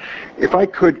involved. If I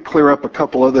could clear up a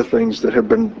couple other things that have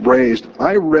been raised.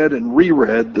 I read and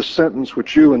reread the sentence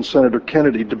which you and Senator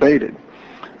Kennedy debated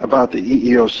about the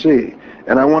EEOC,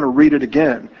 and I want to read it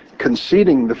again,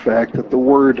 conceding the fact that the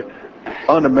word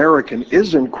un-American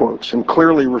is in quotes and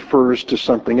clearly refers to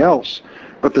something else.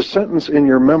 But the sentence in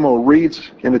your memo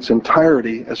reads in its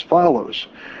entirety as follows.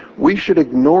 We should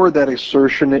ignore that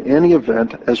assertion in any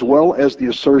event, as well as the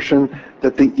assertion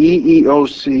that the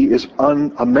EEOC is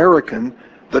un-American,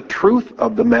 the truth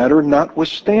of the matter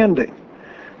notwithstanding.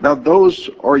 Now those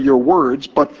are your words,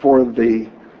 but for the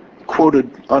quoted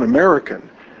un-American.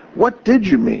 What did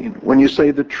you mean when you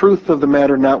say the truth of the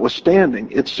matter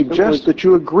notwithstanding? It suggests that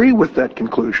you agree with that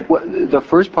conclusion. Well, the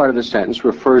first part of the sentence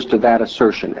refers to that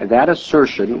assertion. And that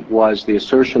assertion was the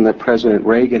assertion that President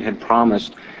Reagan had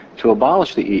promised to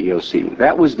abolish the EEOC.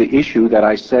 That was the issue that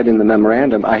I said in the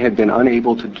memorandum. I had been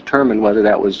unable to determine whether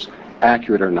that was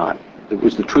accurate or not. It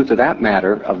was the truth of that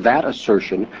matter, of that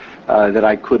assertion, that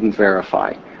I couldn't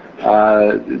verify.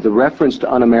 The reference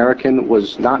to un-American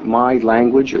was not my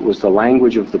language. It was the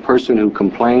language of the person who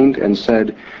complained and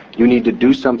said, you need to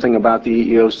do something about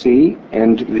the EEOC.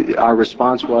 And our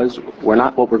response was,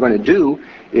 what we're going to do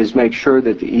is make sure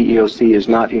that the EEOC is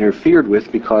not interfered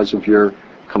with because of your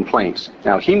complaints.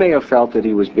 Now, he may have felt that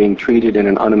he was being treated in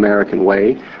an un-American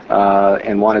way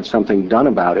and wanted something done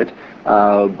about it,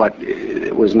 but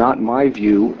it was not my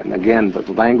view, and again, the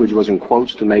language was in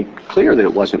quotes to make clear that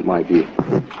it wasn't my view.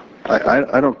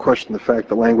 I don't question the fact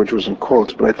the language was in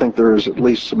quotes, but I think there is at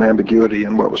least some ambiguity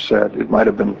in what was said. It might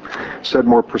have been said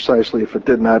more precisely if it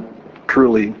did not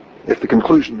truly, if the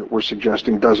conclusion that we're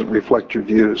suggesting doesn't reflect your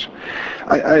views.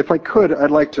 If I could,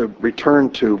 I'd like to return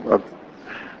to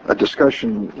a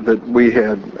discussion that we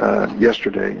had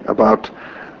yesterday about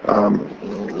a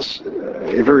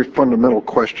very fundamental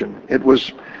question.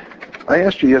 I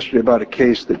asked you yesterday about a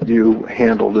case that you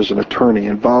handled as an attorney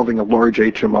involving a large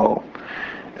HMO,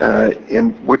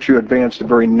 in which you advanced a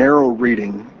very narrow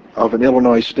reading of an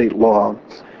Illinois state law.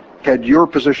 Had your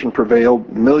position prevailed,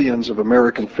 millions of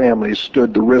American families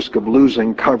stood the risk of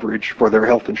losing coverage for their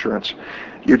health insurance.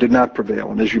 You did not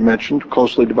prevail, and as you mentioned,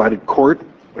 closely divided court,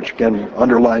 which again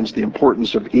underlines the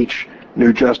importance of each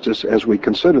new justice as we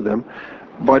consider them,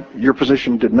 but your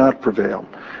position did not prevail.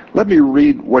 Let me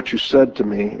read what you said to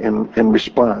me in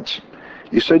response.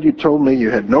 You said you told me you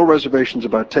had no reservations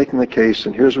about taking the case,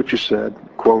 and here's what you said,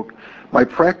 quote, my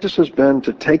practice has been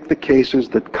to take the cases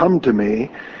that come to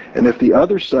me, and if the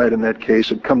other side in that case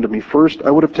had come to me first,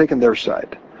 I would have taken their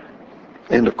side,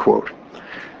 end of quote.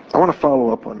 I want to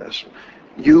follow up on this.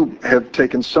 You have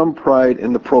taken some pride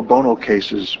in the pro bono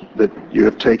cases that you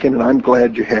have taken, and I'm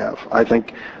glad you have. I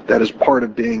think that is part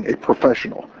of being a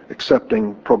professional,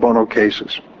 accepting pro bono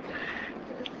cases.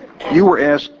 You were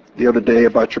asked the other day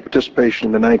about your participation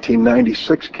in the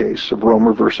 1996 case of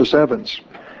Romer versus Evans,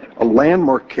 a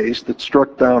landmark case that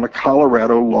struck down a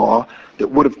Colorado law that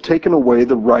would have taken away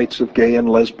the rights of gay and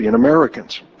lesbian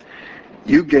Americans.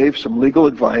 You gave some legal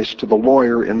advice to the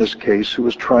lawyer in this case who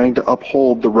was trying to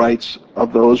uphold the rights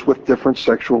of those with different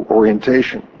sexual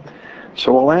orientation.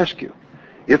 So I'll ask you,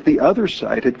 if the other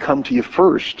side had come to you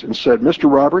first and said,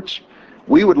 Mr. Roberts,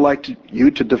 we would like you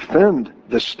to defend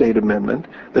this state amendment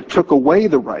that took away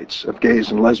the rights of gays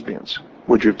and lesbians,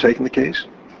 would you have taken the case?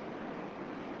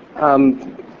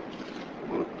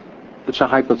 It's a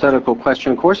hypothetical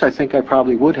question. Of course, I think I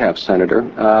probably would have, Senator.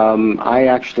 I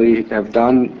actually have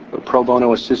done pro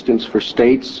bono assistance for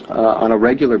states on a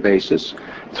regular basis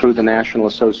through the National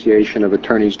Association of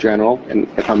Attorneys General, and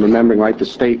if I'm remembering right, the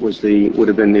state would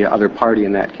have been the other party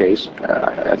in that case.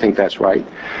 I think that's right.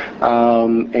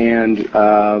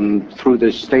 Through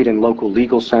the state and local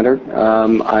legal center,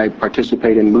 I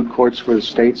participate in moot courts for the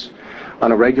states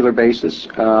on a regular basis,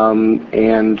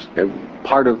 and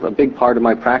a big part of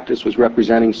my practice was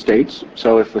representing states.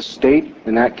 So if a state,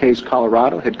 in that case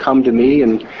Colorado, had come to me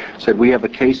and said, we have a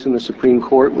case in the Supreme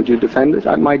Court, would you defend it?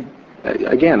 I might.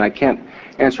 Again, I can't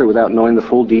answer without knowing the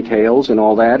full details and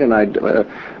all that, and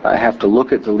I have to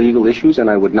look at the legal issues, and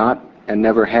I would not and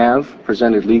never have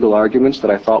presented legal arguments that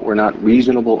I thought were not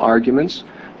reasonable arguments.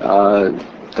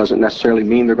 Doesn't necessarily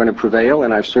mean they're going to prevail,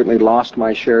 and I've certainly lost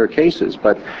my share of cases,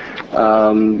 but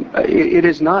it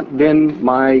has not been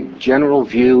my general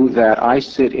view that I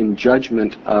sit in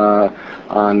judgment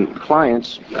on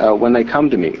clients when they come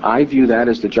to me. I view that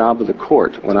as the job of the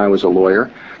court when I was a lawyer,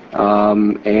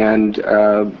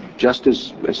 just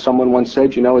as someone once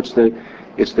said, you know, it's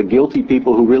the guilty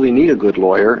people who really need a good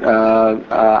lawyer.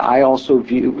 I also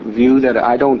view that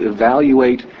I don't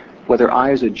evaluate whether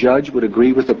I as a judge would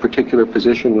agree with a particular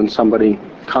position when somebody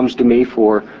comes to me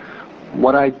for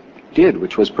what I did,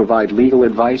 which was provide legal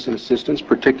advice and assistance,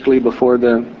 particularly before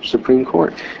the Supreme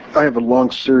Court. I have a long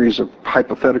series of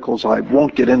hypotheticals I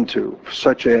won't get into,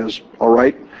 such as, all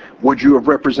right, would you have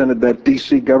represented that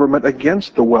D.C. government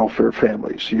against the welfare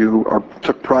families? You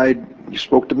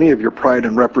spoke to me of your pride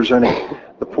in representing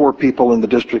the poor people in the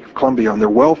District of Columbia on their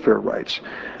welfare rights.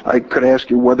 I could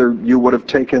ask you whether you would have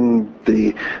taken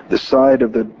the side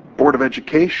of the Board of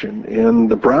Education in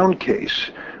the Brown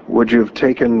case. Would you have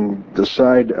taken the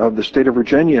side of the state of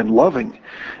Virginia in Loving?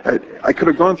 I could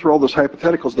have gone through all those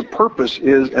hypotheticals. The purpose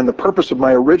is, and the purpose of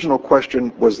my original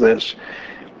question was this: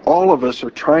 all of us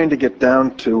are trying to get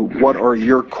down to what are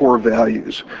your core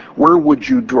values. Where would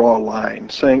you draw a line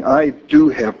saying, I do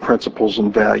have principles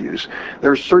and values.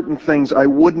 There are certain things I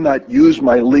would not use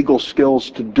my legal skills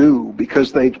to do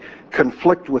because they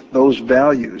conflict with those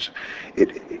values.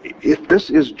 If this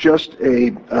is just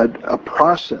a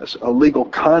process, a legal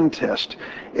contest,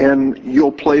 and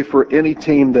you'll play for any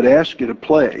team that asks you to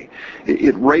play,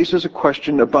 it raises a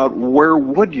question about where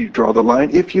would you draw the line,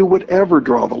 if you would ever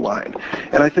draw the line.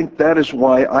 And I think that is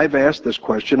why I've asked this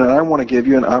question, and I want to give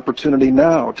you an opportunity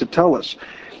now to tell us.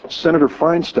 Senator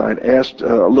Feinstein asked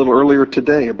a little earlier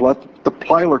today about the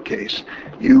Plyler case.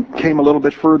 You came a little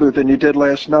bit further than you did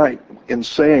last night in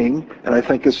saying, and I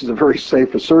think this is a very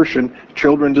safe assertion,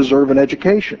 children deserve an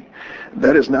education.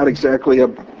 That is not exactly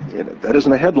that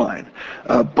isn't a headline.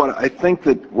 But I think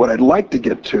that what I'd like to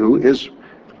get to is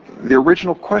the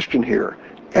original question here.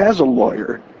 As a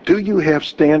lawyer, do you have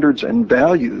standards and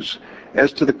values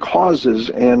as to the causes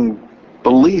and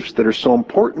beliefs that are so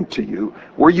important to you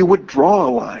where you would draw a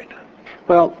line?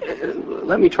 Well,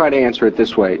 let me try to answer it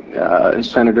this way,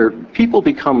 Senator. People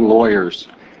become lawyers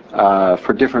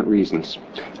for different reasons,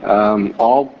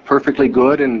 all perfectly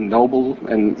good and noble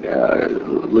and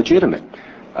legitimate.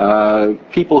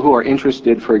 People who are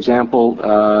interested, for example,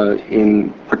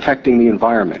 in protecting the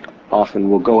environment often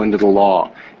will go into the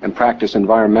law and practice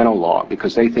environmental law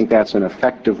because they think that's an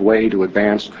effective way to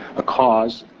advance a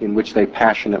cause in which they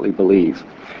passionately believe.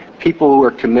 People who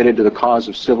are committed to the cause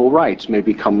of civil rights may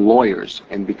become lawyers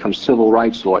and become civil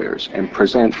rights lawyers and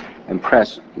present and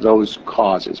press those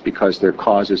causes because they're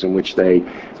causes in which they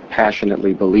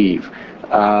passionately believe.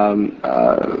 I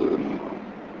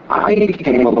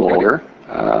became a lawyer,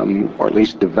 or at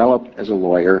least developed as a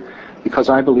lawyer, because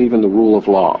I believe in the rule of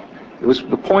law. It was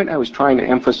the point I was trying to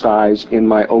emphasize in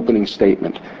my opening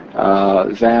statement,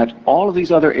 that all of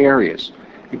these other areas,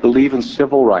 you believe in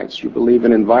civil rights, you believe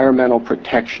in environmental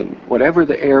protection, whatever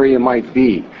the area might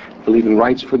be, believe in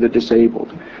rights for the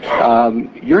disabled,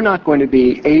 you're not going to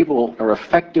be able or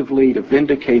effectively to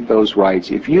vindicate those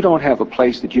rights if you don't have a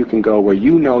place that you can go where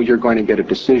you know you're going to get a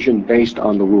decision based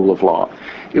on the rule of law.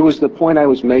 It was the point I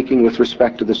was making with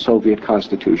respect to the Soviet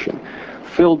Constitution,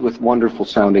 filled with wonderful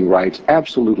sounding rights,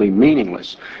 absolutely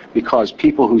meaningless, because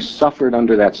people who suffered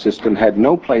under that system had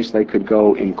no place they could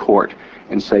go in court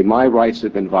and say, my rights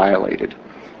have been violated.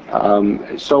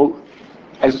 That's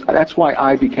why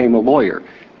I became a lawyer,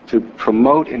 to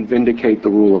promote and vindicate the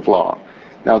rule of law.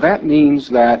 Now that means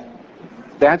that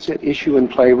that's an issue in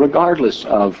play regardless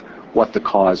of what the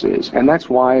cause is. And that's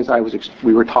why, as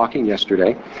we were talking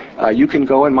yesterday, you can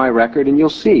go in my record and you'll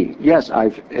see, yes,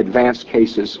 I've advanced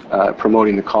cases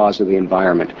promoting the cause of the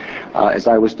environment. As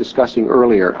I was discussing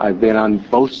earlier, I've been on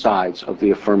both sides of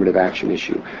the affirmative action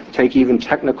issue. Take even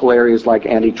technical areas like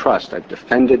antitrust. I've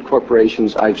defended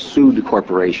corporations, I've sued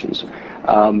corporations.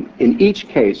 In each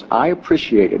case, I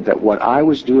appreciated that what I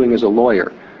was doing as a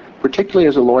lawyer, particularly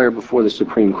as a lawyer before the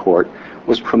Supreme Court,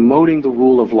 was promoting the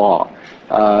rule of law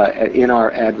in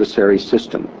our adversary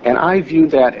system. And I view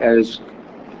that as,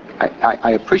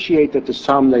 I appreciate that to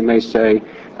some they may say,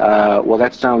 well,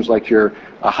 that sounds like you're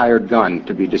a hired gun,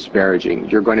 to be disparaging.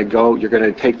 You're going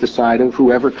to take the side of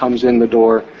whoever comes in the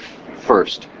door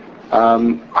first.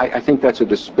 I think that's a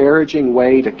disparaging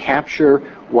way to capture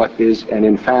what is, and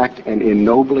in fact, an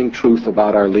ennobling truth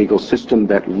about our legal system,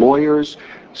 that lawyers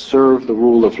serve the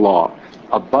rule of law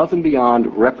above and beyond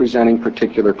representing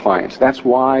particular clients. That's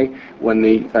why when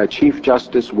the Chief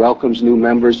Justice welcomes new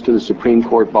members to the Supreme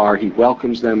Court bar, he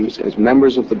welcomes them as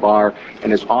members of the bar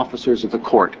and as officers of the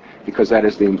court, because that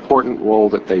is the important role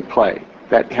that they play.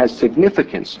 That has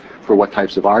significance for what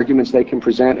types of arguments they can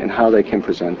present and how they can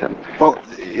present them. Well,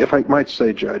 if I might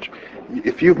say, Judge,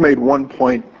 if you've made one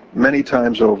point many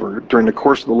times over during the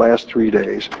course of the last 3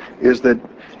 days, is that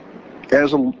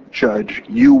as a judge,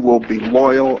 you will be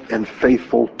loyal and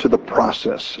faithful to the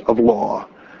process of law,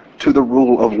 to the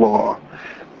rule of law.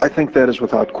 I think that is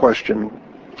without question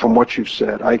from what you've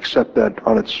said. I accept that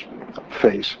on its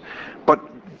face. But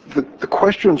the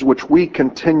questions which we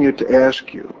continue to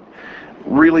ask you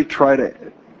really try to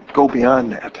go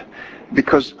beyond that.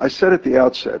 Because I said at the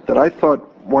outset that I thought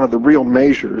one of the real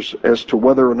measures as to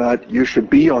whether or not you should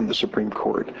be on the Supreme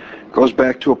Court goes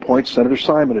back to a point Senator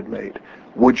Simon had made.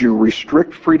 Would you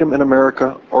restrict freedom in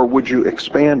America, or would you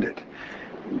expand it?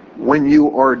 When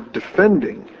you are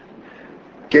defending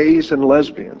gays and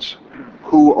lesbians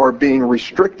who are being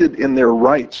restricted in their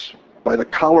rights by the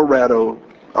Colorado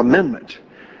Amendment,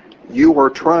 you are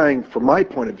trying, from my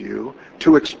point of view,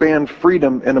 to expand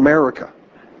freedom in America.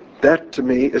 That, to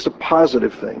me, is a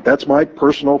positive thing. That's my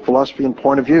personal philosophy and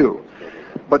point of view.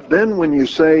 But then when you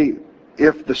say,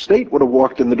 if the state would have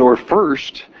walked in the door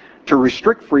first to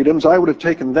restrict freedoms, I would have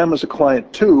taken them as a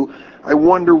client too. I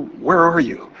wonder, where are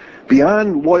you?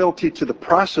 Beyond loyalty to the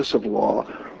process of law,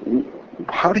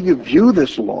 how do you view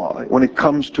this law when it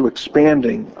comes to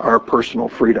expanding our personal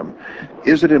freedom?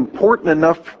 Is it important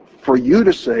enough for you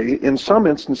to say, in some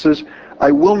instances,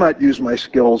 I will not use my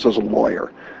skills as a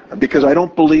lawyer because I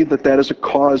don't believe that that is a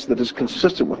cause that is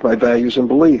consistent with my values and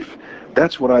belief?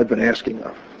 That's what I've been asking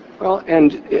of. Well,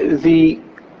 and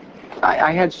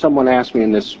I had someone ask me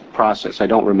in this process, I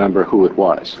don't remember who it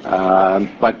was,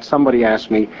 but somebody asked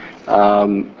me, are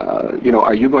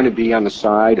you going to be on the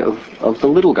side of the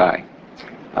little guy?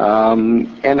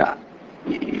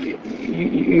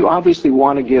 You obviously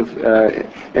want to give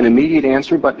an immediate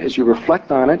answer, but as you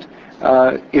reflect on it,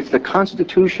 if the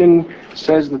Constitution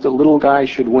says that the little guy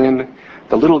should win,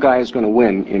 the little guy is going to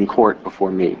win in court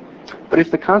before me. But if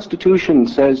the Constitution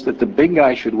says that the big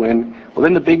guy should win, well,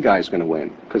 then the big guy is going to win,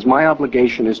 because my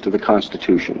obligation is to the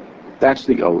Constitution. That's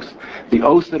the oath. The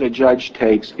oath that a judge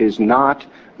takes is not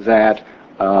that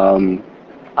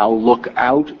I'll look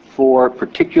out for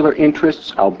particular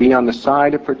interests, I'll be on the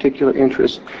side of particular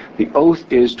interests. The oath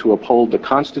is to uphold the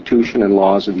Constitution and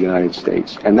laws of the United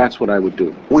States, and that's what I would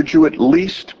do. Would you at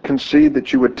least concede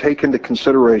that you would take into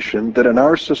consideration that in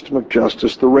our system of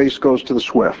justice, the race goes to the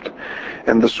swift,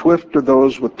 and the swift are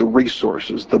those with the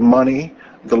resources, the money,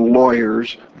 the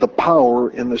lawyers, the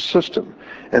power in the system,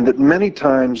 and that many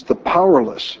times the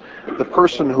powerless, the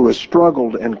person who has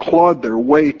struggled and clawed their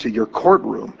way to your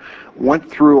courtroom,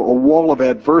 went through a wall of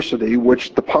adversity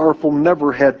which the powerful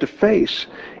never had to face?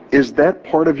 Is that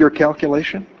part of your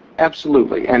calculation?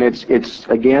 Absolutely, and it's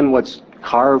again what's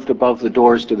carved above the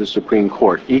doors to the Supreme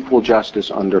Court, equal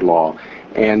justice under law.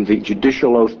 And the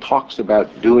judicial oath talks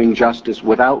about doing justice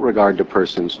without regard to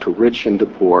persons, to rich and to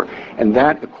poor, and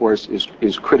that, of course,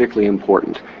 is critically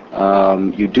important.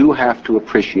 You do have to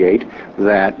appreciate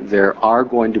that there are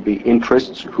going to be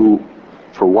interests who,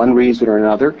 for one reason or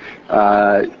another,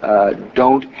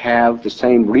 don't have the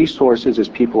same resources as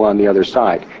people on the other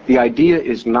side. The idea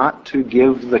is not to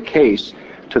give the case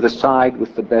to the side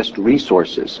with the best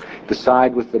resources, the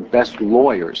side with the best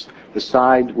lawyers, the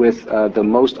side with the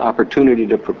most opportunity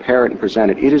to prepare it and present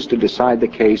it. It is to decide the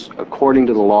case according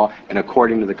to the law and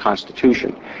according to the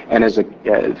Constitution. And as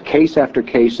case after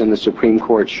case in the Supreme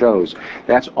Court shows,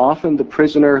 that's often the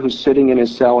prisoner who's sitting in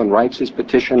his cell and writes his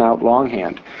petition out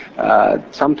longhand.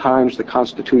 Sometimes the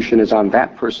Constitution is on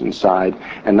that person's side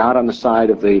and not on the side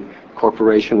of the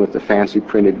corporation with the fancy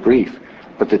printed brief.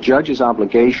 But the judge's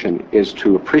obligation is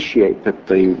to appreciate that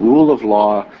the rule of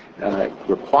law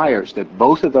requires that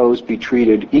both of those be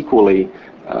treated equally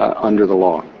under the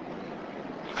law.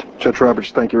 Judge Roberts,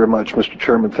 thank you very much. Mr.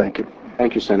 Chairman, thank you.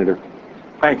 Thank you, Senator.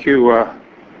 Thank you,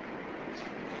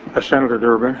 Senator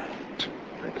Durbin.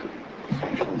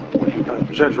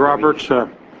 Judge Roberts,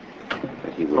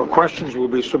 questions will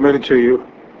be submitted to you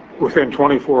within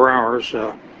 24 hours,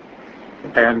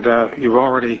 and you've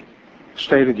already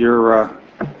stated your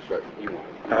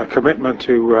commitment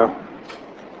to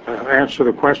answer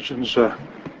the questions,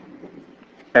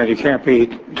 and you can't be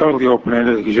totally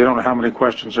open-ended because you don't know how many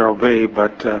questions there will be,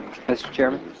 but Mr.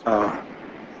 Chairman,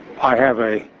 I have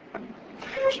a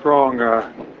strong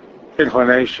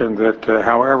inclination that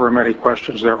however many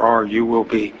questions there are, you will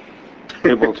be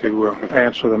able to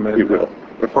answer them in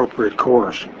appropriate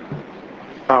course.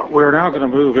 We're now going to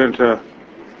move into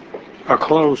a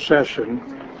closed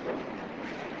session.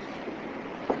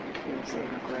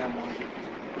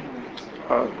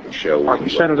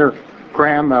 Senator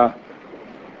Graham,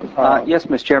 yes,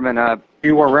 Mr. Chairman.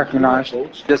 You are recognized.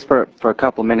 Just for a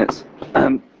couple of minutes.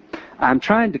 I'm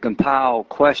trying to compile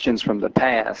questions from the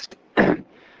past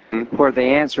where the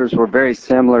answers were very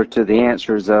similar to the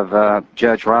answers of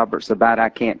Judge Roberts about I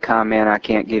can't comment, I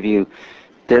can't give you,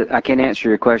 I can't answer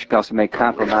your question because it may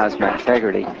compromise my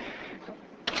integrity.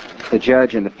 The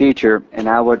judge in the future, and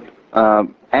I would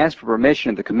ask for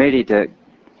permission of the committee to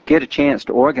get a chance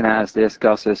to organize this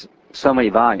because there's so many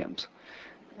volumes.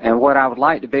 And what I would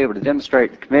like to be able to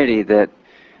demonstrate to the committee that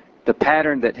the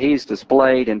pattern that he's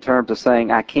displayed in terms of saying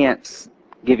I can't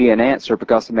give you an answer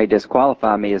because it may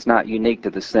disqualify me is not unique to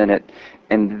the Senate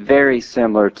and very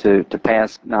similar to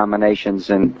past nominations,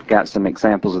 and got some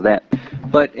examples of that.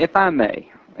 But if I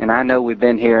may, and I know we've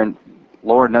been here and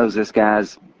Lord knows this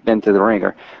guy's been through the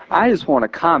ringer, I just want to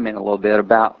comment a little bit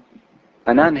about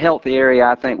an unhealthy area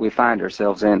I think we find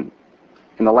ourselves in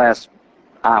the last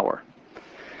hour.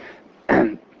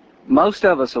 Most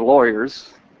of us are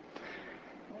lawyers,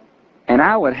 and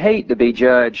I would hate to be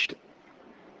judged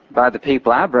by the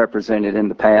people I've represented in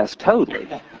the past totally.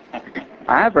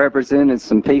 I've represented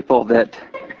some people that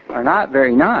are not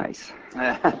very nice,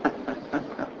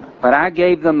 but I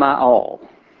gave them my all.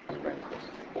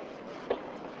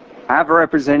 I've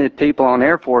represented people on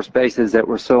Air Force bases that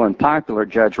were so unpopular,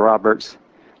 Judge Roberts,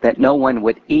 that no one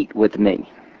would eat with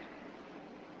me,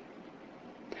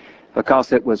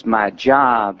 because it was my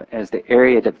job as the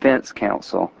Area Defense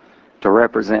Counsel to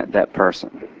represent that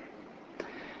person.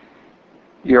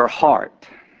 Your heart.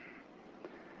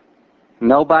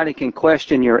 Nobody can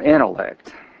question your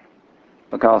intellect,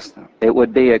 because it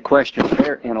would be a question of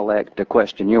their intellect to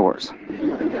question yours.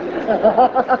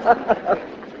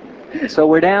 So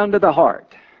we're down to the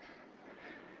heart.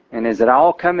 And is it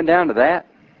all coming down to that?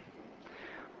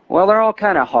 Well, they're all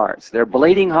kind of hearts. They're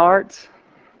bleeding hearts,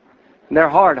 and they're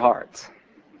hard hearts.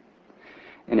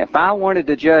 And if I wanted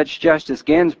to judge Justice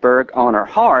Ginsburg on her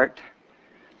heart,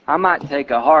 I might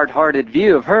take a hard-hearted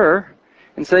view of her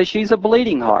and say she's a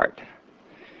bleeding heart.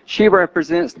 She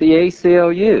represents the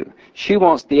ACLU. She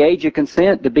wants the age of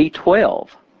consent to be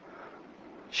 12.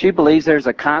 She believes there's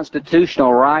a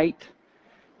constitutional right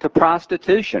to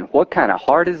prostitution. What kind of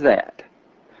heart is that?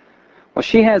 Well,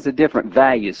 she has a different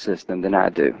value system than I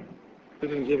do.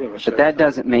 But that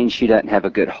doesn't mean she doesn't have a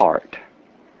good heart.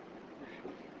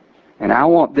 And I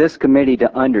want this committee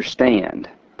to understand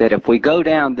that if we go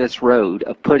down this road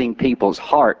of putting people's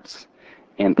hearts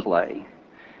in play,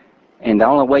 and the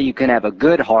only way you can have a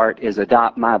good heart is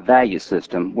adopt my value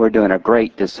system, we're doing a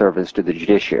great disservice to the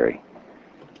judiciary.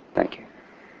 Thank you.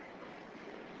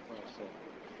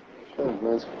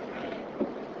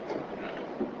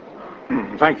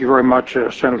 Thank you very much,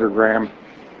 Senator Graham.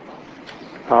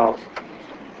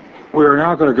 We are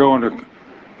now going to go into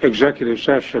executive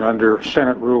session under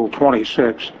Senate Rule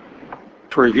 26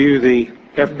 to review the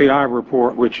FBI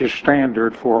report, which is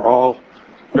standard for all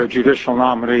judicial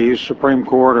nominees, Supreme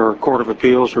Court or Court of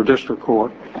Appeals or District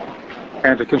Court,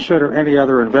 and to consider any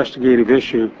other investigative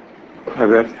issue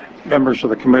that members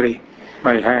of the committee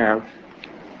may have.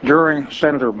 During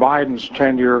Senator Biden's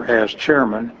tenure as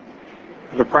chairman,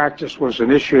 the practice was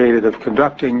initiated of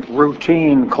conducting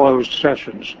routine closed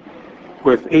sessions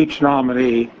with each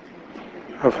nominee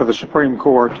for the Supreme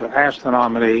Court to ask the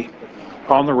nominee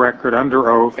on the record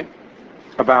under oath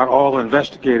about all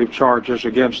investigative charges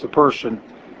against the person,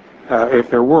 if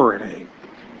there were any.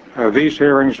 These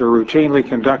hearings are routinely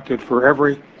conducted for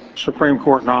every Supreme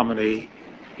Court nominee,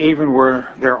 even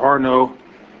where there are no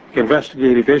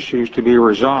investigative issues to be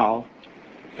resolved.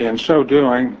 In so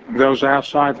doing, those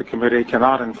outside the committee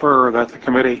cannot infer that the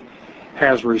committee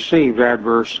has received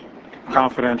adverse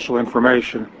confidential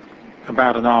information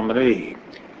about a nominee.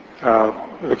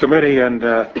 The committee and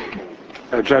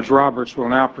Judge Roberts will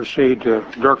now proceed to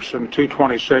Dirksen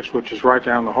 226, which is right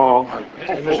down the hall.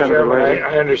 Mr.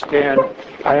 Chairman,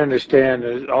 I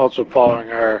understand also following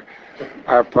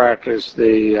our practice,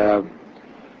 the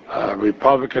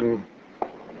Republican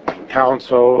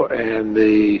counsel and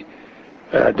the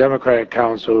Democratic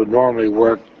counsel would normally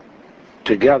work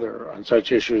together on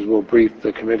such issues. Will brief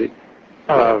the committee.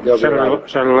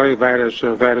 Senator Lay,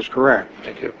 that is correct.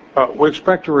 Thank you. We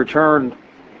expect to return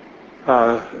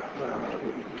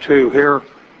to hear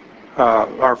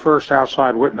our first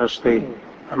outside witness, the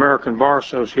American Bar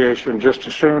Association, just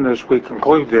as soon as we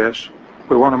conclude this.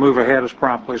 We want to move ahead as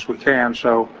promptly as we can,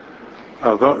 so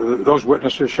those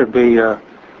witnesses should be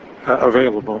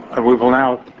available. And we will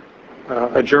now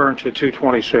adjourn to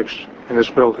 226 in this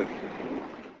building.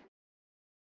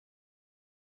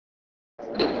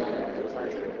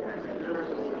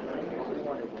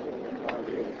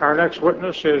 Our next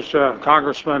witness is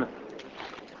Congressman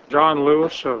John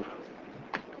Lewis of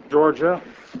Georgia,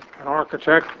 an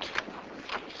architect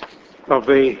of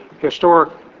the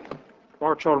historic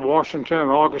March on Washington in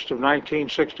August of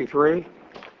 1963.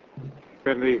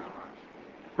 Been the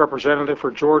representative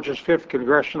for Georgia's 5th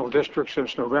Congressional District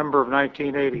since November of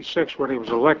 1986 when he was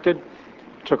elected.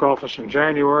 Took office in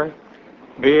January.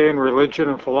 BA in Religion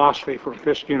and Philosophy from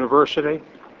Fisk University.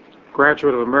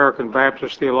 Graduate of American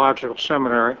Baptist Theological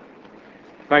Seminary.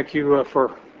 Thank you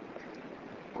for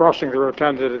crossing the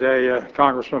rotunda today,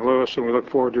 Congressman Lewis, and we look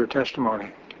forward to your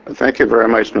testimony. Thank you very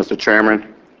much, Mr.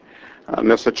 Chairman.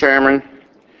 Mr. Chairman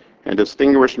and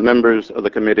distinguished members of the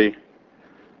committee,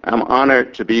 I'm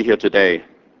honored to be here today.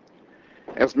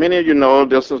 As many of you know,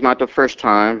 this is not the first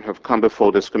time I've come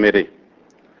before this committee.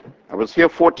 I was here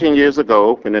 14 years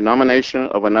ago when the nomination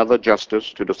of another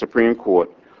justice to the Supreme Court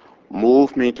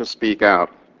moved me to speak out.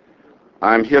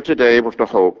 I'm here today with the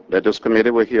hope that this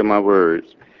committee will hear my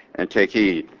words and take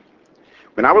heed.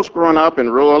 When I was growing up in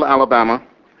rural Alabama,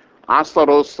 I saw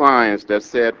those signs that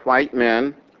said white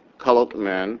men, colored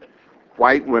men,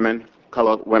 white women,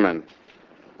 colored women.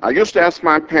 I used to ask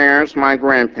my parents, my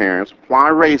grandparents, why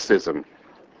racism?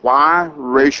 Why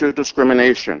racial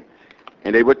discrimination?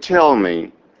 And they would tell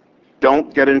me,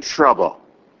 don't get in trouble.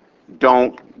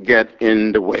 don't get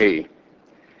in the way.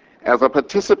 As a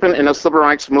participant in the civil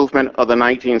rights movement of the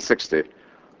 1960s,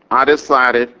 I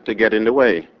decided to get in the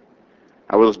way.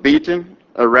 I was beaten,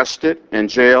 arrested, and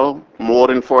jailed more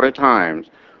than 40 times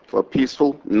for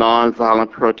peaceful,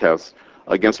 nonviolent protests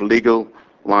against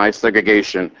legalized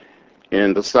segregation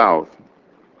in the South.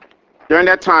 During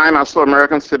that time, I saw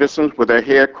American citizens with their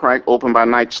hair cracked open by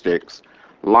nightsticks,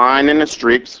 lying in the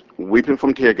streets, weeping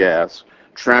from tear gas,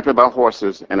 trampled by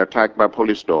horses, and attacked by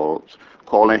police dogs,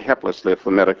 calling helplessly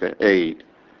for medical aid.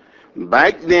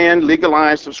 Back then,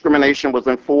 legalized discrimination was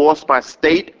enforced by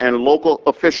state and local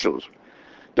officials.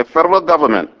 The federal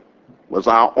government was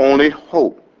our only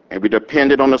hope, and we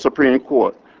depended on the Supreme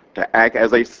Court to act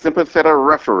as a sympathetic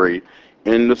referee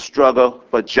in the struggle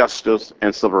for justice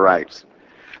and civil rights.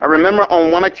 I remember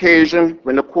on one occasion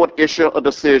when the court issued a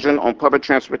decision on public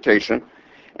transportation,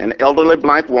 an elderly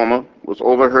black woman was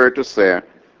overheard to say,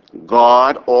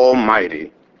 "God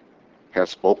Almighty has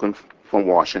spoken from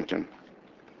Washington."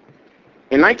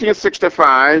 In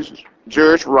 1965,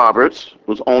 Judge Roberts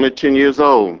was only 10 years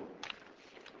old.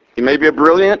 He may be a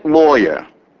brilliant lawyer,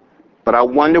 but I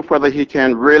wonder whether he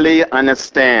can really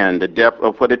understand the depth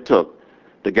of what it took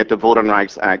to get the Voting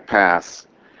Rights Act passed.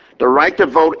 The right to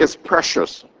vote is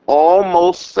precious,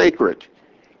 almost sacred.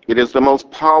 It is the most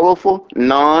powerful,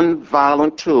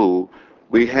 non-violent tool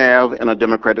we have in a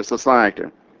democratic society.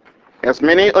 As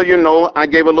many of you know, I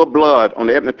gave a little blood on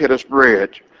the Edmund Pettus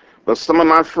Bridge, but some of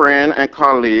my friends and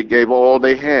colleagues gave all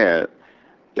they had,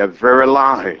 their very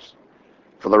lives,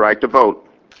 for the right to vote.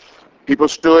 People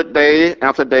stood day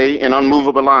after day in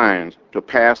unmovable lines to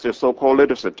pass their so-called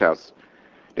literacy tests.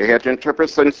 They had to interpret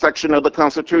certain section of the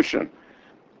Constitution,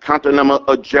 count the number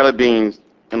of jelly beans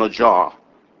in a jar,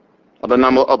 or the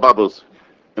number of bubbles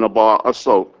in a bar of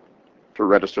soap to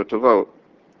register to vote.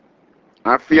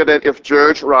 I fear that if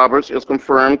Judge Roberts is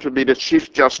confirmed to be the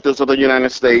Chief Justice of the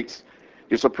United States,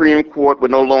 the Supreme Court will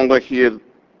no longer hear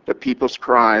the people's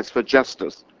cries for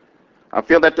justice. I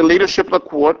feel that the leadership of the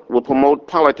court will promote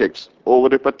politics over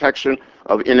the protection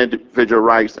of individual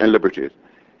rights and liberties.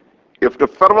 If the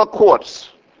federal courts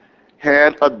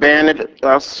had abandoned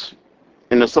us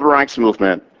in the civil rights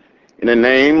movement in the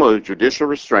name of judicial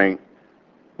restraint,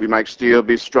 we might still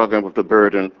be struggling with the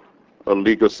burden of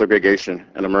legal segregation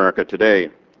in America today.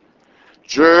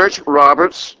 Judge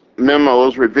Roberts'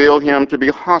 memos reveal him to be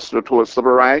hostile towards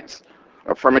civil rights,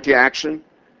 affirmative action,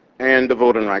 and the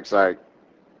Voting Rights Act.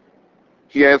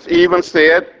 He has even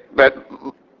said that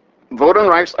Voting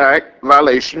Rights Act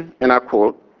violation, and I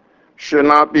quote, should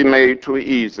not be made too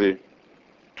easy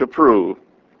to prove.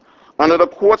 Under the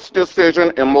court's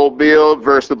decision in Mobile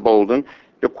versus Bolden,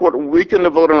 the court weakened the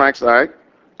Voting Rights Act.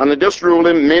 Under this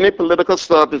ruling, many political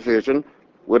subdivisions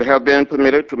would have been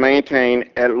permitted to maintain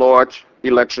at-large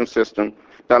election system,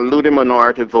 diluting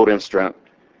minority voting strength.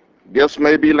 This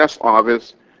may be less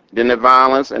obvious than the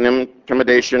violence and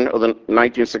intimidation of the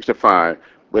 1965,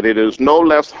 but it is no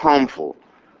less harmful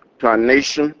to our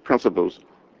nation's principles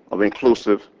of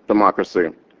inclusive democracy.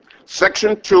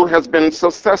 Section 2 has been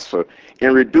successful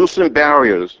in reducing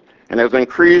barriers and has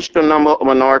increased the number of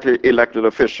minority elected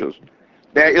officials.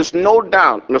 There is no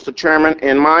doubt, Mr. Chairman,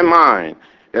 in my mind,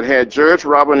 that had Judge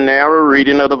Roberts' narrow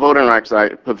reading of the Voting Rights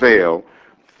Act prevailed,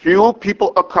 few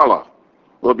people of color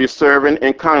will be serving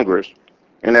in Congress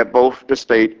and at both the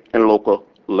state and local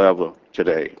level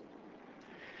today.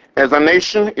 As our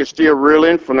nation is still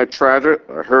reeling from the tragic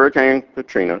Hurricane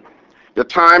Katrina, the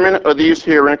timing of these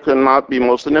hearings could not be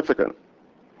more significant.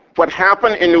 What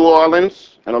happened in New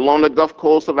Orleans and along the Gulf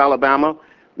Coast of Alabama,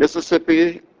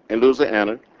 Mississippi, and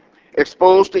Louisiana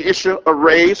exposed the issue of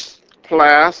race,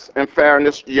 class, and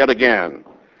fairness yet again.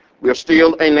 We are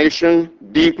still a nation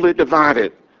deeply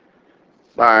divided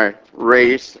by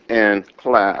race and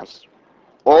class.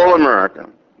 All Americans,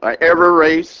 by every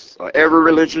race, or every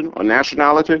religion, or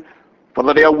nationality,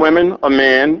 whether they are women or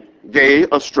men, gay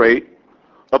or straight,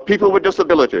 or people with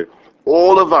disability,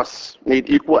 all of us need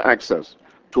equal access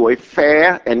to a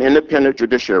fair and independent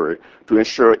judiciary to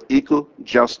ensure equal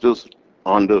justice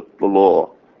under the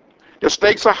law. The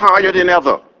stakes are higher than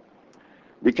ever.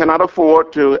 We cannot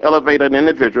afford to elevate an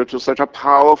individual to such a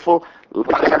powerful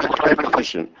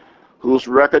position whose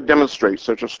record demonstrates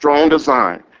such a strong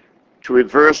desire to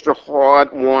reverse the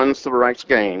hard-won civil rights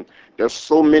gain that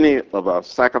so many of us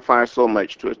sacrifice so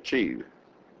much to achieve.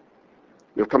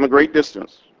 We've come a great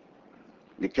distance.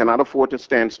 We cannot afford to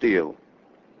stand still.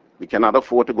 We cannot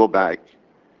afford to go back.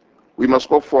 We must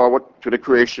go forward to the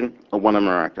creation of one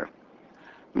America.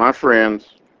 My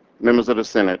friends, members of the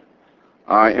Senate,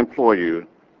 I implore you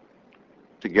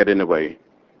to get in the way.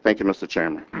 Thank you, Mr.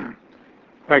 Chairman.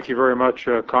 Thank you very much,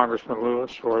 Congressman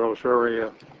Lewis, for those very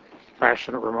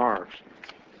passionate remarks.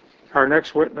 Our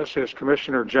next witness is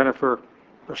Commissioner Jennifer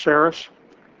Braceras,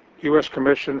 U.S.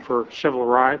 Commission for Civil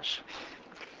Rights,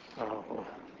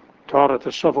 taught at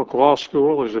the Suffolk Law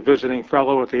School as a visiting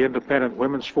fellow at the Independent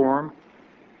Women's Forum.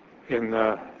 In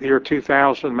the year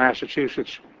 2000,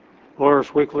 Massachusetts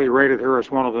Lawyers Weekly rated her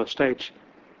as one of the state's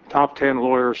top 10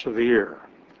 lawyers of the year.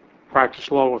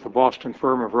 Practiced law with the Boston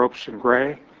firm of Ropes and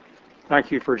Gray. Thank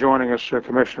you for joining us,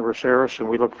 Commissioner Braceras, and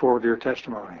we look forward to your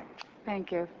testimony. Thank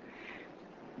you.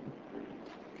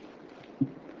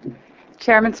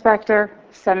 Chairman Specter,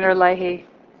 Senator Leahy,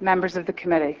 members of the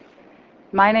committee.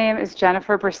 My name is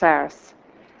Jennifer Braceras.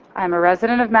 I am a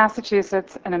resident of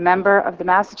Massachusetts and a member of the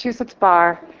Massachusetts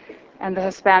Bar and the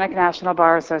Hispanic National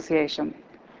Bar Association.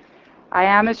 I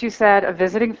am, as you said, a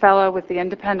visiting fellow with the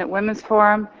Independent Women's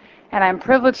Forum, and I am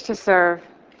privileged to serve,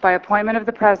 by appointment of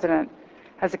the President,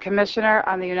 as a Commissioner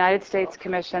on the United States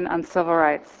Commission on Civil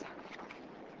Rights.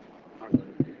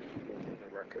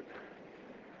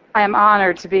 I am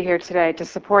honored to be here today to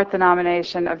support the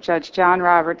nomination of Judge John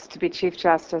Roberts to be Chief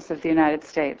Justice of the United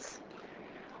States.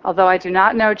 Although I do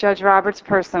not know Judge Roberts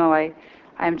personally,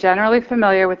 I am generally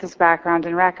familiar with his background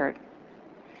and record.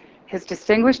 His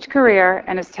distinguished career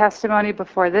and his testimony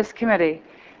before this committee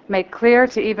make clear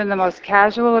to even the most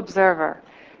casual observer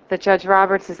that Judge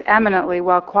Roberts is eminently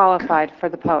well qualified for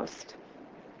the post.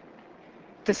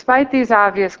 Despite these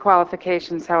obvious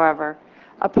qualifications, however,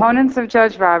 opponents of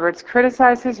Judge Roberts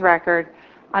criticize his record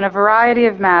on a variety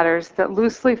of matters that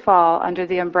loosely fall under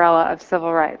the umbrella of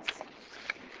civil rights.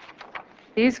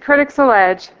 These critics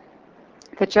allege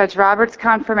that Judge Roberts'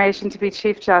 confirmation to be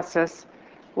Chief Justice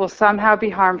will somehow be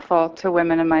harmful to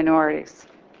women and minorities.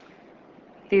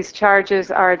 These charges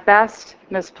are at best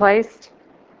misplaced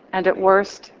and at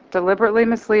worst deliberately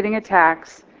misleading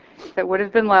attacks that would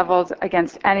have been leveled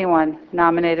against anyone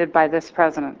nominated by this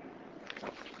president.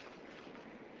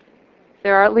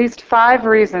 There are at least 5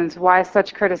 reasons why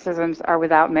such criticisms are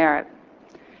without merit.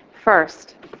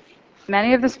 First,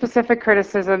 many of the specific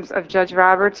criticisms of Judge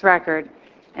Roberts' record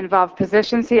involve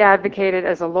positions he advocated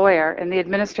as a lawyer in the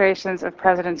administrations of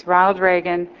Presidents Ronald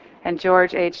Reagan and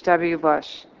George H.W.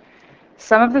 Bush.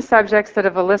 Some of the subjects that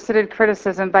have elicited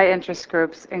criticism by interest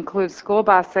groups include school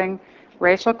busing,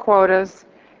 racial quotas,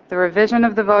 the revision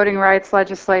of the voting rights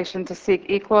legislation to seek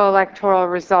equal electoral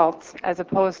results as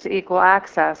opposed to equal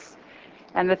access,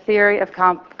 and the theory of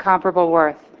comparable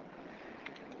worth.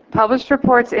 Published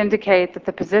reports indicate that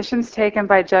the positions taken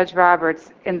by Judge Roberts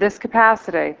in this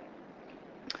capacity,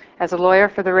 as a lawyer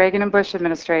for the Reagan and Bush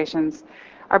administrations,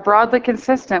 are broadly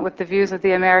consistent with the views of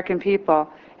the American people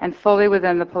and fully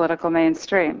within the political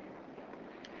mainstream.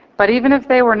 But even if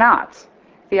they were not,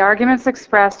 the arguments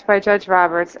expressed by Judge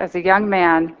Roberts as a young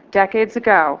man decades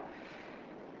ago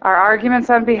are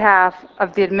arguments on behalf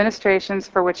of the administrations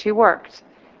for which he worked,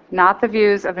 not the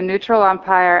views of a neutral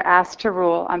umpire asked to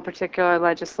rule on particular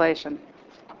legislation.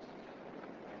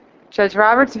 Judge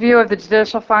Roberts' view of the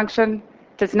judicial function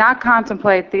does not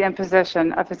contemplate the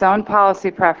imposition of his own policy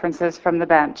preferences from the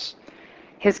bench.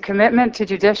 His commitment to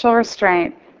judicial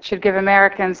restraint should give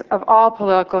Americans of all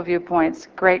political viewpoints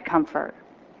great comfort.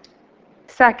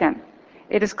 Second,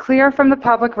 it is clear from the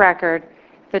public record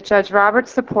that Judge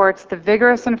Roberts supports the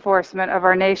vigorous enforcement of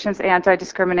our nation's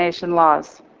anti-discrimination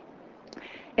laws.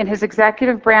 In his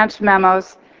executive branch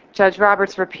memos, Judge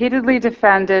Roberts repeatedly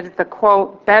defended the,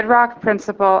 quote, bedrock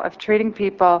principle of treating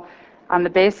people on the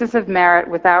basis of merit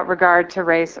without regard to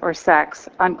race or sex,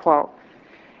 unquote.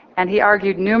 And he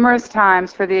argued numerous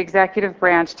times for the executive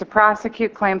branch to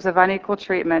prosecute claims of unequal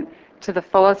treatment to the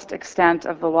fullest extent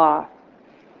of the law.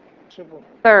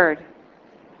 Third,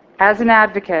 as an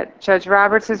advocate, Judge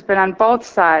Roberts has been on both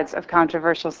sides of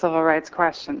controversial civil rights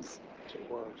questions.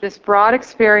 This broad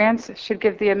experience should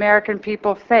give the American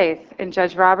people faith in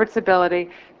Judge Roberts'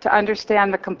 ability to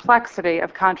understand the complexity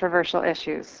of controversial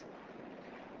issues.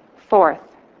 Fourth,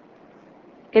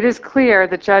 it is clear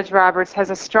that Judge Roberts has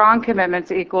a strong commitment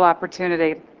to equal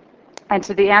opportunity and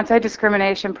to the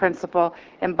anti-discrimination principle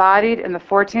embodied in the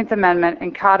 14th Amendment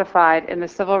and codified in the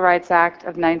Civil Rights Act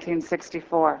of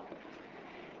 1964.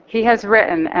 He has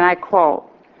written, and I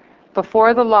quote,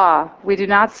 "Before the law, we do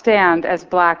not stand as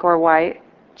black or white,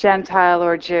 Gentile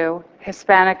or Jew,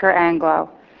 Hispanic or Anglo,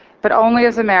 but only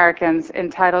as Americans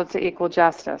entitled to equal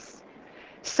justice."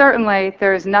 Certainly,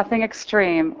 there is nothing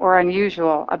extreme or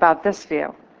unusual about this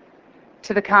view.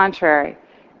 To the contrary,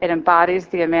 it embodies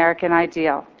the American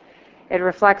ideal. It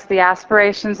reflects the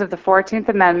aspirations of the 14th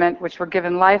Amendment, which were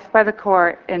given life by the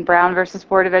court in Brown versus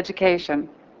Board of Education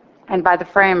and by the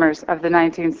framers of the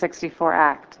 1964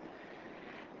 Act.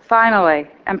 Finally,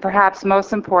 and perhaps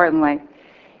most importantly,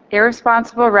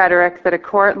 irresponsible rhetoric that a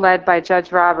court led by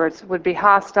Judge Roberts would be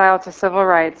hostile to civil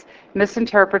rights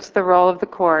misinterprets the role of the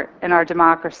court in our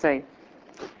democracy.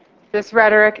 This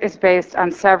rhetoric is based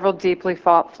on several deeply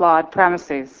flawed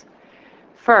premises.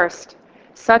 First,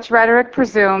 such rhetoric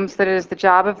presumes that it is the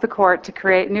job of the court to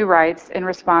create new rights in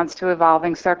response to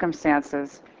evolving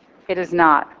circumstances. It is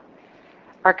not.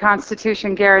 Our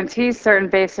Constitution guarantees certain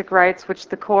basic rights which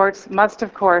the courts must,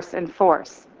 of course,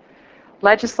 enforce.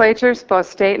 Legislatures, both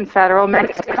state and federal, may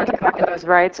take those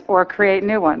rights or create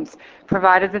new ones,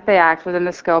 provided that they act within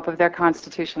the scope of their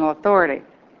constitutional authority.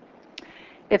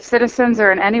 If citizens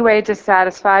are in any way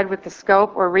dissatisfied with the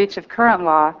scope or reach of current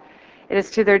law, it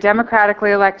is to their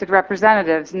democratically elected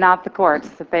representatives, not the courts,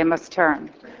 that they must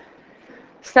turn.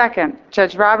 Second,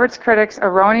 Judge Roberts' critics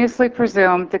erroneously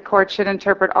presume that courts should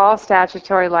interpret all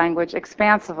statutory language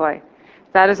expansively.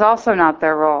 That is also not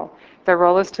their role. Their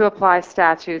role is to apply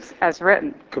statutes as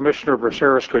written. Commissioner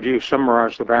Braceras, could you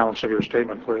summarize the balance of your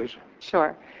statement, please?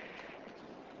 Sure.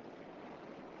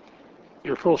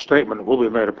 Your full statement will be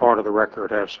made a part of the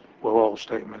record, as will all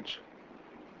statements.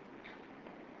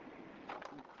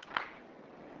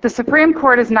 The Supreme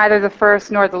Court is neither the first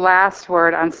nor the last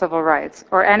word on civil rights,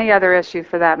 or any other issue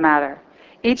for that matter.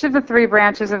 Each of the three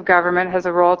branches of government has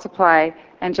a role to play,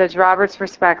 and Judge Roberts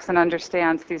respects and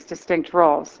understands these distinct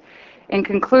roles. In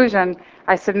conclusion,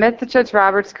 I submit that Judge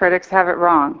Roberts' critics have it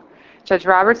wrong. Judge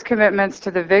Roberts' commitments to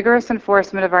the vigorous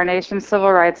enforcement of our nation's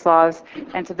civil rights laws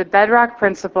and to the bedrock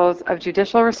principles of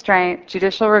judicial restraint,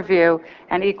 judicial review,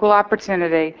 and equal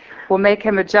opportunity will make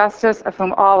him a justice of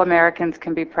whom all Americans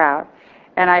can be proud.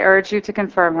 And I urge you to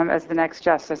confirm him as the next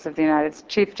Chief Justice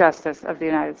of the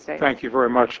United States. Thank you very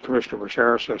much, Commissioner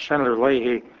Braceras. Senator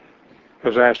Leahy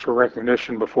has asked for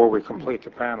recognition before we complete the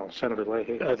panel. Senator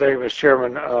Leahy. Thank you, Mr.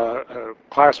 Chairman. A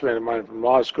classmate of mine from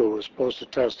law school was supposed to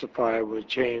testify. We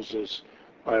changed this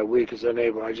by a week as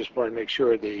unable. I just want to make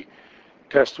sure the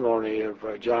testimony of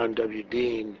John W.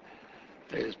 Dean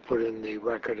is put in the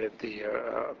record at the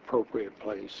appropriate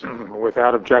place.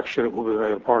 Without objection, it will be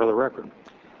made a part of the record.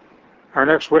 Our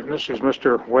next witness is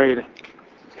Mr. Wade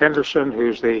Henderson,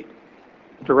 who's the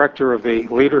director of the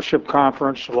Leadership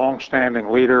Conference, a long-standing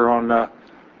leader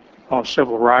on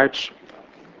civil rights.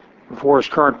 Before his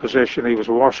current position, he was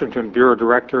Washington Bureau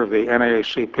Director of the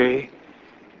NAACP,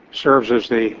 serves as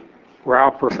the Rao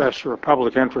Professor of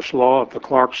Public Interest Law at the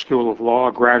Clark School of Law,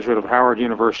 a graduate of Howard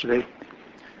University,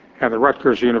 and the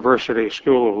Rutgers University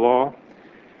School of Law.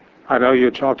 I know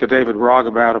you talked to David Rogg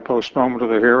about a postponement of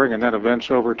the hearing, and then events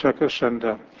overtook us, and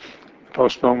the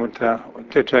postponement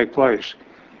did take place.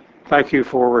 Thank you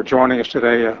for joining us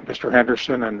today, Mr.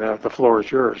 Henderson, and the floor is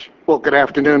yours. Well, good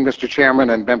afternoon, Mr.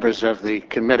 Chairman and members of the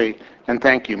committee, and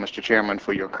thank you, Mr. Chairman,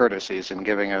 for your courtesies in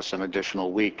giving us an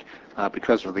additional week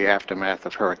because of the aftermath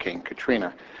of Hurricane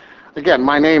Katrina. Again,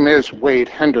 my name is Wade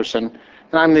Henderson,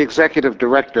 and I'm the Executive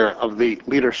Director of the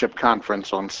Leadership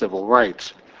Conference on Civil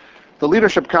Rights. The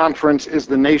Leadership Conference is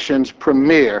the nation's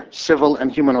premier civil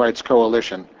and human rights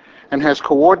coalition and has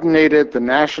coordinated the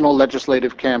national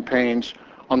legislative campaigns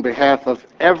on behalf of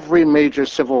every major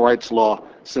civil rights law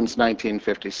since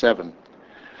 1957.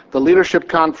 The Leadership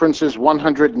Conference's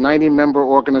 190 member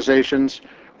organizations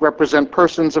represent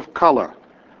persons of color,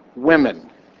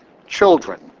 women,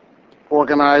 children,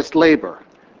 organized labor,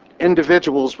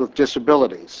 individuals with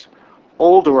disabilities,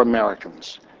 older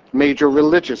Americans, major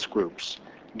religious groups,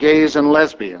 gays and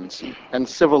lesbians, and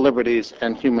civil liberties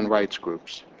and human rights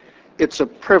groups. It's a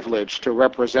privilege to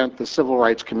represent the civil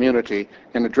rights community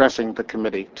in addressing the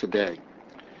committee today.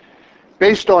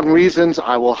 Based on reasons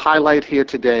I will highlight here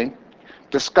today,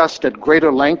 discussed at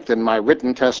greater length in my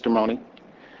written testimony,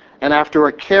 and after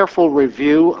a careful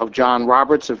review of John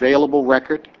Roberts' available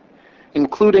record,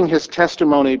 including his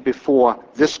testimony before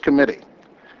this committee,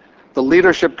 the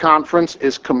Leadership Conference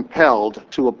is compelled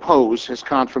to oppose his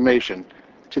confirmation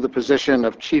to the position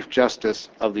of Chief Justice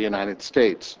of the United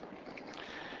States.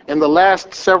 In the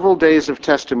last several days of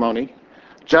testimony,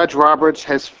 Judge Roberts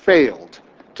has failed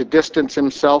to distance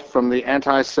himself from the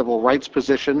anti-civil rights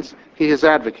positions he has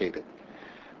advocated.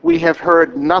 We have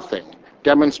heard nothing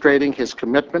demonstrating his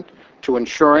commitment to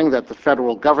ensuring that the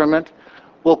federal government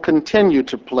will continue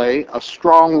to play a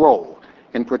strong role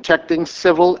in protecting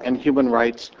civil and human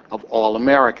rights of all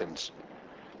Americans.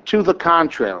 To the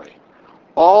contrary,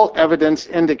 all evidence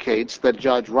indicates that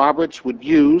Judge Roberts would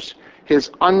use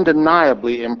his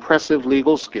undeniably impressive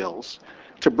legal skills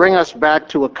to bring us back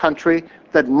to a country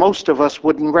that most of us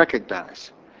wouldn't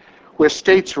recognize, where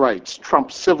states' rights trump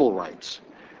civil rights,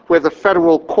 where the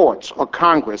federal courts or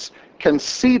Congress can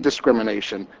see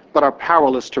discrimination but are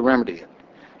powerless to remedy it.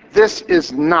 This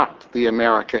is not the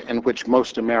America in which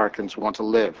most Americans want to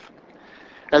live.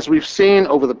 As we've seen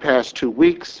over the past 2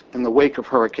 weeks in the wake of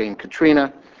Hurricane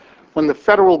Katrina, when the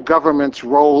federal government's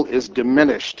role is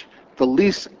diminished, the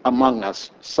least among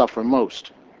us suffer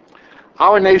most.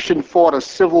 Our nation fought a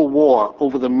civil war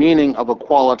over the meaning of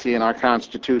equality in our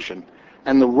Constitution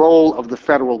and the role of the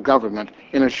federal government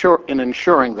in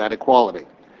ensuring that equality,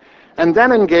 and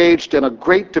then engaged in a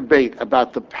great debate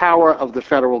about the power of the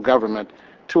federal government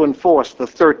to enforce the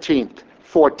 13th,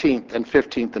 14th, and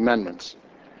 15th Amendments.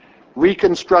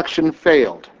 Reconstruction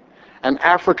failed, and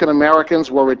African Americans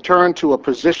were returned to a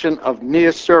position of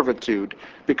near servitude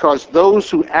because those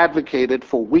who advocated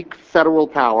for weak federal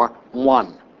power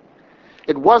won.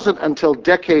 It wasn't until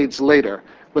decades later,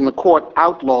 when the court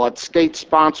outlawed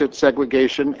state-sponsored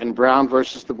segregation in Brown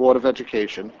versus the Board of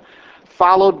Education,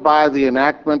 followed by the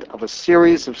enactment of a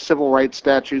series of civil rights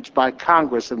statutes by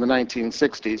Congress in the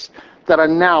 1960s that are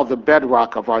now the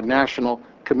bedrock of our national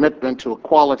commitment to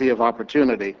equality of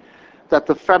opportunity, that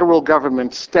the federal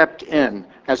government stepped in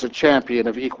as a champion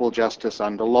of equal justice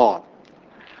under law.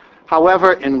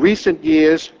 However, in recent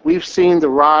years, we've seen the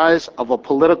rise of a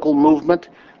political movement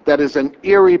that is an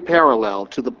eerie parallel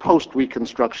to the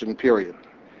post-Reconstruction period.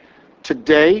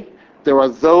 Today, there are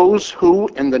those who,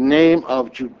 in the name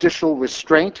of judicial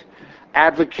restraint,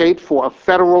 advocate for a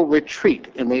federal retreat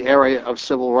in the area of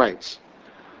civil rights.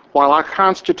 While our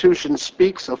Constitution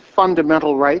speaks of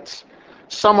fundamental rights,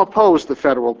 some oppose the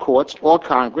federal courts or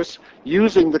Congress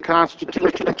using the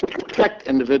Constitution to protect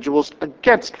individuals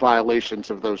against violations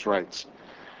of those rights.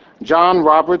 John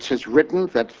Roberts has written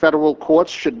that federal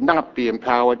courts should not be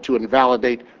empowered to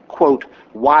invalidate, quote,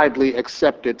 widely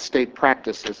accepted state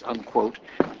practices, unquote,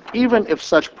 even if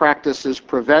such practices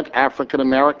prevent African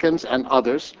Americans and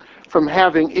others from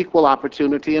having equal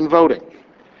opportunity in voting.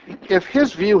 If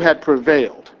his view had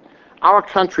prevailed, our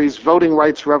country's voting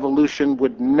rights revolution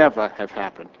would never have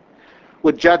happened.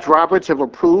 Would Judge Roberts have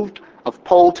approved of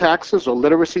poll taxes or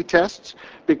literacy tests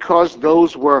because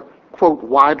those were, quote,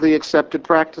 widely accepted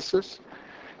practices?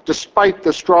 Despite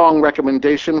the strong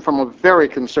recommendation from a very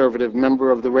conservative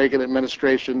member of the Reagan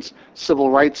administration's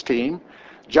civil rights team,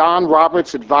 John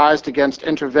Roberts advised against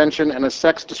intervention in a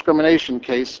sex discrimination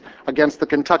case against the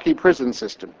Kentucky prison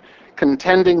system,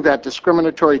 contending that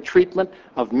discriminatory treatment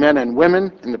of men and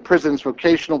women in the prison's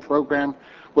vocational program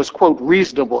was, quote,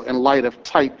 reasonable in light of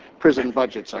tight prison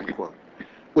budgets, unquote.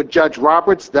 Would Judge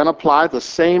Roberts then apply the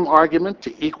same argument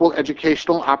to equal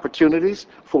educational opportunities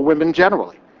for women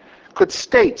generally? Could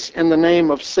states, in the name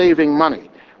of saving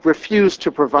money, refuse to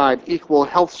provide equal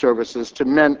health services to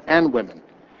men and women?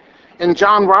 In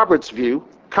John Roberts' view,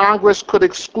 Congress could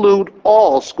exclude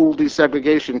all school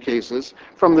desegregation cases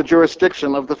from the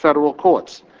jurisdiction of the federal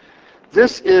courts.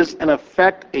 This is, in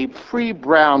effect, a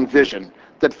pre-Brown vision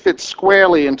that fits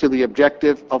squarely into the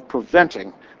objective of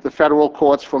preventing the federal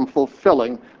courts from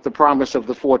fulfilling the promise of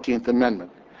the 14th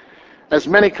Amendment. As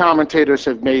many commentators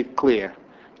have made clear,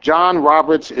 John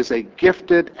Roberts is a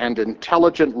gifted and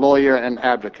intelligent lawyer and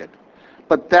advocate,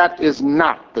 but that is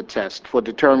not the test for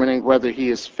determining whether he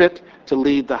is fit to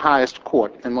lead the highest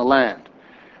court in the land.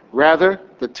 Rather,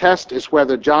 the test is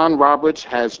whether John Roberts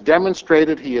has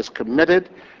demonstrated he is committed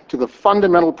to the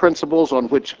fundamental principles on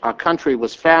which our country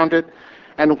was founded,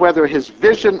 and whether his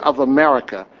vision of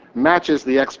America matches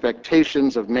the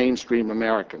expectations of mainstream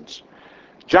Americans.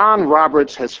 John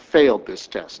Roberts has failed this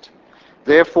test.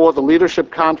 Therefore, the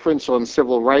Leadership Conference on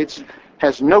Civil Rights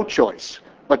has no choice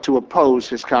but to oppose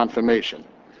his confirmation.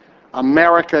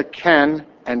 America can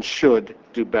and should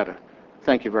do better.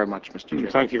 Thank you very much, Mr.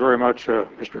 Chairman. Thank you very much,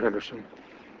 Mr. Henderson.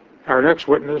 Our next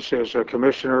witness is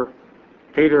Commissioner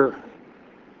Peter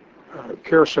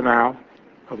Kirsanow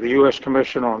of the U.S.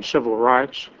 Commission on Civil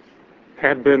Rights,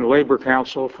 had been Labor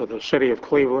Counsel for the City of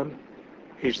Cleveland.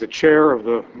 He's the chair of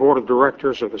the Board of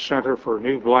Directors of the Center for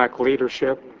New Black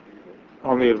Leadership,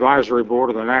 on the advisory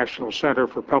board of the National Center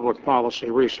for Public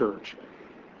Policy Research,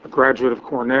 a graduate of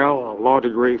Cornell, a law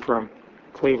degree from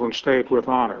Cleveland State with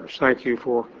honors. Thank you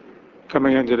for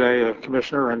coming in today,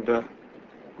 Commissioner, and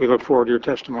we look forward to your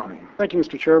testimony. Thank you,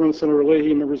 Mr. Chairman, Senator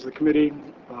Leahy, members of the committee.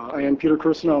 I am Peter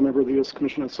Kirsanow, a member of the U.S.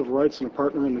 Commission on Civil Rights and a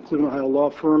partner in the Cleveland, Ohio law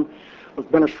firm of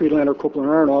Benner, Friedlander, Copeland,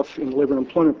 and Aronoff in the labor and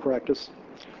employment practice.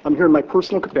 I'm here in my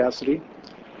personal capacity.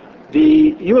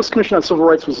 The U.S. Commission on Civil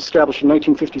Rights was established in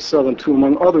 1957 to,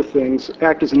 among other things,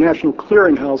 act as a national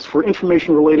clearinghouse for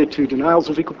information related to denials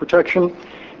of equal protection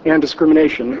and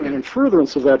discrimination. And in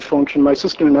furtherance of that function, my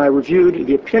assistant and I reviewed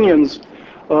the opinions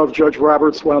of Judge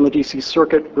Roberts while in the D.C.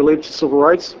 Circuit related to civil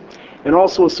rights, and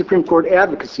also a Supreme Court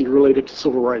advocacy related to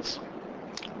civil rights.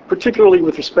 particularly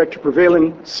with respect to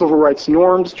prevailing civil rights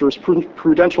norms,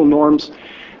 jurisprudential norms,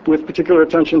 with particular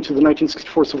attention to the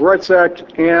 1964 Civil Rights Act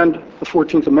and the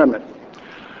 14th Amendment.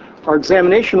 Our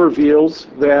examination reveals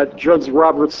that Judge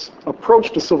Roberts'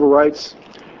 approach to civil rights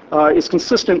is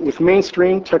consistent with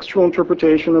mainstream textual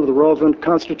interpretation of the relevant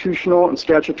constitutional and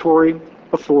statutory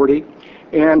authority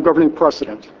and governing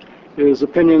precedent. His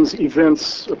opinions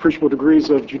evince appreciable degrees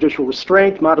of judicial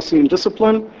restraint, modesty, and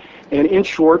discipline, and in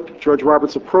short, Judge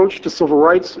Roberts' approach to civil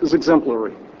rights is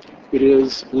exemplary. It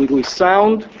is legally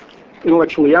sound,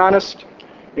 intellectually honest,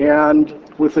 and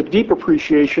with a deep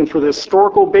appreciation for the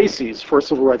historical bases for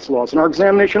civil rights laws. And our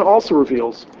examination also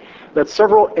reveals that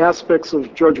several aspects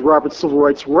of Judge Roberts' civil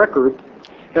rights record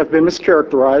have been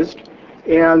mischaracterized,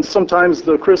 and sometimes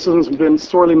the criticisms have been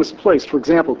sorely misplaced. For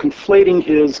example, conflating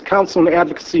his counsel and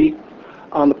advocacy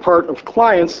on the part of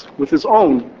clients with his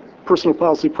own personal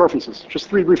policy preferences. Just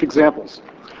three brief examples.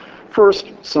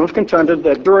 First, some have contended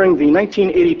that during the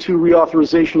 1982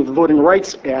 reauthorization of the Voting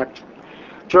Rights Act,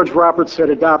 Judge Roberts had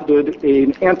adopted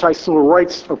an anti-civil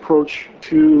rights approach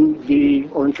to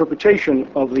or interpretation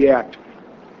of the act.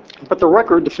 But the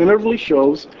record definitively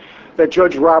shows that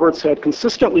Judge Roberts had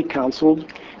consistently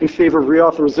counseled in favor of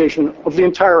reauthorization of the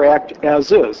entire act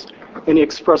as is, and he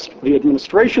expressed the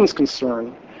administration's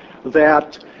concern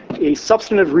that a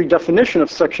substantive redefinition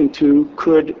of Section 2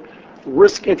 could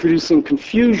risk introducing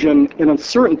confusion and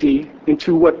uncertainty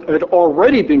into what had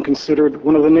already been considered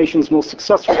one of the nation's most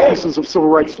successful pieces of civil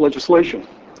rights legislation.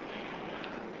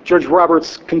 Judge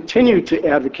Roberts continued to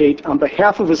advocate on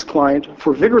behalf of his client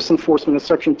for vigorous enforcement of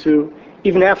Section 2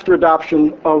 even after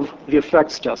adoption of the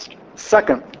effects test.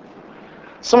 Second,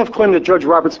 some have claimed that Judge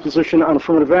Roberts' position on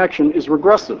affirmative action is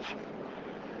regressive.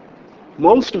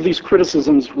 Most of these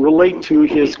criticisms relate to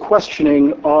his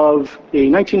questioning of a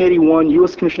 1981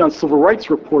 U.S. Commission on Civil Rights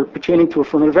report pertaining to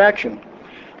affirmative action.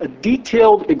 A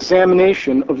detailed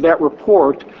examination of that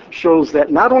report shows that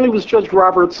not only was Judge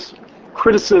Roberts'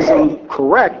 criticism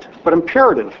correct, but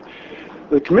imperative.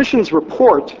 The Commission's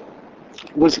report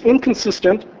was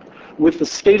inconsistent with the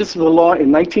status of the law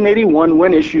in 1981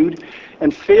 when issued,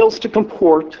 and fails to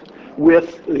comport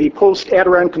with the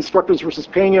post-Adirondack Constructors versus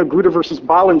Pena, Grutter versus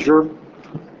Bollinger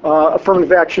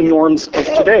affirmative action norms of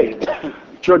today.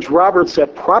 Judge Roberts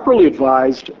had properly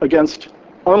advised against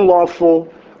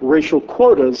unlawful racial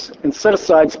quotas and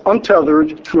set-asides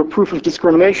untethered to a proof of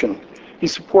discrimination. He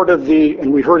supported the,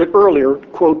 and we heard it earlier,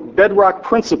 quote, bedrock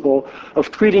principle of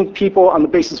treating people on the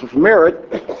basis of merit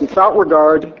without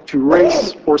regard to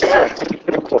race or sex.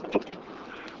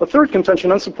 A third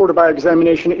contention, unsupported by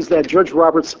examination, is that Judge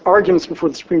Roberts' arguments before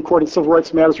the Supreme Court in civil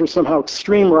rights matters were somehow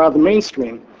extreme rather than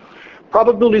mainstream.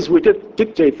 Probabilities would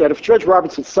dictate that if Judge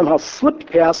Roberts had somehow slipped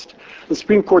past the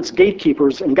Supreme Court's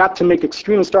gatekeepers and got to make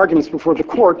extremist arguments before the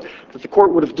court, that the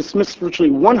court would have dismissed virtually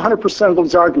 100% of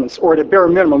those arguments, or at a bare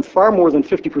minimum, far more than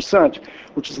 50%,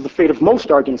 which is the fate of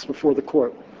most arguments before the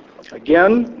court.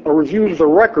 Again, a review of the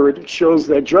record shows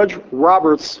that Judge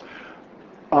Roberts'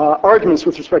 arguments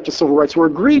with respect to civil rights were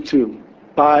agreed to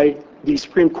by the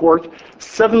Supreme Court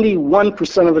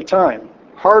 71% of the time,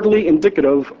 hardly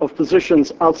indicative of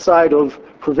positions outside of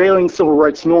prevailing civil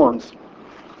rights norms.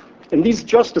 And these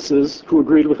justices who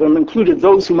agreed with him included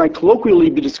those who might colloquially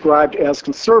be described as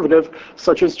conservative,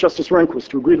 such as Justice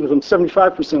Rehnquist, who agreed with him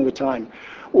 75% of the time,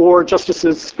 or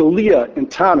Justices Scalia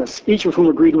and Thomas, each of whom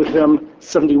agreed with him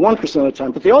 71% of the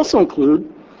time. But they also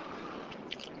include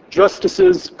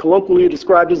justices colloquially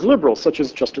described as liberals, such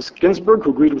as Justice Ginsburg, who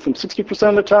agreed with him 60%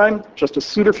 of the time, Justice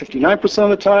Souter 59% of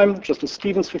the time, Justice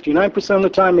Stevens 59% of the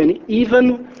time, and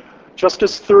even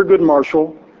Justice Thurgood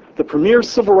Marshall, the premier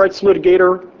civil rights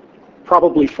litigator,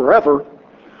 probably forever,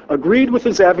 agreed with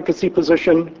his advocacy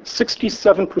position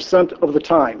 67% of the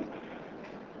time.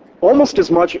 Almost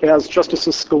as much as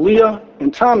Justices Scalia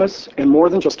and Thomas, and more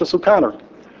than Justice O'Connor.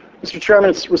 Mr. Chairman,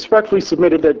 it's respectfully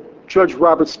submitted that Judge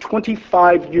Roberts'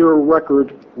 25-year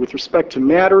record with respect to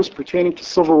matters pertaining to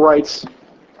civil rights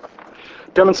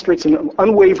demonstrates an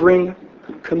unwavering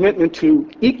commitment to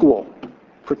equal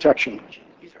protection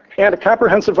and a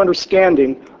comprehensive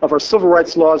understanding of our civil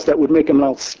rights laws that would make him an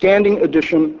outstanding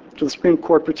addition to the Supreme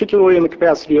Court, particularly in the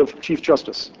capacity of Chief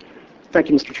Justice. Thank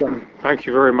you, Mr. Chairman. Thank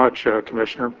you very much,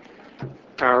 Commissioner.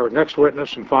 Our next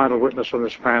witness and final witness on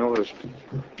this panel is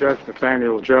Judge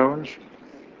Nathaniel Jones.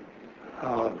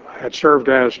 Had served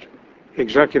as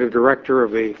Executive Director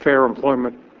of the Fair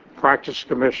Employment Practice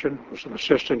Commission, was an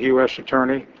Assistant U.S.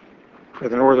 Attorney for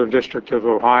the Northern District of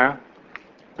Ohio,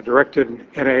 directed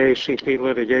NAACP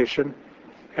litigation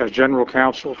as General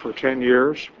Counsel for 10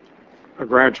 years, a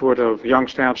graduate of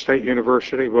Youngstown State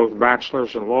University, both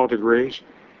bachelor's and law degrees,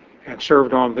 and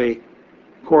served on the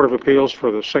Court of Appeals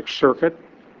for the Sixth Circuit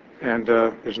and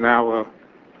is now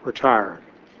retired.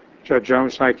 Judge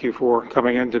Jones, thank you for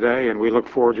coming in today, and we look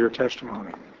forward to your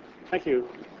testimony. Thank you,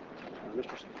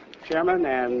 Mr. Chairman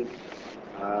and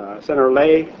Senator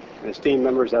Lay and esteemed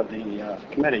members of the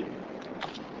committee.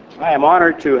 I am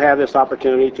honored to have this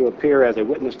opportunity to appear as a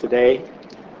witness today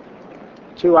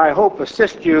to, I hope,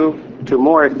 assist you to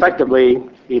more effectively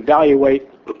evaluate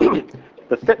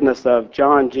the fitness of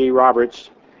John G. Roberts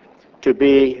to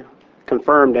be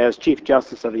confirmed as Chief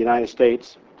Justice of the United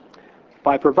States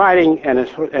by providing an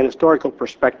historical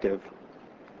perspective.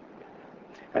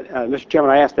 Mr.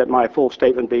 Chairman, I ask that my full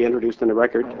statement be introduced in the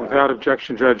record. Without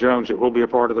objection, Judge Jones, it will be a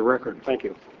part of the record. Thank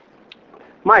you.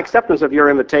 My acceptance of your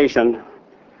invitation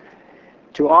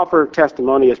to offer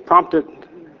testimony is prompted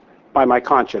by my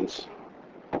conscience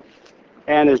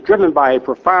and is driven by a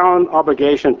profound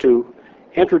obligation to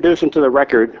introduce into the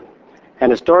record an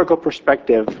historical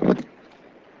perspective,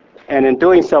 and in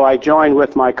doing so I join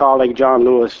with my colleague John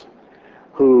Lewis,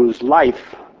 whose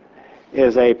life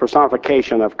is a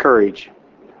personification of courage.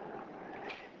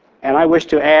 And I wish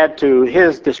to add to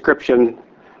his description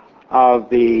of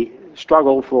the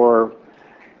struggle for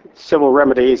civil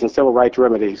remedies and civil rights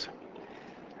remedies.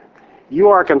 You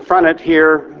are confronted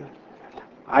here,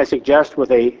 I suggest,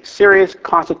 with a serious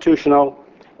constitutional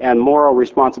and moral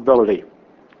responsibility.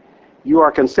 You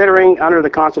are considering, under the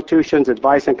Constitution's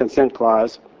advice and consent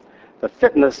clause, the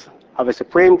fitness of a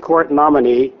Supreme Court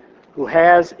nominee who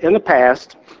has, in the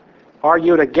past,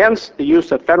 argued against the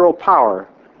use of federal power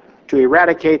to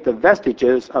eradicate the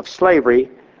vestiges of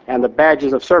slavery and the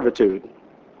badges of servitude.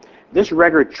 This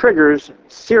record triggers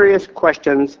serious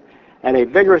questions and a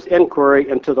vigorous inquiry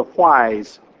into the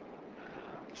whys.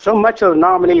 So much of the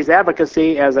nominee's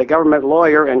advocacy as a government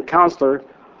lawyer and counselor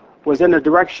was in the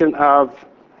direction of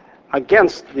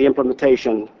against the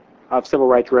implementation of civil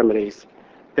rights remedies.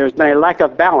 There's been a lack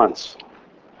of balance.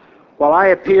 While I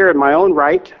appear in my own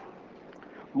right,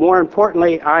 more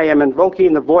importantly, I am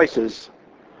invoking the voices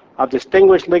of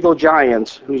distinguished legal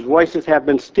giants whose voices have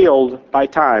been stilled by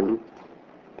time.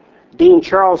 Dean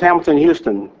Charles Hamilton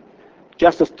Houston,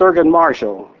 Justice Thurgood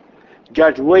Marshall,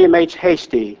 Judge William H.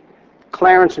 Hastie,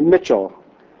 Clarence Mitchell,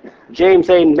 James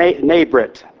A.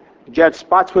 Nabritt, Judge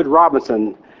Spotswood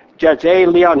Robinson, Judge A.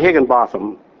 Leon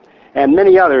Higginbotham, and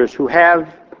many others who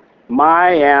have my,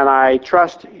 and I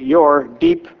trust your,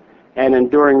 deep and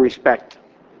enduring respect.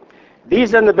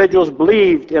 These individuals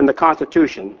believed in the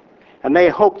Constitution, and they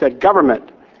hoped that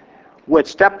government would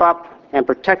step up and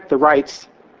protect the rights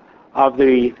of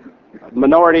the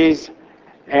minorities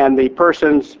and the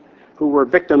persons who were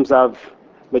victims of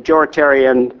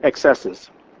majoritarian excesses.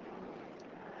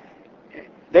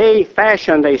 They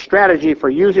fashioned a strategy for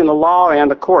using the law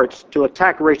and the courts to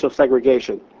attack racial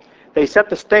segregation. They set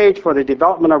the stage for the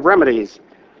development of remedies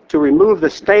to remove the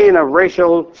stain of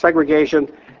racial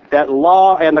segregation that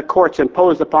law and the courts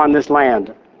imposed upon this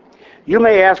land. You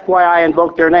may ask why I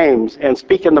invoke their names and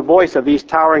speak in the voice of these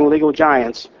towering legal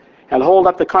giants and hold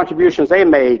up the contributions they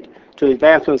made to the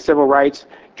advancement of civil rights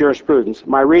jurisprudence.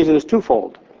 My reason is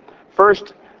twofold.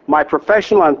 First, my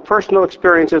professional and personal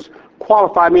experiences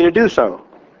qualify me to do so.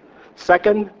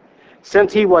 Second,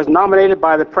 since he was nominated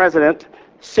by the President,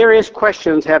 serious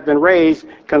questions have been raised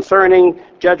concerning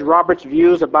Judge Roberts'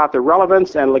 views about the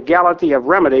relevance and legality of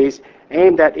remedies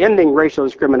aimed at ending racial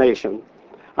discrimination.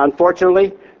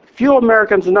 Unfortunately, few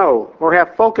Americans know or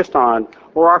have focused on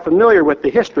or are familiar with the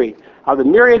history of the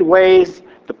myriad ways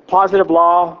the positive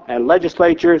law and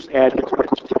legislatures and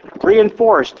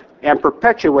reinforced and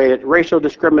perpetuated racial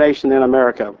discrimination in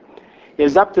America. It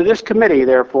is up to this committee,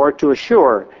 therefore, to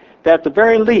assure that at the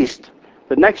very least,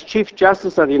 the next Chief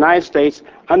Justice of the United States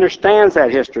understands that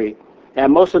history,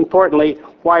 and most importantly,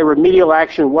 why remedial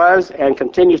action was and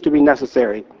continues to be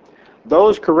necessary.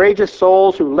 Those courageous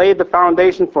souls who laid the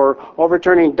foundation for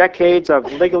overturning decades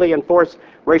of legally enforced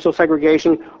racial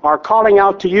segregation are calling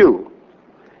out to you,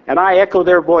 and I echo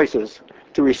their voices,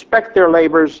 to respect their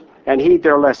labors and heed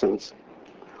their lessons.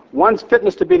 One's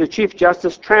fitness to be the Chief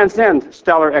Justice transcends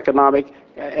stellar economic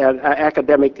and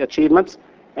academic achievements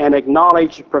and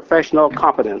acknowledged professional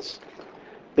competence.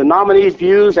 The nominee's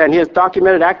views and his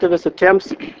documented activist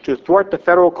attempts to thwart the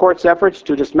federal court's efforts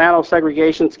to dismantle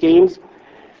segregation schemes,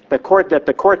 the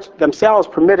courts themselves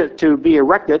permitted to be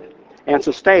erected and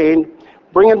sustained,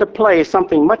 bring into play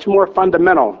something much more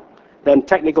fundamental than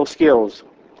technical skills.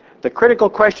 The critical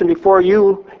question before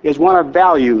you is one of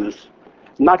values,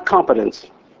 not competence.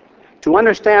 To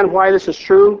understand why this is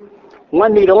true,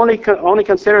 one need only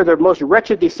consider the most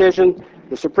wretched decision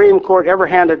the Supreme Court ever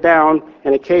handed down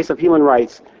in a case of human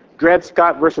rights, Dred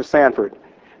Scott versus Sanford.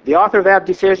 The author of that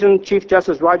decision, Chief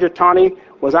Justice Roger Taney,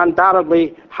 was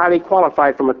undoubtedly highly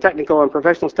qualified from a technical and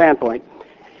professional standpoint.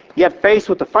 Yet faced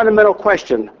with the fundamental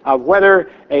question of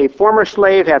whether a former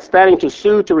slave had standing to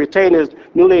sue to retain his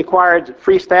newly acquired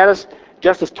free status,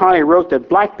 Justice Taney wrote that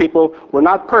black people were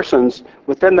not persons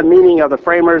within the meaning of the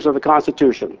framers of the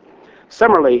Constitution.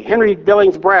 Similarly, Henry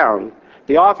Billings Brown,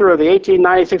 the author of the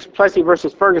 1896 Plessy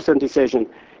versus Ferguson decision,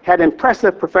 had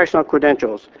impressive professional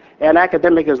credentials and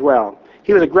academic as well.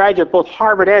 He was a graduate of both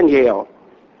Harvard and Yale,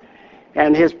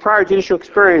 and his prior judicial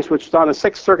experience, which was on the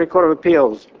Sixth Circuit Court of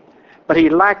Appeals, but he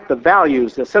lacked the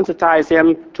values that sensitized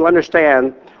him to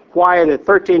understand why the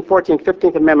 13th, 14th,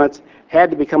 15th Amendments had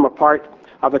to become a part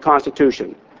of the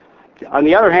Constitution. On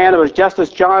the other hand, it was Justice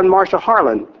John Marshall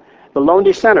Harlan, the lone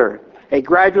dissenter, a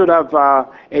graduate of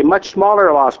a much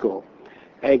smaller law school,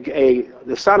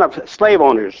 the son of slave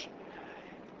owners,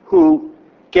 who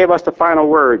gave us the final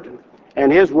word.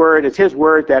 And his word is his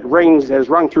word that has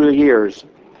rung through the years.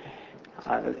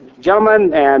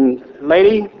 Gentlemen and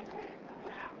lady,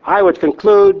 I would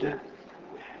conclude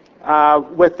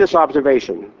with this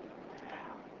observation.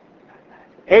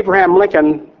 Abraham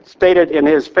Lincoln stated in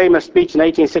his famous speech in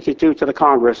 1862 to the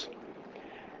Congress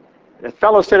that,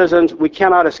 fellow citizens, we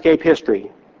cannot escape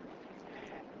history.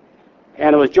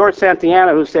 And it was George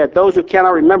Santayana who said, those who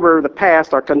cannot remember the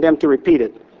past are condemned to repeat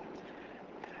it.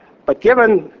 But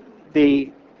given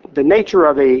the nature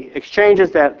of the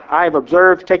exchanges that I've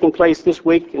observed taking place this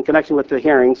week in connection with the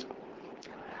hearings,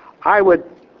 I would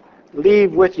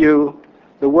leave with you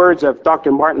the words of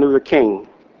Dr. Martin Luther King.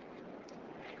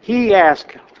 He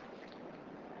asked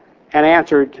and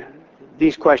answered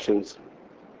these questions.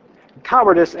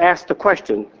 Cowardice asked the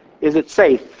question, is it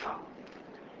safe?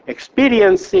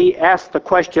 Expediency asked the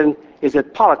question, is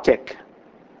it politic?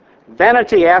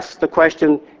 Vanity asks the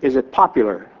question, is it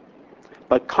popular?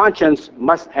 But conscience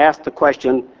must ask the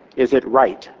question, is it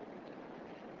right?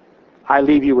 I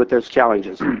leave you with those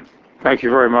challenges. Thank you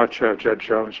very much, Judge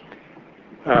Jones.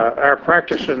 Our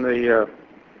practice in the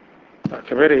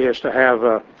committee is to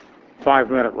have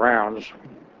 5-minute rounds.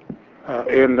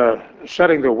 In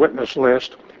setting the witness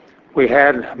list, we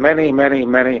had many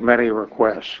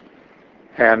requests.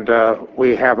 And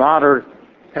we have honored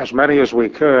as many as we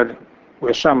could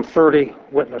with some 30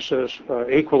 witnesses,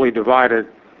 equally divided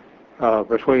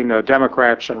between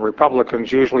Democrats and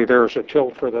Republicans. Usually there's a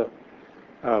tilt for the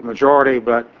majority,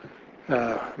 but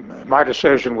my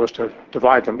decision was to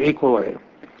divide them equally.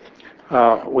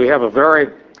 We have a very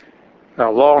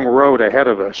long road ahead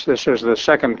of us. This is the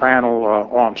second panel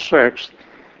on 6th,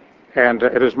 and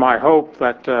it is my hope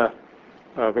that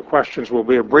the questions will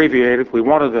be abbreviated. We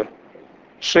wanted to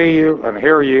see you and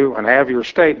hear you and have your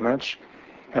statements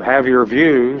and have your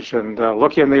views and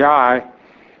look you in the eye.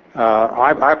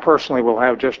 I personally will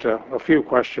have just a few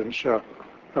questions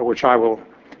which I will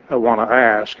want to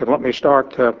ask. And let me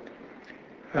start,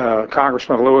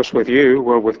 Congressman Lewis, with you,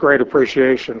 with great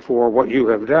appreciation for what you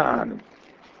have done.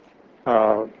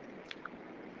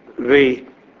 The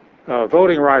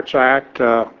Voting Rights Act,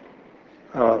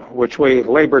 which we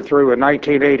labored through in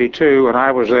 1982, and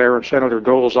I was there in Senator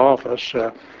Dole's office,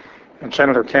 and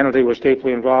Senator Kennedy was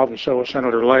deeply involved, and so was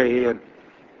Senator Leahy, and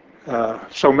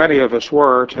so many of us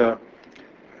were, to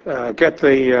get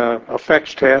the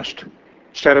effects test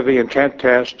instead of the intent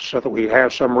test so that we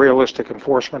have some realistic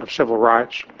enforcement of civil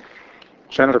rights.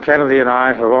 Senator Kennedy and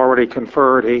I have already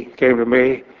conferred. He came to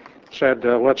me, said,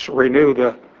 let's renew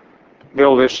the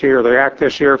bill this year, the act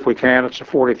this year if we can. It's the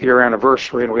 40th year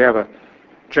anniversary, and we have a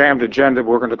jammed agenda.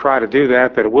 We're going to try to do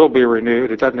that, but it will be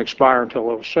renewed. It doesn't expire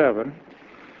until 07.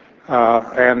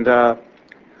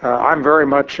 I'm very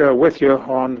much with you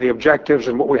on the objectives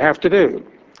and what we have to do.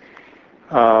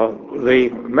 The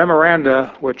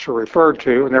memoranda which are referred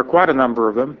to, and there are quite a number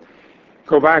of them,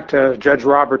 go back to Judge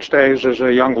Roberts' days as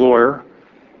a young lawyer,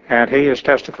 and he has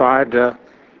testified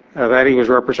that he was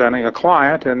representing a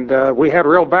client, and we had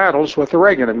real battles with the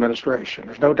Reagan administration.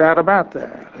 There's no doubt about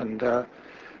that. And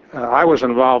I was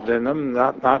involved in them,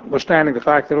 notwithstanding the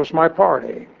fact that it was my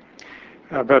party.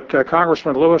 But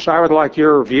Congressman Lewis, I would like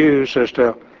your views as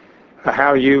to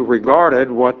how you regarded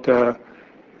what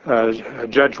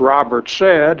Judge Roberts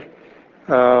said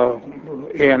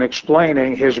in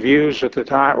explaining his views at the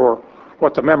time, or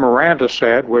what the memoranda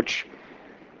said, which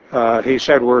he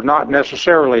said were not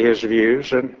necessarily his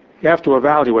views, and you have to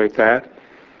evaluate that,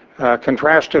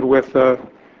 contrasted with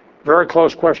very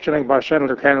close questioning by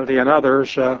Senator Kennedy and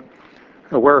others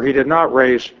where he did not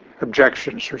raise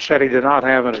objections or said he did not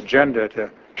have an agenda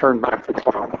to turn back the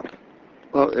clock.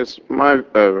 Well, it's my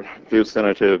view,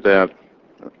 Senator, that,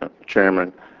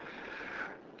 Chairman,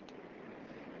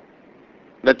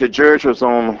 that the judge was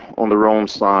on the wrong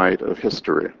side of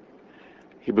history.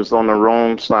 he was on the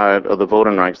wrong side of the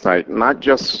voting rights side, not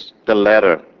just the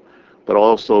letter, but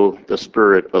also the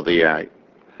spirit of the act.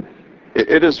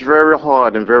 It is very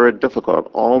hard and very difficult,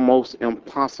 almost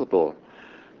impossible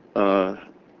to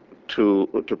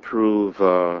prove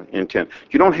intent.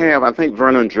 You don't have, I think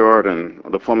Vernon Jordan,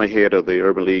 the former head of the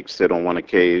Urban League, said on one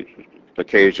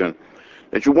occasion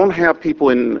that you won't have people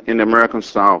in the American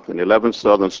South, in the 11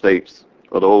 southern states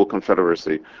of the old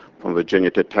Confederacy, from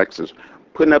Virginia to Texas,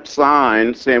 putting up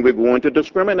signs saying we're going to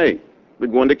discriminate. We're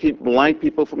going to keep black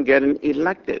people from getting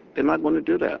elected. They're not going to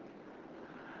do that.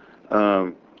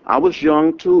 I was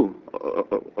young too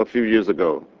a few years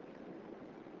ago,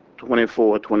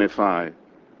 24, 25,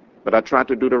 but I tried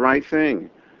to do the right thing.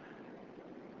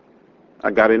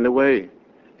 I got in the way.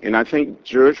 And I think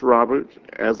Judge Roberts,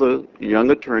 as a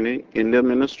young attorney in the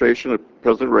administration of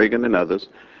President Reagan and others,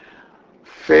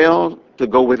 failed to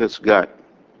go with his gut.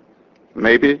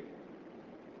 Maybe.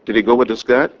 Did he go with his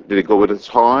gut? Did he go with his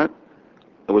heart?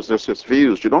 Or was this his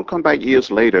views? You don't come back years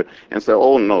later and say,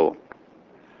 oh no,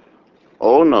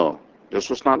 this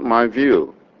was not my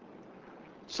view.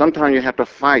 Sometimes you have to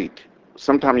fight.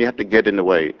 Sometimes you have to get in the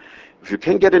way. If you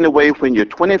can't get in the way when you're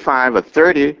 25 or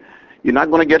 30, you're not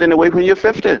going to get in the way when you're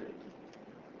 50.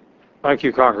 Thank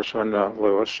you, Congressman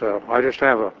Lewis. I just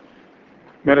have a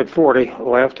minute 40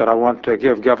 left, and I want to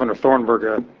give Governor Thornburg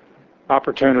an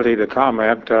opportunity to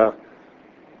comment.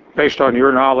 Based on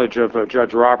your knowledge of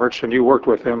Judge Roberts, and you worked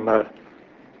with him at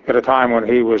a time when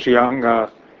he was young,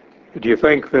 do you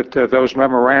think that those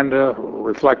memoranda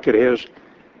reflected his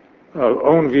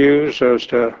own views as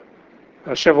to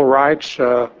civil rights,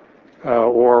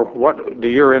 or what do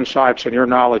your insights and your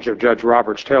knowledge of Judge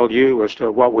Roberts tell you as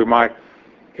to what we might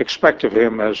expect of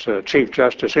him as Chief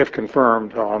Justice, if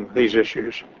confirmed, on these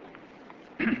issues?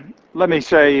 Let me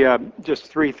say just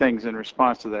three things in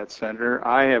response to that, Senator.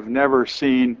 I have never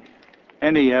seen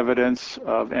any evidence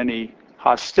of any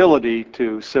hostility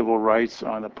to civil rights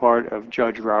on the part of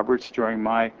Judge Roberts during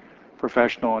my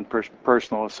professional and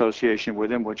personal association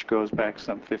with him, which goes back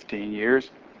some 15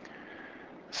 years.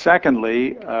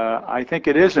 Secondly, I think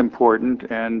it is important,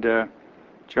 and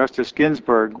Justice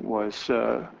Ginsburg was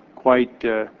quite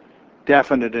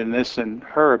definite in this in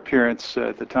her appearance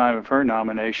at the time of her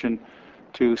nomination,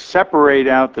 to separate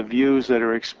out the views that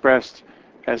are expressed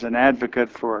as an advocate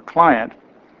for a client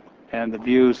and the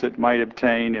views that might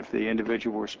obtain if the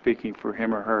individual were speaking for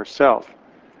him or herself.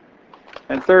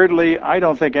 And thirdly, I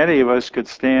don't think any of us could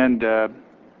stand,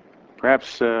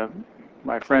 perhaps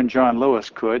my friend John Lewis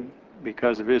could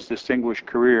because of his distinguished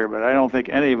career, but I don't think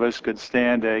any of us could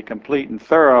stand a complete and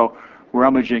thorough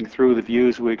rummaging through the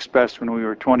views we expressed when we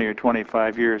were 20 or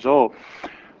 25 years old.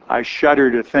 I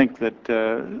shudder to think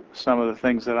that some of the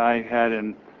things that I had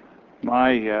in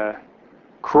my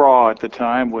craw at the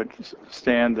time would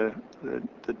stand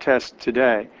the test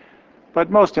today. But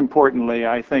most importantly,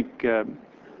 I think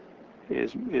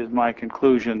is my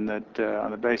conclusion that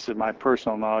on the basis of my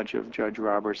personal knowledge of Judge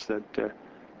Roberts, that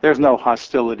there's no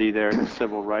hostility there to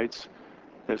civil rights.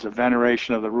 There's a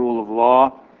veneration of the rule of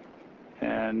law,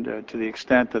 and to the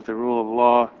extent that the rule of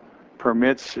law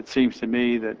permits, it seems to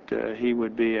me that he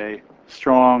would be a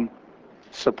strong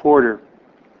supporter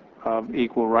of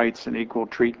equal rights and equal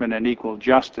treatment and equal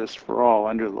justice for all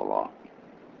under the law.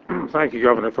 Thank you,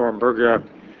 Governor Thornburg.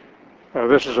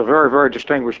 This is a very, very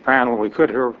distinguished panel. We could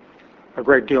hear a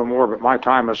great deal more, but my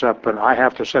time is up, and I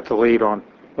have to set the lead on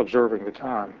observing the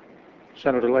time.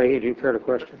 Senator Leahy, do you care to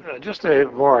question? Just a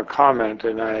more comment,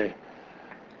 and of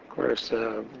course,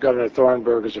 Governor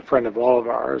Thornburg is a friend of all of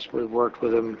ours. We've worked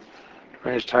with him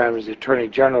during his time as the Attorney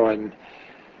General, and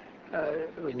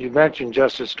when you mentioned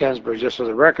Justice Ginsburg, just so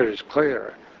the record is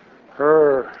clear,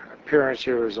 her appearance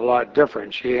here was a lot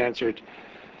different. She answered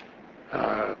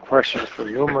questions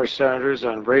from numerous senators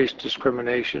on race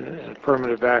discrimination and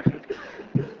affirmative action.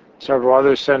 Several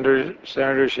other senators,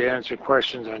 she answered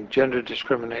questions on gender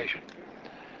discrimination.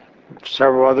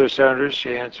 Several other senators,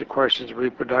 she answered questions of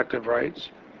reproductive rights.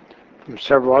 From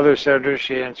several other senators,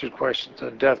 she answered questions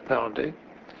on death penalty.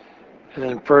 And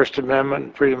then First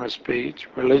Amendment, freedom of speech,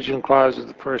 religion clause of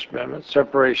the First Amendment,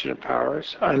 separation of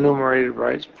powers, unenumerated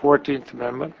rights, 14th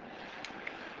Amendment,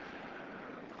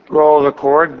 role of the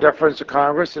court, deference to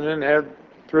Congress, and then had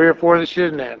 3 or 4 that she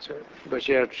didn't answer. But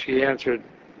she answered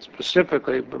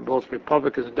specifically, but both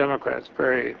Republicans and Democrats,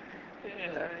 very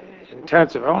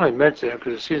intensive. I only mention it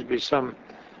because there seems to be some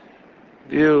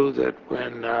view that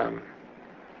when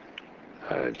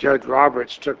Judge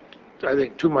Roberts took, I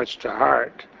think, too much to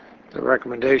heart the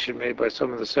recommendation made by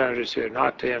some of the senators here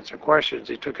not to answer questions,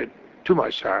 he took it too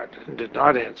much to heart and did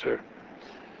not answer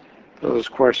those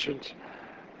questions.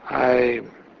 I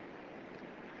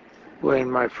when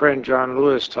my friend John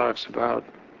Lewis talks about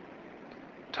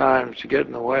time to get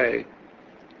in the way,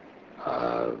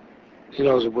 he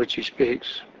knows of which he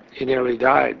speaks. He nearly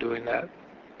died doing that,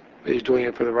 but he's doing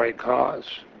it for the right cause.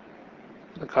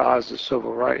 The cause is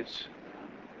civil rights.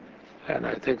 And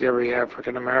I think every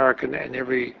African American and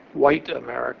every white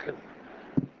American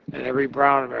and every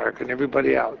brown American,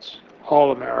 everybody else,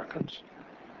 all Americans,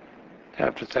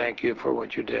 have to thank you for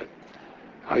what you did.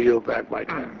 I'll yield back my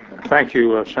time. Thank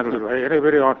you, Senator Leahy.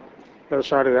 Anybody on the other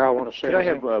side of the aisle want to say Could I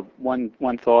anything? have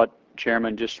one thought,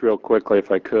 Chairman, just real quickly,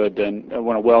 if I could? And I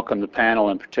want to welcome the panel,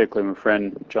 and particularly my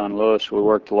friend John Lewis. We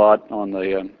worked a lot on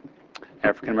the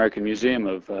African American Museum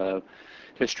of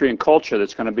History and Culture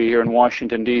that's going to be here in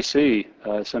Washington, D.C.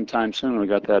 Sometime soon. We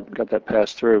got that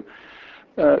passed through.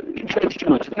 Judge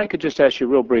Jones, if I could just ask you a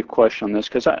real brief question on this,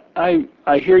 because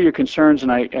I hear your concerns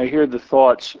and I hear the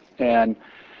thoughts, and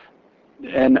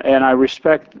I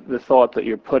respect the thought that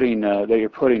you're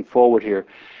putting forward here.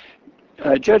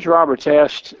 Judge Roberts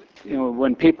asked,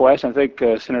 when people asked, I think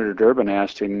Senator Durbin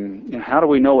asked him, how do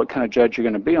we know what kind of judge you're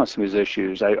going to be on some of these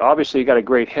issues? Obviously, you got a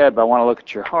great head, but I want to look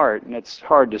at your heart, and it's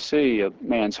hard to see a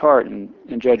man's heart. And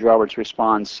Judge Roberts'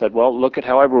 response said, well, look at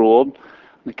how I've ruled in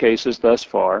the cases thus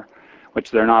far,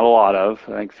 which there are not a lot of.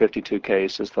 I think 52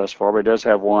 cases thus far, but it does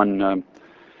have one,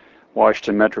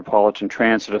 Washington Metropolitan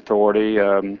Transit Authority,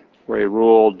 where he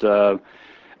ruled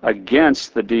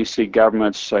against the D.C.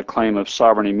 government's claim of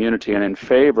sovereign immunity and in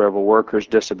favor of a workers'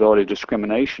 disability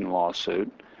discrimination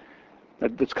lawsuit.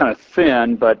 It's kind of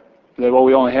thin, but we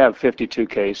only have 52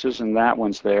 cases, and that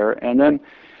one's there. And then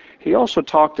he also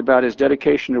talked about his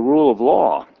dedication to rule of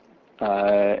law,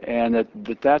 and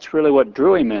that's really what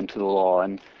drew him into the law.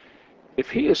 And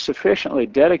if he is sufficiently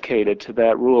dedicated to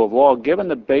that rule of law, given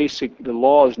the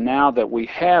laws now that we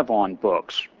have on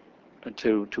books,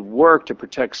 to work to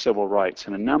protect civil rights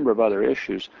and a number of other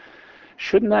issues,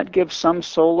 shouldn't that give some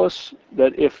solace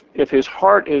that if his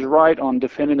heart is right on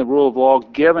defending the rule of law,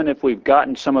 given if we've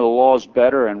gotten some of the laws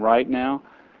better and right now,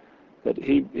 that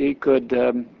he could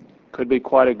be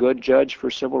quite a good judge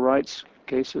for civil rights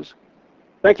cases?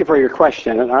 Thank you for your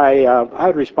question, and I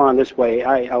would respond this way.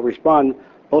 I'll respond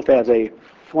both as a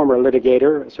former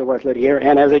litigator, civil rights litigator,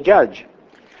 and as a judge.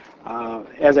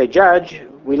 As a judge,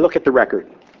 we look at the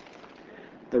record.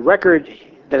 The record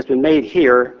that has been made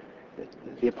here,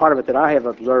 the part of it that I have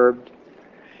observed,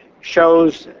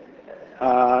 shows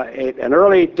an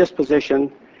early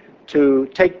disposition to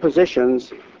take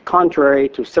positions contrary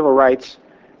to civil rights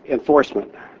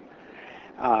enforcement.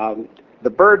 The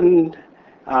burden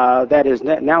that is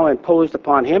now imposed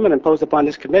upon him and imposed upon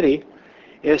this committee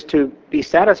is to be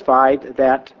satisfied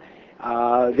that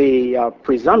the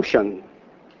presumption,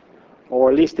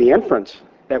 or at least the inference,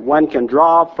 that one can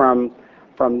draw from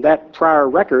that prior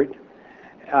record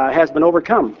has been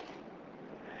overcome,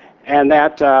 and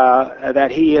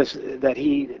that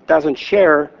he doesn't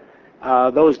share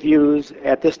those views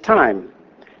at this time.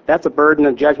 That's a burden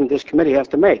and judgment this committee has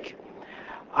to make.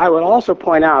 I would also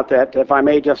point out that, if I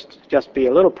may just be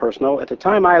a little personal, at the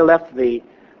time I left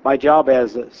my job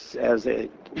as a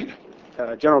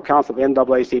general counsel of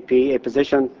NAACP, a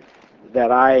position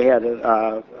that I had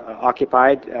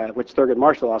occupied, which Thurgood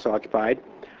Marshall also occupied,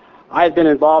 I had been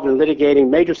involved in litigating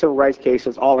major civil rights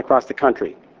cases all across the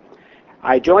country.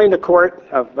 I joined the court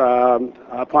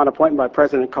upon appointment by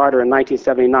President Carter in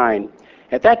 1979.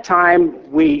 At that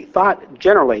time, we thought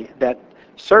generally that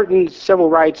certain civil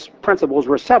rights principles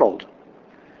were settled.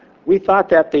 We thought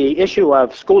that the issue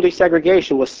of school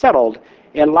desegregation was settled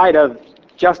in light of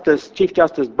Chief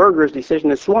Justice Berger's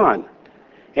decision in Swan,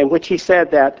 in which he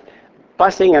said that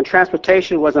busing and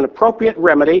transportation was an appropriate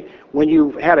remedy when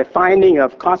you had a finding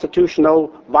of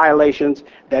constitutional violations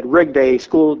that rigged a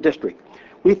school district.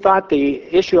 We thought the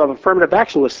issue of affirmative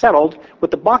action was settled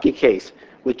with the Bakke case,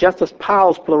 with Justice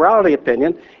Powell's plurality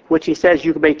opinion, which he says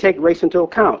you may take race into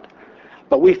account.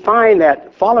 But we find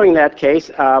that following that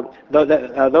case,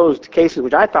 those cases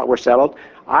which I thought were settled,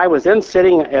 I was then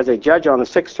sitting as a judge on the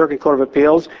Sixth Circuit Court of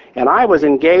Appeals, and I was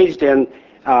engaged in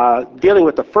dealing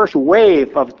with the first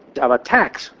wave of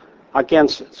attacks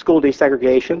against school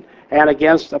desegregation and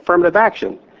against affirmative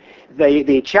action.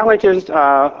 The challenges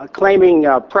claiming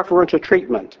preferential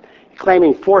treatment,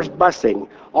 claiming forced busing,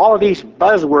 all of these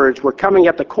buzzwords were coming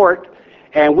at the court,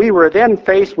 and we were then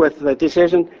faced with the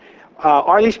decision,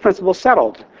 are these principles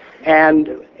settled?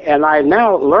 And I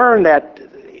now learned that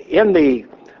in the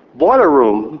boiler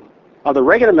room of the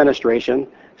Reagan administration,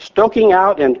 stoking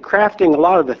out and crafting a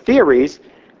lot of the theories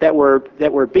that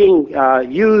were being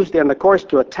used in the course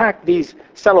to attack these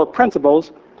settled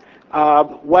principles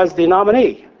was the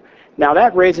nominee. Now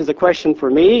that raises a question for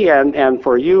me and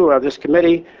for you of this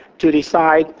committee to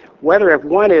decide whether, if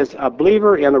one is a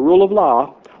believer in the rule of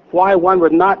law, why one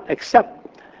would not accept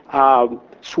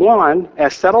Swan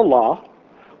as settled law,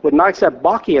 would not accept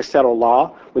Bakke as settled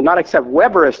law, would not accept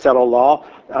Weber as settled law.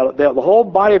 The whole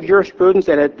body of jurisprudence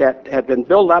that had been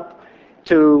built up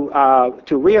to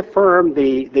reaffirm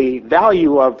the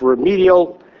value of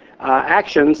remedial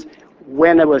actions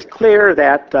when it was clear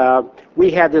that we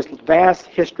had this vast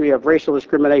history of racial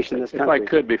discrimination in this country. If I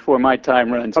could, before my time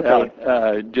runs out,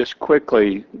 just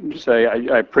quickly say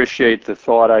I appreciate the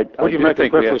thought. Would you make it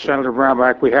quickly, Senator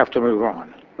Brownback? We have to move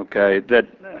on. Okay, that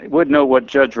I would know what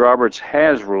Judge Roberts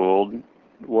has ruled,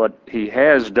 what he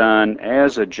has done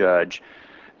as a judge,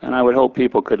 and I would hope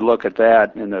people could look at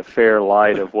that in the fair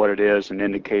light of what it is and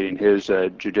indicating his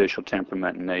judicial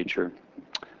temperament and nature.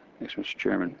 Thanks, Mr.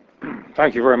 Chairman.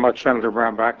 Thank you very much, Senator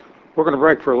Brownback. We're going to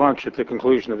break for lunch at the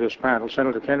conclusion of this panel.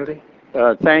 Senator Kennedy?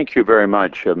 Thank you very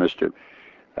much, Mr.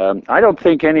 I don't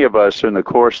think any of us in the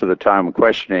course of the time of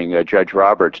questioning Judge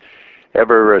Roberts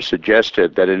ever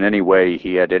suggested that in any way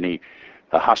he had any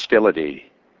hostility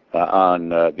on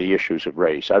the issues of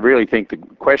race. I really think the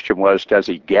question was, does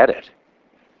he get it?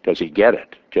 Does he get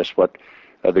it? Just what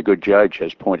the good judge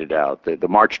has pointed out, the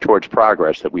march towards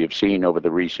progress that we have seen over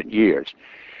the recent years.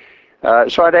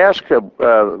 So I'd ask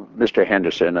Mr.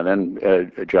 Henderson and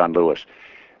then John Lewis,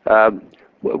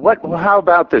 how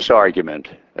about this argument?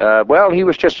 Well, he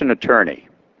was just an attorney.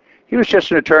 He was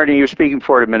just an attorney. He was speaking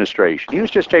for an administration. He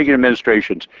was just taking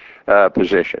administration's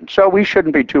position. So we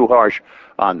shouldn't be too harsh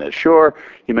on this. Sure,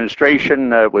 the administration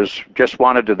was just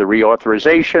wanted to the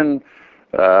reauthorization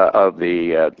of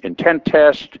the intent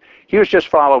test. He was just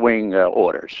following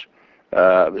orders,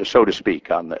 so to speak,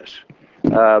 on this.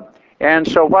 And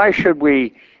so why should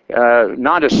we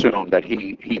not assume that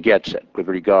he gets it with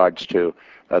regards to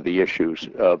the issues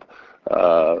of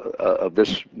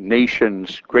this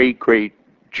nation's great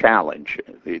challenge,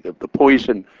 the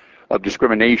poison of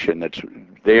discrimination that's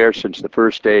there since the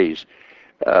first days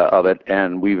of it,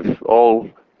 and we've all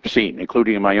seen,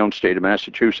 including in my own state of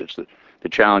Massachusetts, the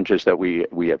challenges that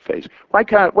we have faced.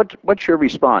 What's your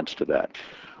response to that?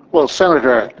 Well,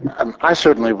 Senator, I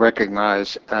certainly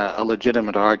recognize a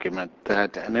legitimate argument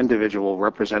that an individual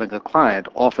representing a client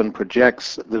often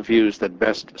projects the views that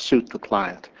best suit the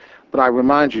client. But I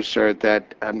remind you, sir,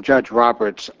 that Judge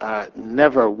Roberts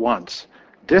never once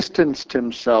distanced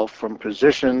himself from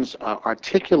positions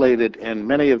articulated in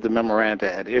many of the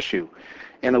memoranda at issue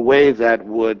in a way that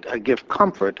would give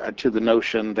comfort to the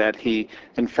notion that he,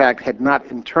 in fact, had not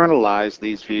internalized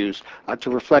these views to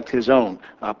reflect his own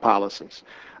policies.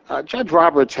 Judge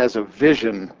Roberts has a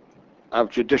vision of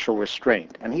judicial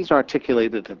restraint, and he's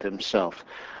articulated it himself,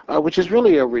 which is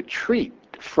really a retreat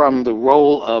from the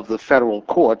role of the federal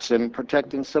courts in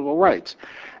protecting civil rights.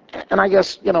 And I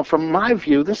guess, from my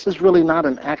view, this is really not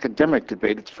an academic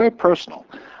debate. It's very personal.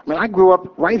 I mean, I grew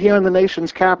up right here in the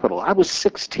nation's capital. I was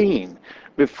 16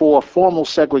 before formal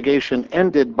segregation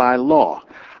ended by law.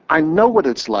 I know what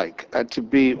it's like to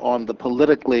be on the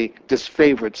politically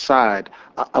disfavored side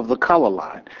of the color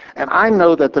line. And I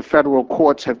know that the federal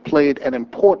courts have played an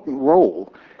important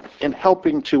role in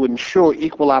helping to ensure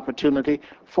equal opportunity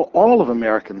for all of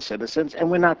American citizens, and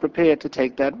we're not prepared to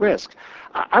take that risk.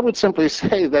 I would simply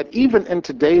say that even in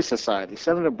today's society,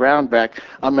 Senator Brownback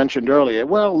mentioned earlier,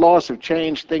 well, laws have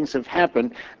changed, things have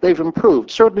happened, they've improved.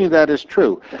 Certainly that is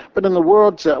true. But in the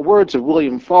words of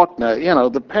William Faulkner,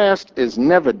 the past is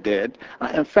never dead.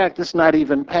 In fact, it's not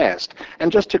even past.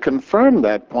 And just to confirm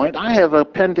that point, I have a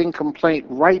pending complaint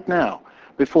right now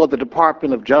before the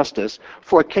Department of Justice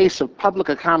for a case of public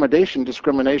accommodation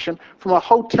discrimination from a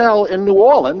hotel in New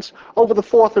Orleans over the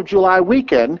 4th of July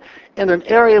weekend in an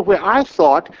area where I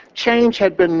thought change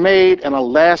had been made in a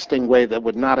lasting way that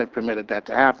would not have permitted that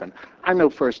to happen. I know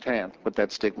firsthand what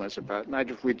that stigma is about, and I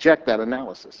just reject that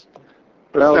analysis.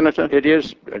 Well, Senator, it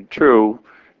is true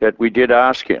that we did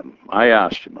ask him. I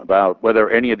asked him about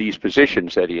whether any of these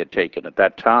positions that he had taken at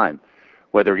that time,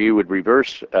 whether he would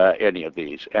reverse any of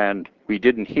these, and we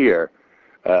didn't hear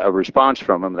a response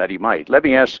from him that he might. Let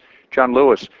me ask John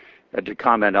Lewis to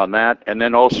comment on that, and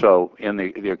then also in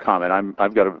your comment.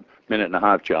 I've got a minute and a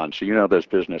half, John, so you know this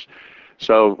business.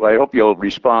 So I hope you'll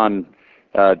respond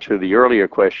to the earlier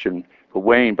question for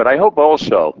Wayne, but I hope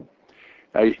also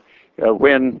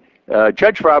when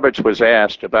Judge Roberts was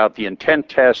asked about the intent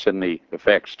test and the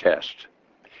effects test,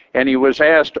 and he was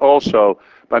asked also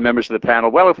by members of the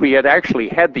panel, well, if we had actually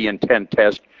had the intent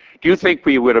test, do you think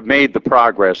we would have made the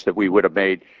progress that we would have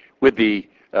made with the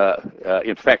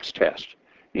effects test?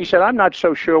 And he said, I'm not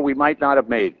so sure we might not have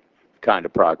made the kind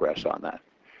of progress on that.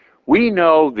 We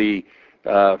know the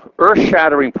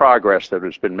earth-shattering progress that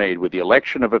has been made with the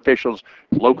election of officials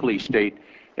locally, state,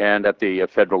 and at the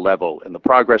federal level, and the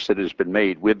progress that has been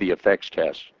made with the effects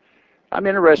test. I'm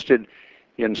interested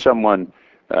in someone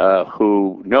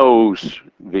who knows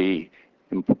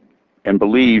and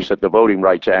believes that the Voting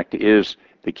Rights Act is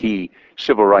the key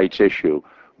civil rights issue.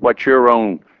 What's your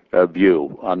own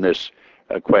view on this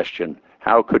question?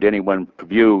 How could anyone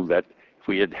view that if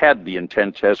we had had the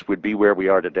intent test, we'd be where we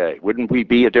are today? Wouldn't we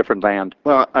be a different land?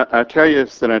 Well, I tell you,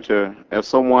 Senator, as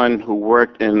someone who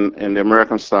worked in the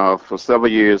American South for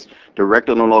several years,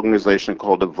 directed an organization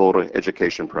called the Voter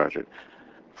Education Project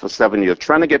for 7 years,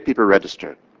 trying to get people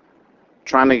registered,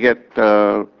 trying to get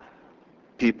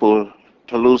people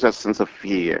to lose that sense of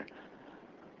fear.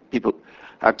 People,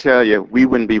 I tell you, we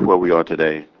wouldn't be where we are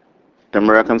today. The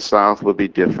American South would be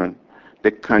different.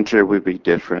 The country would be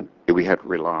different if we had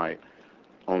relied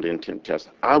on the intent test.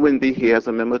 I wouldn't be here as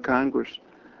a member of Congress.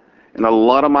 And a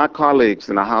lot of my colleagues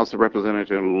in the House of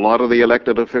Representatives, a lot of the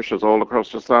elected officials all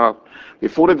across the South,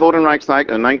 before the Voting Rights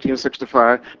Act in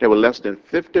 1965, there were less than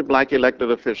 50 black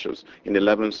elected officials in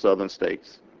 11 southern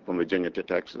states, from Virginia to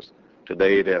Texas.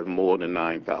 Today, there's more than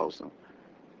 9,000.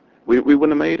 We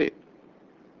wouldn't have made it.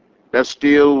 There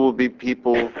still will be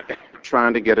people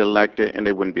trying to get elected, and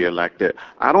they wouldn't be elected.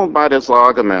 I don't buy this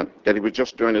argument that he was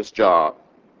just doing his job.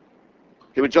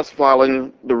 He was just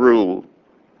following the rule.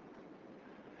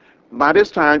 By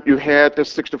this time, you had the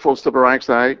 64 Civil Rights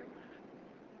Act,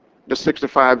 the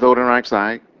 65 Voting Rights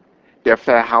Act, the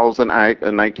Fair Housing Act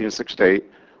in 1968.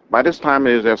 By this time,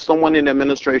 there's someone in the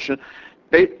administration,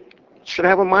 they should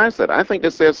have a mindset. I think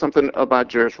this says something about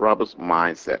Judge Roberts'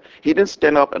 mindset. He didn't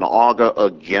stand up and argue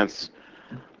against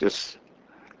this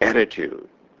attitude.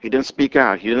 He didn't speak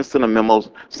out. He didn't send a memo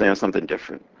saying something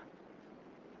different.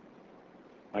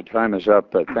 My time is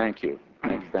up, but thank you.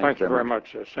 Thank you very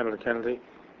much, Senator Kennedy.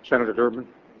 Senator Durbin.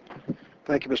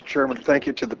 Thank you, Mr. Chairman. Thank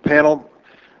you to the panel.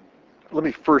 Let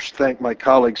me first thank my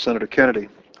colleague, Senator Kennedy.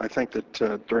 I think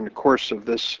that during the course of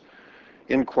this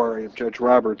inquiry of Judge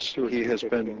Roberts, he has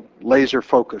been laser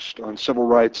focused on civil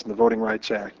rights and the Voting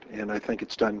Rights Act, and I think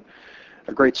it's done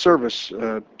a great service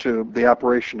to the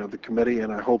operation of the committee,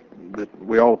 and I hope that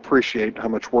we all appreciate how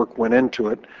much work went into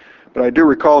it. But I do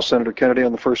recall, Senator Kennedy,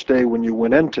 on the first day when you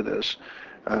went into this,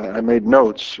 I made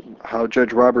notes how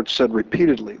Judge Roberts said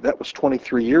repeatedly, that was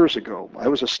 23 years ago. I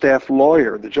was a staff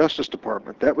lawyer at the Justice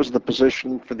Department. That was the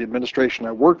position for the administration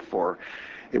I worked for.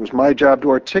 It was my job to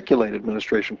articulate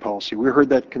administration policy. We heard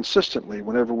that consistently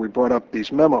whenever we brought up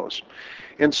these memos.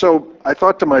 And so I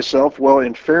thought to myself, well,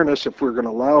 in fairness, if we're going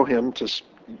to allow him to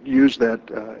use that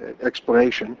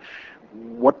explanation,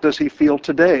 what does he feel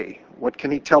today? What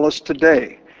can he tell us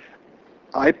today?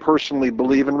 I personally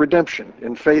believe in redemption,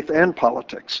 in faith and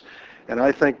politics. And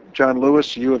I think, John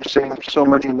Lewis, you have seen so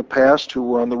many in the past who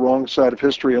were on the wrong side of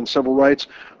history on civil rights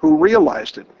who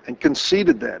realized it and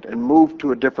conceded that and moved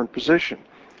to a different position.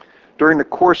 During the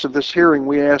course of this hearing,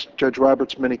 we asked Judge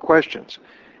Roberts many questions.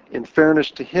 In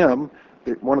fairness to him,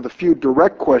 one of the few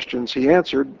direct questions he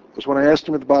answered was when I asked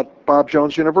him about Bob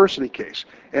Jones University case.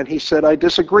 And he said, I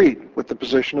disagreed with the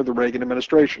position of the Reagan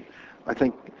administration.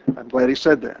 I'm glad he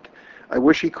said that. I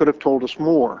wish he could have told us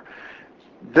more.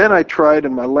 Then I tried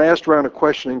in my last round of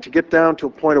questioning to get down to a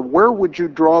point of where would you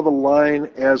draw the line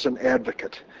as an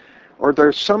advocate? Are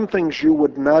there some things you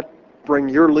would not bring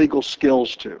your legal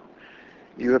skills to?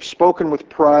 You have spoken with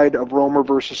pride of Romer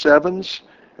versus Evans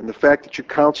and the fact that you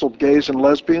counseled gays and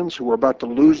lesbians who were about to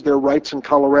lose their rights in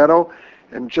Colorado.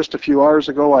 And just a few hours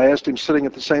ago, I asked him sitting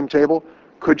at the same table,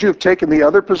 could you have taken the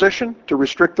other position to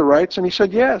restrict the rights? And he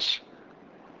said yes.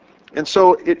 And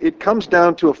so it comes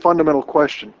down to a fundamental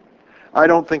question. I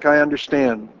don't think I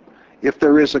understand if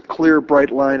there is a clear,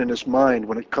 bright line in his mind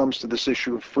when it comes to this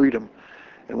issue of freedom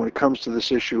and when it comes to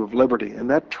this issue of liberty. And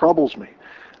that troubles me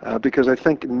because I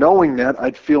think knowing that,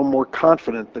 I'd feel more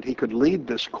confident that he could lead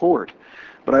this court.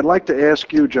 But I'd like to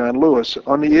ask you, John Lewis,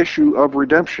 on the issue of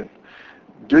redemption.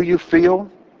 Do you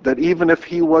feel that even if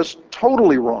he was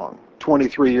totally wrong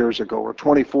 23 years ago or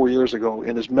 24 years ago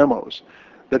in his memos,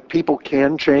 that people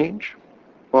can change?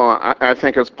 Well, I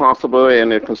think it's possible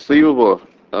and it's conceivable,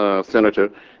 Senator,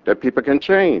 that people can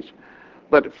change.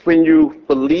 But when you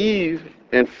believe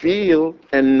and feel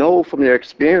and know from your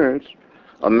experience,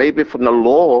 or maybe from the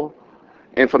law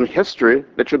and from history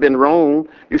that you've been wrong,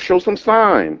 you show some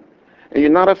sign. And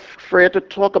you're not afraid to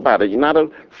talk about it. You're not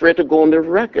afraid to go on the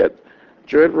record.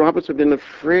 Judge Roberts has been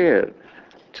afraid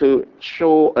to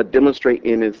show or demonstrate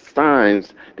in his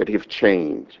signs that he's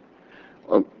changed.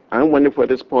 I wonder what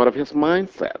is part of his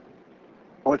mindset.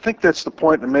 Well, I think that's the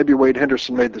point, and maybe Wade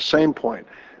Henderson made the same point,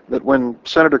 that when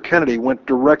Senator Kennedy went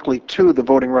directly to the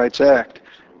Voting Rights Act,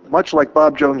 much like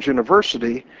Bob Jones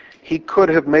University, he could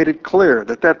have made it clear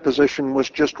that that position was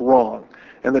just wrong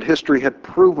and that history had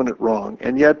proven it wrong.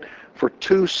 And yet, for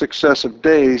 2 successive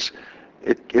days,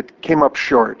 it came up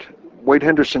short. Wade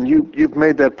Henderson, you've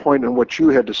made that point in what you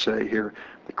had to say here.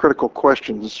 The critical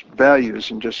questions,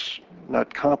 values, and just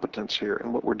not competence here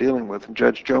and what we're dealing with. And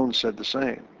Judge Jones said the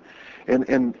same.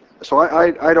 And so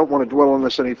I don't want to dwell on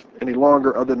this any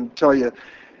longer other than tell you,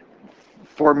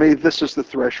 for me, this is the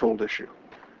threshold issue.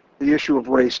 The issue of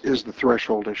race is the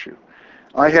threshold issue.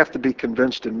 I have to be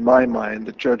convinced in my mind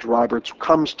that Judge Roberts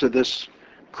comes to this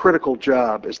critical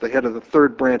job as the head of the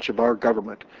 3rd branch of our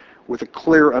government with a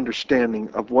clear understanding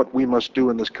of what we must do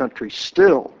in this country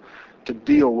still to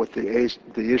deal with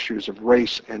the issues of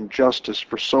race and justice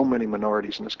for so many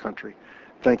minorities in this country.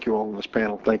 Thank you all on this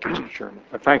panel. Thank you, Mr. Chairman.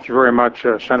 Thank you very much,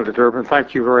 Senator Durbin.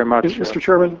 Thank you very much. Mr.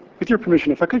 Chairman, with your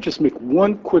permission, if I could just make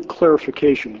one quick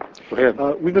clarification. Go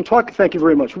ahead. We've been talking, thank you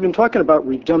very much. We've been talking about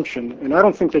redemption, and I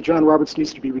don't think that John Roberts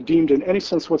needs to be redeemed in any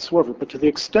sense whatsoever, but to the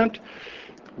extent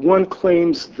one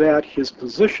claims that his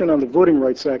position on the Voting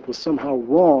Rights Act was somehow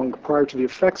wrong prior to the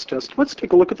effects test, let's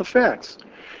take a look at the facts.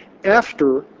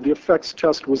 After the effects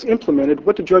test was implemented,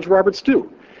 what did Judge Roberts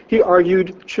do? He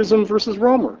argued Chisholm versus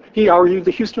Romer. He argued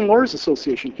the Houston Lawyers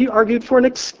Association. He argued for an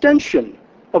extension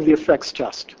of the effects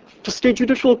test to state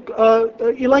judicial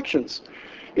elections.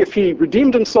 If he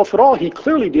redeemed himself at all, he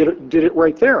clearly did it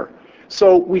right there.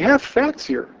 So we have facts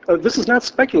here. This is not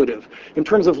speculative. In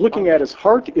terms of looking at his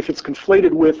heart, if it's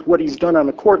conflated with what he's done on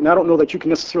the court, and I don't know that you can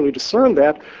necessarily discern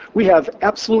that, we have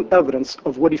absolute evidence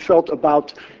of what he felt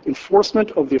about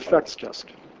enforcement of the effects test.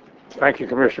 Thank you,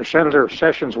 Commissioner. Senator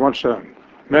Sessions wants a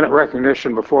minute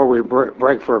recognition before we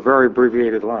break for a very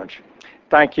abbreviated lunch.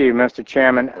 Thank you, Mr.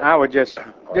 Chairman. I would just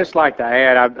like to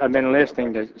add, I've been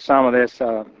listening to some of this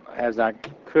as I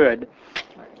could.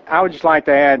 I would just like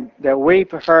to add that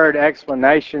we've heard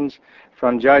explanations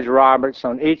from Judge Roberts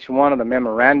on each one of the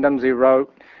memorandums he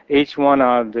wrote, each one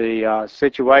of the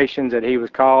situations that he was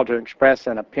called to express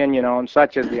an opinion on,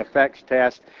 such as the effects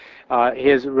test.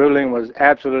 His ruling was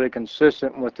absolutely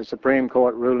consistent with the Supreme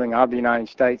Court ruling of the United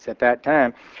States at that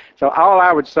time. So all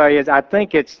I would say is I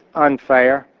think it's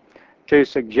unfair to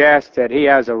suggest that he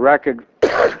has a record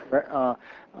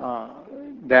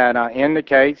that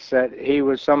indicates that he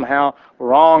was somehow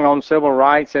wrong on civil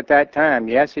rights at that time.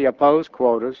 Yes, he opposed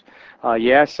quotas.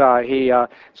 Yes, he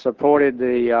supported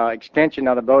the extension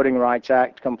of the Voting Rights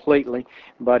Act completely,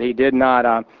 but he did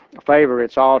not favor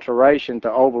its alteration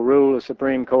to overrule the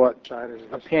Supreme Court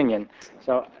opinion.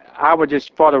 So I would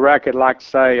just, for the record, like to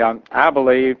say I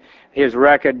believe his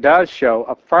record does show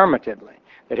affirmatively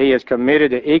that he is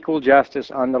committed to equal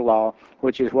justice under law,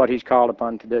 which is what he's called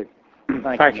upon to do.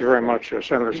 Thank you very much,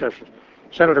 Senator Sessions.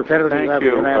 Senator Kennedy, you have a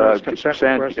unanimous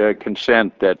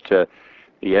consent that the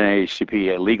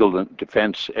NAACP Legal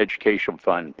Defense Educational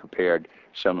Fund prepared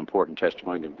some important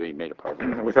testimony to be made a part of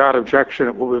it. Without objection,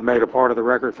 it will be made a part of the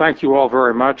record. Thank you all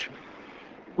very much.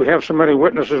 We have so many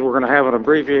witnesses, we're going to have an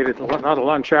abbreviated, not a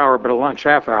lunch hour, but a lunch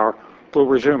half hour. We'll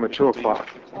resume at 2 o'clock.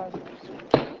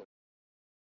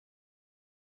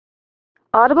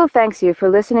 Audible thanks you for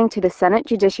listening to the Senate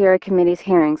Judiciary Committee's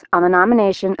hearings on the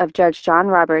nomination of Judge John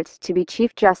Roberts to be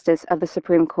Chief Justice of the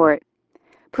Supreme Court.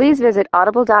 Please visit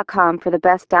audible.com for the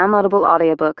best downloadable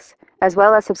audiobooks, as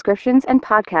well as subscriptions and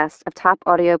podcasts of top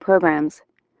audio programs,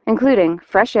 including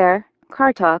Fresh Air,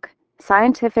 Car Talk,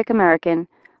 Scientific American,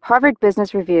 Harvard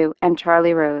Business Review, and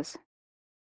Charlie Rose.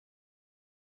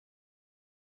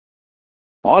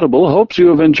 Audible hopes you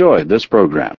have enjoyed this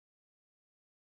program.